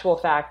 in actual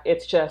fact,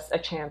 it's just a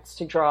chance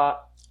to draw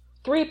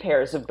 3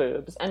 pairs of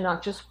boobs and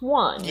not just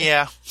one.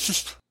 Yeah.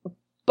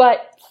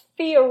 But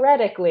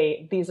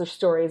theoretically, these are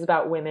stories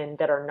about women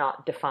that are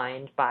not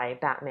defined by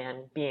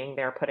Batman being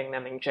there putting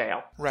them in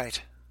jail.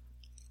 Right.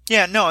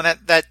 Yeah, no, and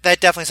that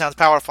definitely sounds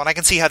powerful. And I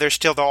can see how there's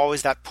still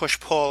always that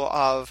push-pull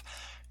of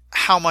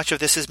how much of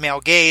this is male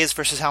gaze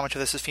versus how much of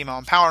this is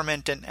female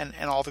empowerment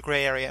and all the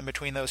gray area in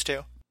between those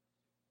two.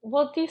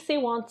 Well,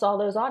 DC wants all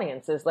those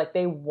audiences. Like,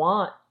 they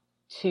want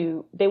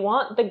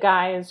the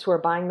guys who are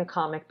buying the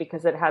comic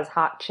because it has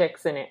hot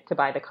chicks in it to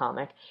buy the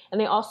comic.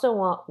 And they also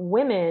want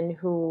women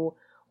who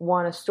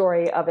want a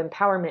story of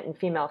empowerment and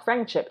female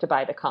friendship to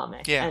buy the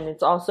comic. Yeah. And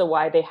it's also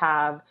why they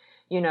have,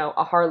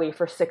 a Harley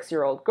for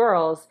 6-year-old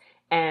girls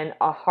and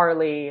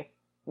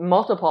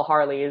multiple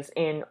Harleys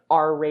in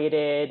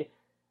R-rated,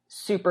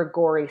 super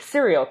gory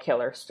serial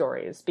killer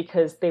stories,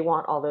 because they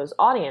want all those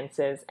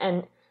audiences.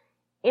 And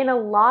in a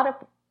lot of,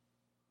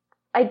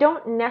 I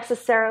don't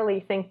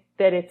necessarily think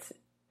that it's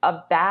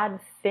a bad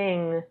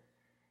thing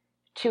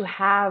to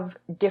have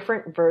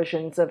different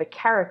versions of a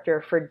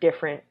character for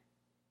different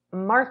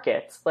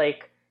markets.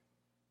 Like,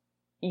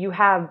 you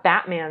have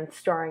Batman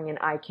starring in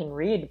I Can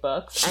Read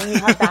books, and you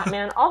have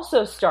Batman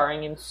also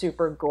starring in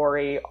super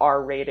gory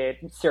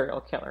R-rated serial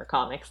killer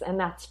comics, and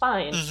that's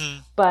fine. Mm-hmm.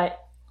 But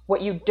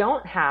what you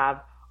don't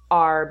have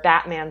are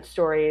Batman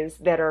stories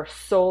that are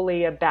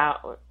solely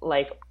about,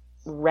 like,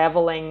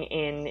 reveling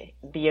in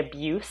the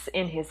abuse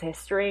in his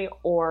history,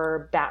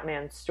 or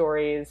Batman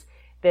stories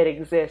that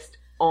exist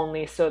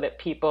only so that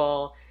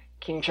people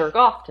can jerk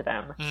off to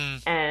them.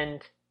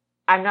 And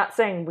I'm not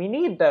saying we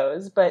need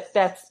those, but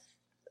that's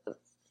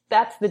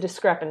the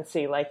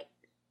discrepancy. Like,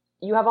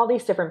 you have all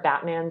these different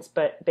Batmans,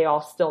 but they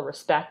all still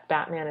respect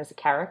Batman as a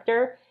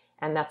character,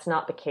 And that's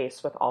not the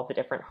case with all the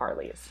different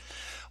Harleys.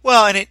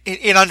 Well, and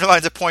it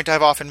underlines a point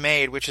I've often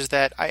made, which is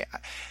that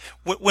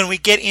when we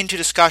get into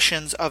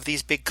discussions of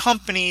these big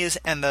companies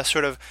and the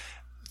sort of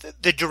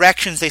the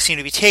directions they seem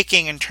to be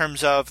taking in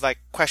terms of like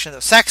questions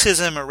of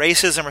sexism or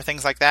racism or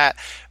things like that,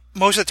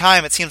 most of the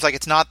time it seems like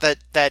it's not that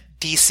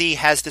DC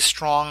has this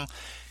strong,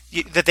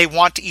 that they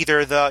want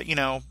either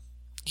the,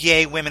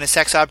 yay women as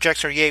sex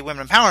objects or yay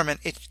women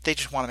empowerment. They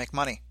just want to make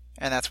money,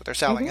 and that's what they're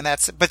selling. Mm-hmm.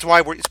 And that's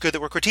why it's good that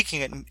we're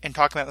critiquing it and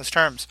talking about those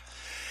terms.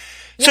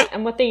 Yeah,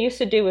 and what they used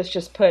to do was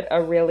just put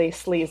a really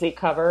sleazy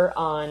cover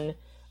on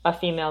a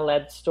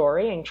female-led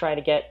story and try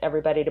to get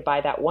everybody to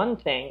buy that one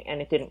thing,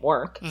 and it didn't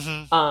work,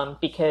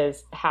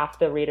 because half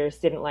the readers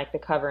didn't like the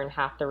cover and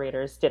half the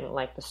readers didn't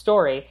like the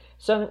story.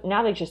 So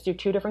now they just do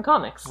two different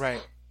comics.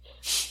 Right.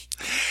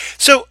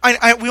 So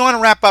we want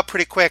to wrap up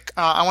pretty quick.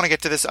 I want to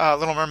get to this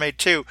Little Mermaid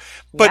too,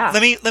 but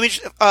let me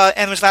just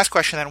end this last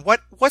question then.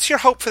 What's your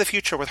hope for the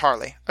future with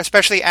Harley,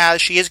 especially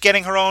as she is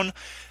getting her own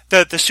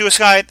the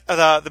Suicide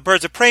the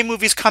Birds of Prey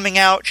movies coming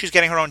out? She's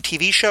getting her own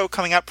TV show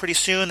coming out pretty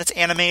soon that's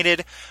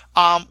animated.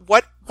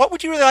 What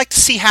would you really like to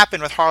see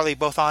happen with Harley,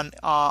 both on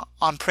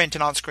print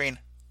and on screen?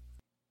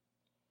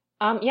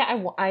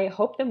 I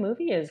hope the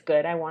movie is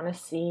good. I want to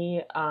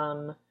see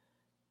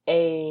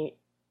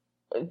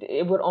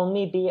it would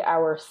only be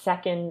our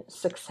second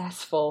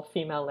successful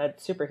female-led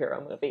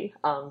superhero movie,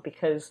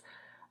 because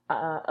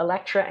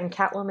Elektra and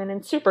Catwoman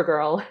and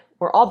Supergirl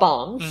were all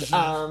bombs.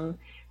 Mm-hmm.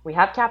 We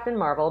have Captain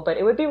Marvel, but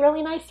it would be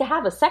really nice to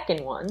have a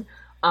second one.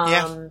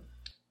 I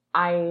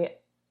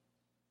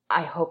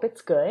hope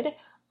it's good.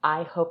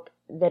 I hope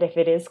that if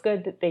it is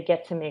good, that they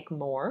get to make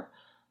more.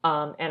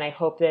 And I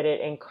hope that it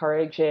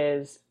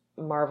encourages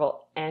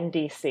Marvel and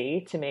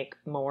DC to make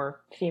more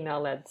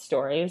female-led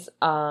stories.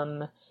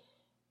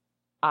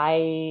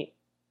 I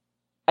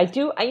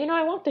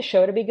want the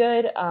show to be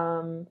good.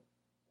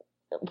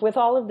 With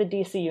all of the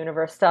DC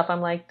Universe stuff,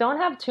 I'm like, don't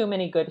have too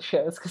many good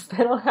shows because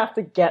then I'll have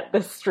to get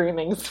the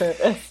streaming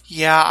service.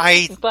 Yeah,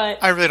 I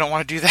really don't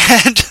want to do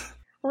that.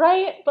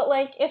 Right? But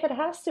like, if it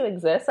has to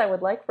exist, I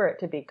would like for it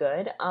to be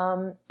good.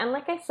 And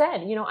like I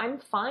said, I'm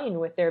fine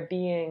with there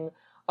being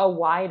a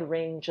wide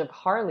range of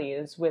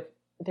Harleys, with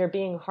there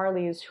being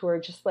Harleys who are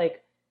just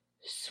like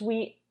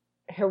sweet,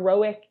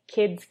 heroic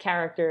kids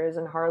characters,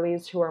 and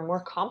Harleys who are more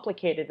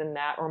complicated than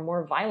that or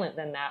more violent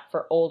than that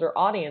for older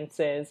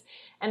audiences,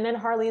 and then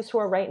Harleys who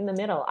are right in the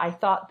middle. I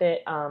thought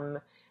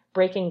that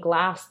Breaking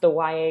Glass, the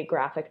YA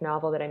graphic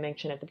novel that I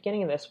mentioned at the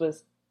beginning of this,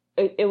 was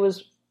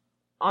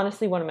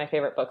honestly one of my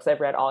favorite books I've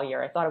read all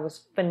year. I thought it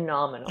was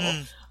phenomenal.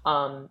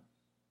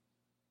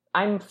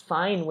 I'm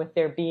fine with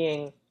there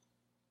being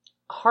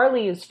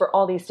Harleys for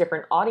all these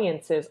different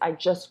audiences. I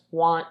just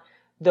want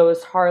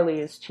those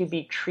Harleys to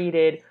be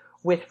treated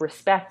with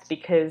respect,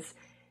 because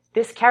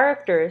this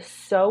character is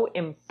so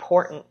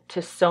important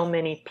to so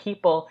many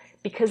people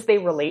because they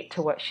relate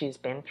to what she's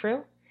been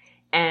through.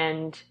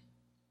 And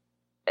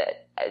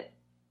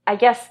I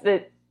guess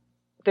the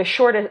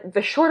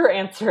shorter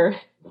answer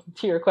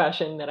to your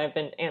question that I've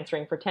been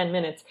answering for 10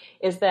 minutes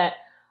is that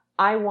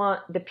I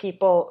want the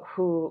people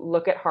who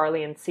look at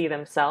Harley and see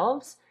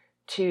themselves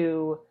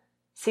to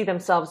see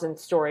themselves in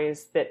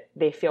stories that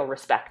they feel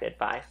respected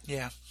by.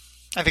 Yeah,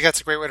 I think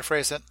that's a great way to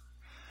phrase it.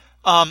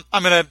 I'm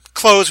going to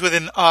close with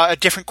a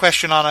different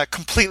question on a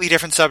completely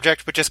different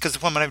subject, but just because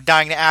it's one I'm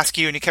dying to ask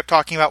you, and you kept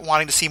talking about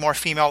wanting to see more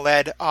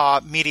female-led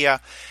media.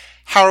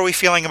 How are we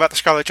feeling about the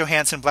Scarlett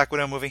Johansson Black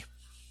Widow movie?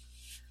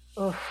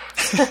 In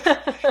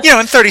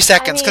 30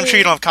 seconds. I'm sure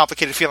you don't have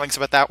complicated feelings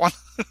about that one.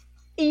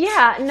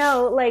 Yeah,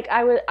 no, like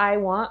I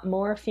want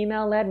more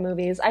female-led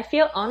movies. I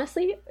feel,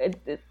 honestly,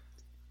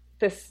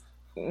 this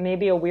may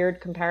be a weird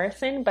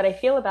comparison, but I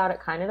feel about it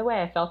kind of the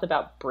way I felt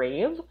about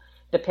Brave,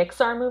 the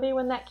Pixar movie,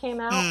 when that came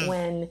out,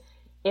 when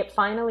it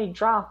finally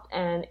dropped,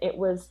 and it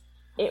was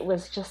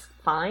just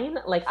fine.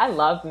 Like, I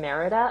love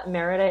Merida.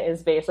 Merida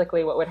is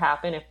basically what would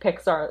happen if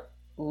Pixar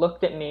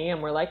looked at me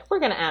and were like, we're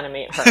going to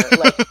animate her.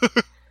 Like,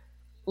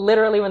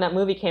 literally, when that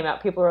movie came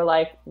out, people were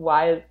like,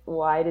 why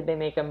did they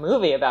make a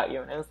movie about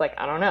you? And I was like,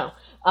 I don't know.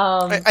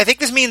 I think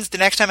this means the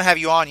next time I have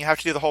you on, you have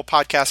to do the whole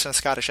podcast in a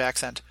Scottish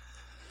accent.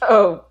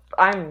 Oh,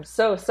 I'm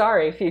so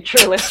sorry,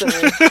 future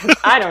listeners.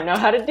 I don't know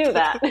how to do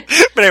that.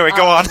 But anyway,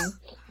 go on.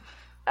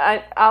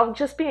 I'll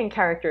just be in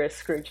character as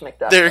Scrooge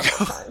McDuck. There you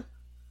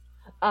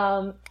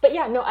go. But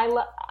yeah, no,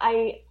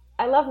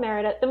 I love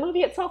Merida. The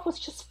movie itself was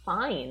just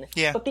fine.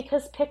 Yeah. But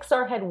because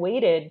Pixar had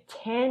waited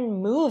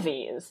 10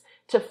 movies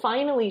to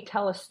finally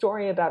tell a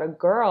story about a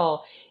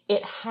girl,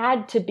 it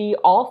had to be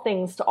all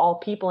things to all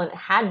people, and it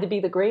had to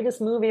be the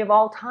greatest movie of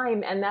all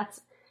time, and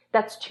that's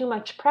too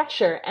much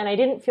pressure. And I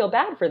didn't feel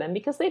bad for them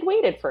because they'd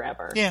waited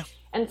forever. Yeah.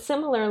 And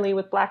similarly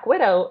with Black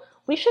Widow,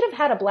 we should have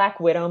had a Black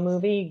Widow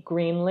movie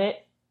greenlit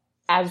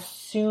as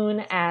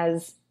soon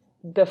as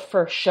the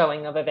first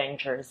showing of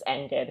Avengers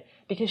ended,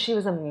 because she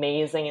was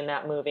amazing in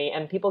that movie,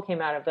 and people came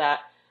out of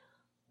that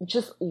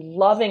just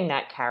loving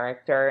that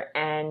character,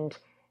 and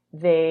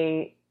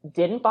they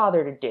didn't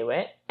bother to do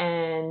it.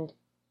 And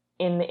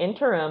in the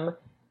interim,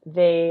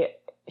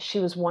 she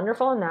was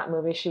wonderful in that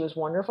movie. She was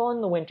wonderful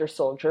in The Winter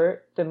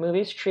Soldier. The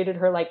movies treated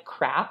her like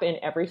crap in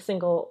every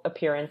single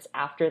appearance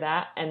after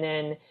that. And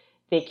then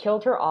they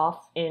killed her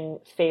off in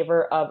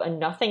favor of a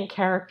nothing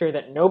character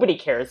that nobody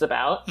cares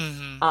about,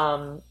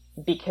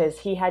 because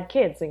he had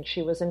kids and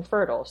she was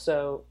infertile.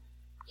 So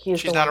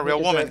she's not a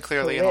real woman,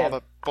 clearly, and all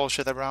the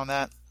bullshit around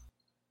that.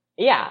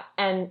 Yeah.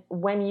 And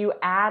when you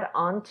add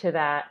on to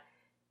that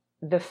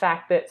the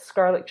fact that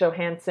Scarlett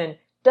Johansson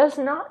does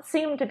not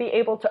seem to be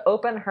able to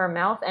open her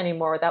mouth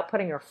anymore without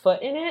putting her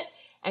foot in it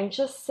and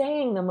just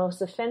saying the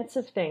most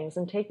offensive things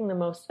and taking the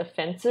most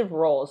offensive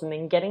roles and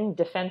then getting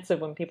defensive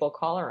when people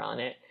call her on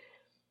it.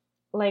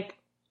 Like,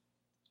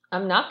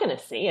 I'm not going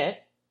to see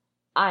it.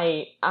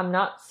 I'm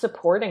not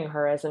supporting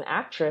her as an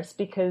actress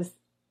because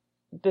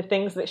the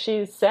things that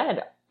she's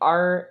said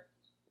are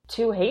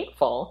too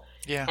hateful.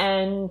 Yeah.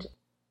 And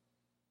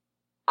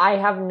I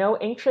have no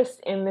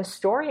interest in this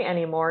story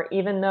anymore,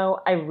 even though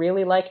I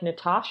really like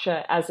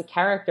Natasha as a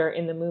character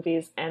in the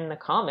movies and the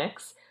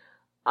comics.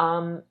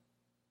 And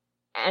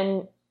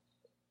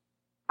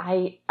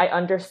I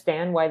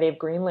understand why they've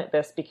greenlit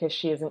this because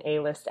she is an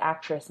A-list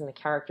actress and the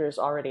character is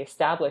already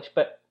established.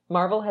 But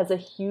Marvel has a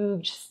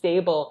huge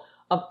stable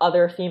of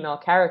other female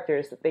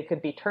characters that they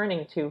could be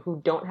turning to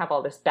who don't have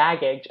all this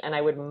baggage. And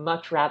I would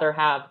much rather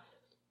have,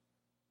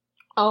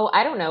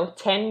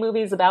 10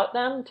 movies about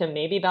them to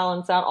maybe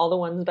balance out all the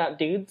ones about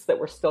dudes that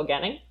we're still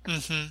getting.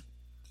 Mm-hmm.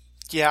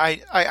 Yeah,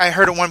 I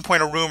heard at one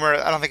point a rumor,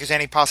 I don't think there's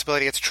any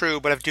possibility it's true,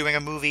 but of doing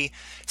a movie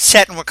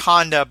set in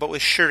Wakanda but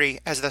with Shuri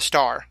as the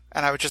star.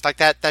 And I would just like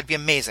that'd be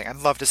amazing. I'd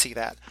love to see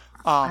that.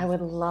 I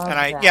would love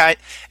that. Yeah,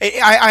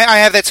 I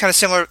have that kind of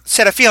similar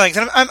set of feelings.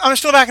 And I'm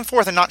still back and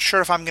forth and not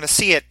sure if I'm going to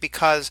see it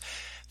because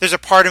there's a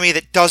part of me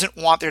that doesn't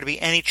want there to be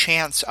any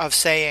chance of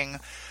saying,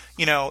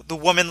 the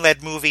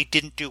woman-led movie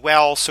didn't do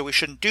well, so we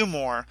shouldn't do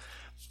more.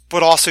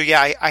 But also,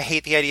 yeah, I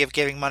hate the idea of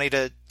giving money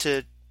to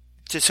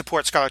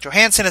support Scarlett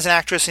Johansson as an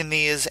actress in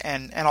these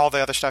and all the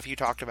other stuff you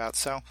talked about.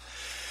 So,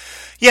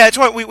 yeah, it's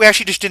what we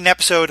actually just did an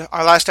episode.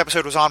 Our last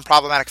episode was on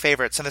problematic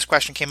favorites, and this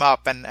question came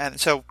up. And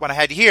so when I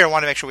had you here, I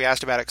wanted to make sure we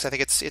asked about it because I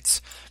think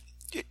it's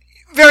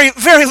very,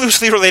 very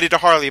loosely related to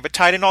Harley, but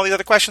tied in all the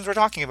other questions we're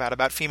talking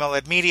about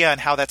female-led media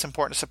and how that's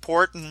important to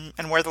support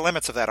and where the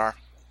limits of that are.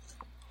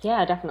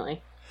 Yeah,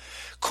 definitely.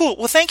 Cool.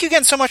 Well, thank you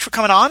again so much for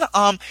coming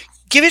on.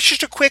 Give us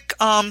just a quick,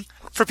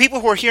 for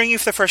people who are hearing you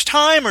for the first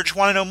time or just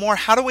want to know more,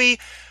 how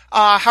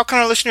can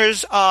our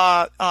listeners,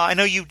 I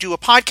know you do a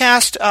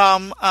podcast,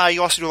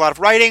 you also do a lot of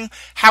writing.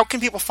 How can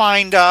people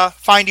find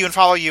you and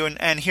follow you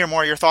and hear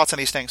more of your thoughts on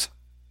these things?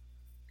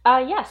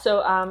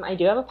 So I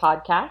do have a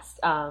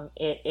podcast.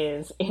 It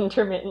is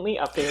intermittently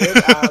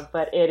updated,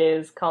 but it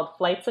is called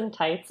Flights and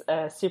Tights,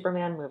 a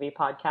Superman movie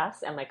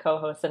podcast. And my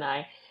co-host and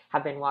I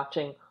have been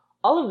watching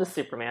all of the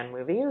Superman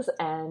movies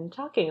and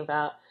talking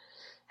about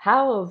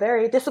how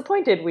very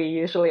disappointed we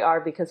usually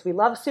are because we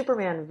love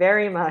Superman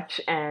very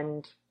much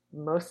and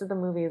most of the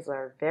movies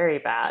are very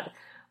bad.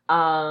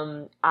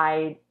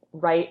 I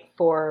write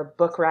for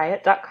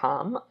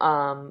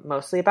bookriot.com,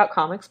 mostly about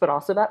comics, but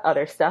also about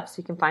other stuff. So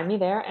you can find me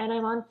there. And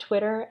I'm on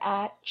Twitter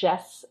at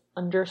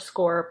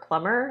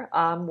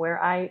Jess_Plummer,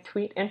 where I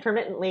tweet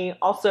intermittently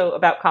also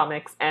about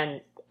comics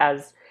and,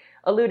 as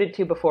alluded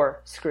to before,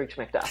 Scrooge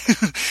McDuck.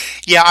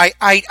 Yeah,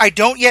 I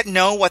don't yet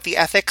know what the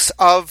ethics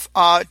of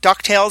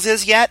DuckTales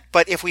is yet,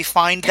 but if we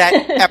find that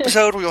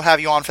episode, we will have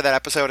you on for that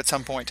episode at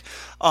some point.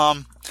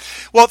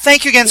 Well,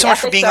 thank you again so much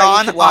for being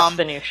on. You should watch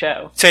the new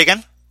show. Say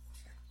again?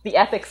 The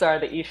ethics are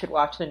that you should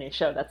watch the new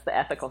show. That's the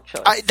ethical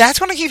choice. That's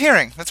what I keep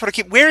hearing.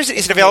 Where is it?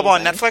 Is it available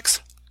on Netflix?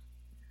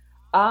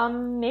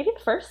 Maybe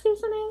the first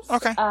season is.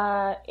 Okay.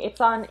 It's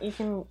on, you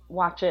can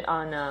watch it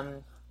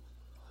on,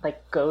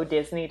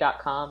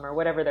 godisney.com or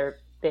whatever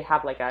they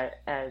have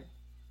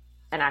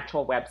an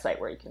actual website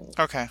where you can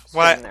stream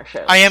their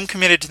shows. I am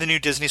committed to the new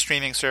Disney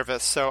streaming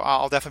service, so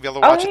I'll definitely be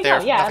able to watch it there.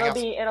 Yeah,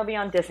 it'll be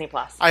on Disney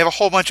Plus. I have a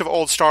whole bunch of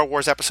old Star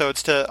Wars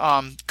episodes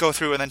to go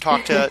through and then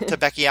talk to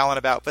Becky Allen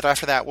about, but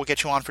after that, we'll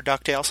get you on for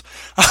DuckTales.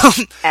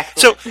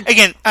 So,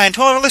 again, and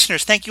to all our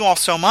listeners, thank you all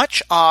so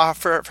much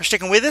for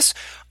sticking with us.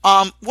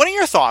 What are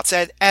your thoughts?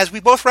 As we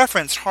both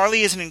referenced,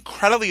 Harley is an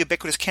incredibly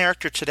ubiquitous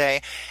character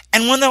today,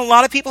 and one that a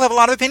lot of people have a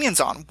lot of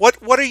opinions on.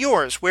 What are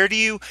yours? Where do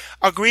you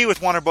agree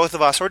with one or both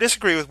of us, or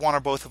disagree with one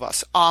or both of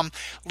us?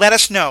 Let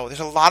us know.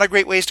 There's a lot of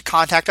great ways to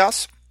contact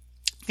us.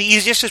 The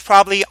easiest is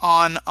probably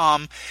on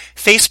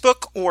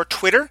Facebook or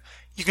Twitter.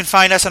 You can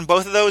find us on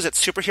both of those at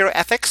Superhero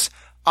Ethics.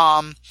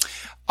 And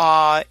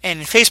in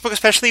Facebook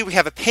especially, we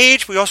have a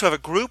page. We also have a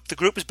group. The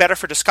group is better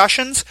for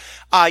discussions.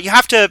 You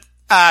have to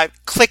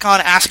click on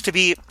Ask to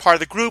be part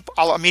of the group.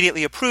 I'll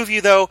immediately approve you,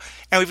 though.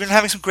 And we've been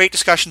having some great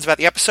discussions about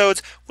the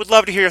episodes. Would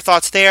love to hear your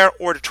thoughts there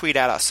or to tweet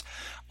at us.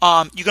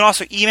 You can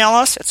also email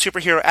us at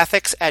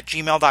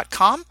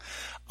superheroethics@gmail.com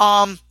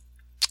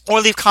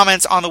or leave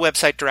comments on the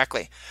website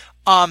directly.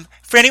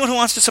 For anyone who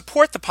wants to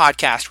support the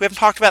podcast, we haven't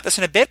talked about this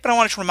in a bit, but I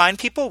wanted to remind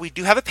people we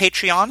do have a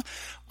Patreon.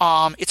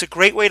 It's a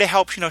great way to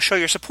help, show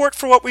your support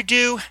for what we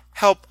do,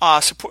 help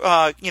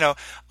support,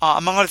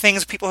 among other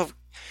things, people have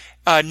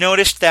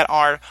noticed that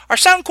our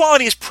sound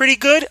quality is pretty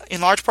good,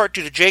 in large part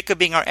due to Jacob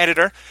being our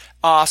editor.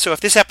 So if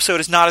this episode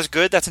is not as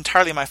good, that's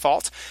entirely my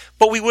fault.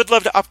 But we would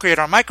love to upgrade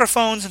our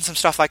microphones and some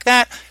stuff like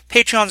that.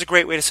 Patreon's a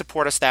great way to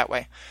support us that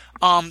way.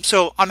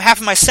 So on behalf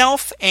of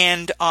myself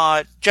and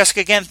Jessica,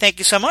 again, thank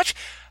you so much.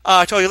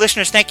 To all your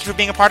listeners, thank you for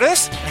being a part of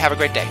this, and have a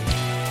great day.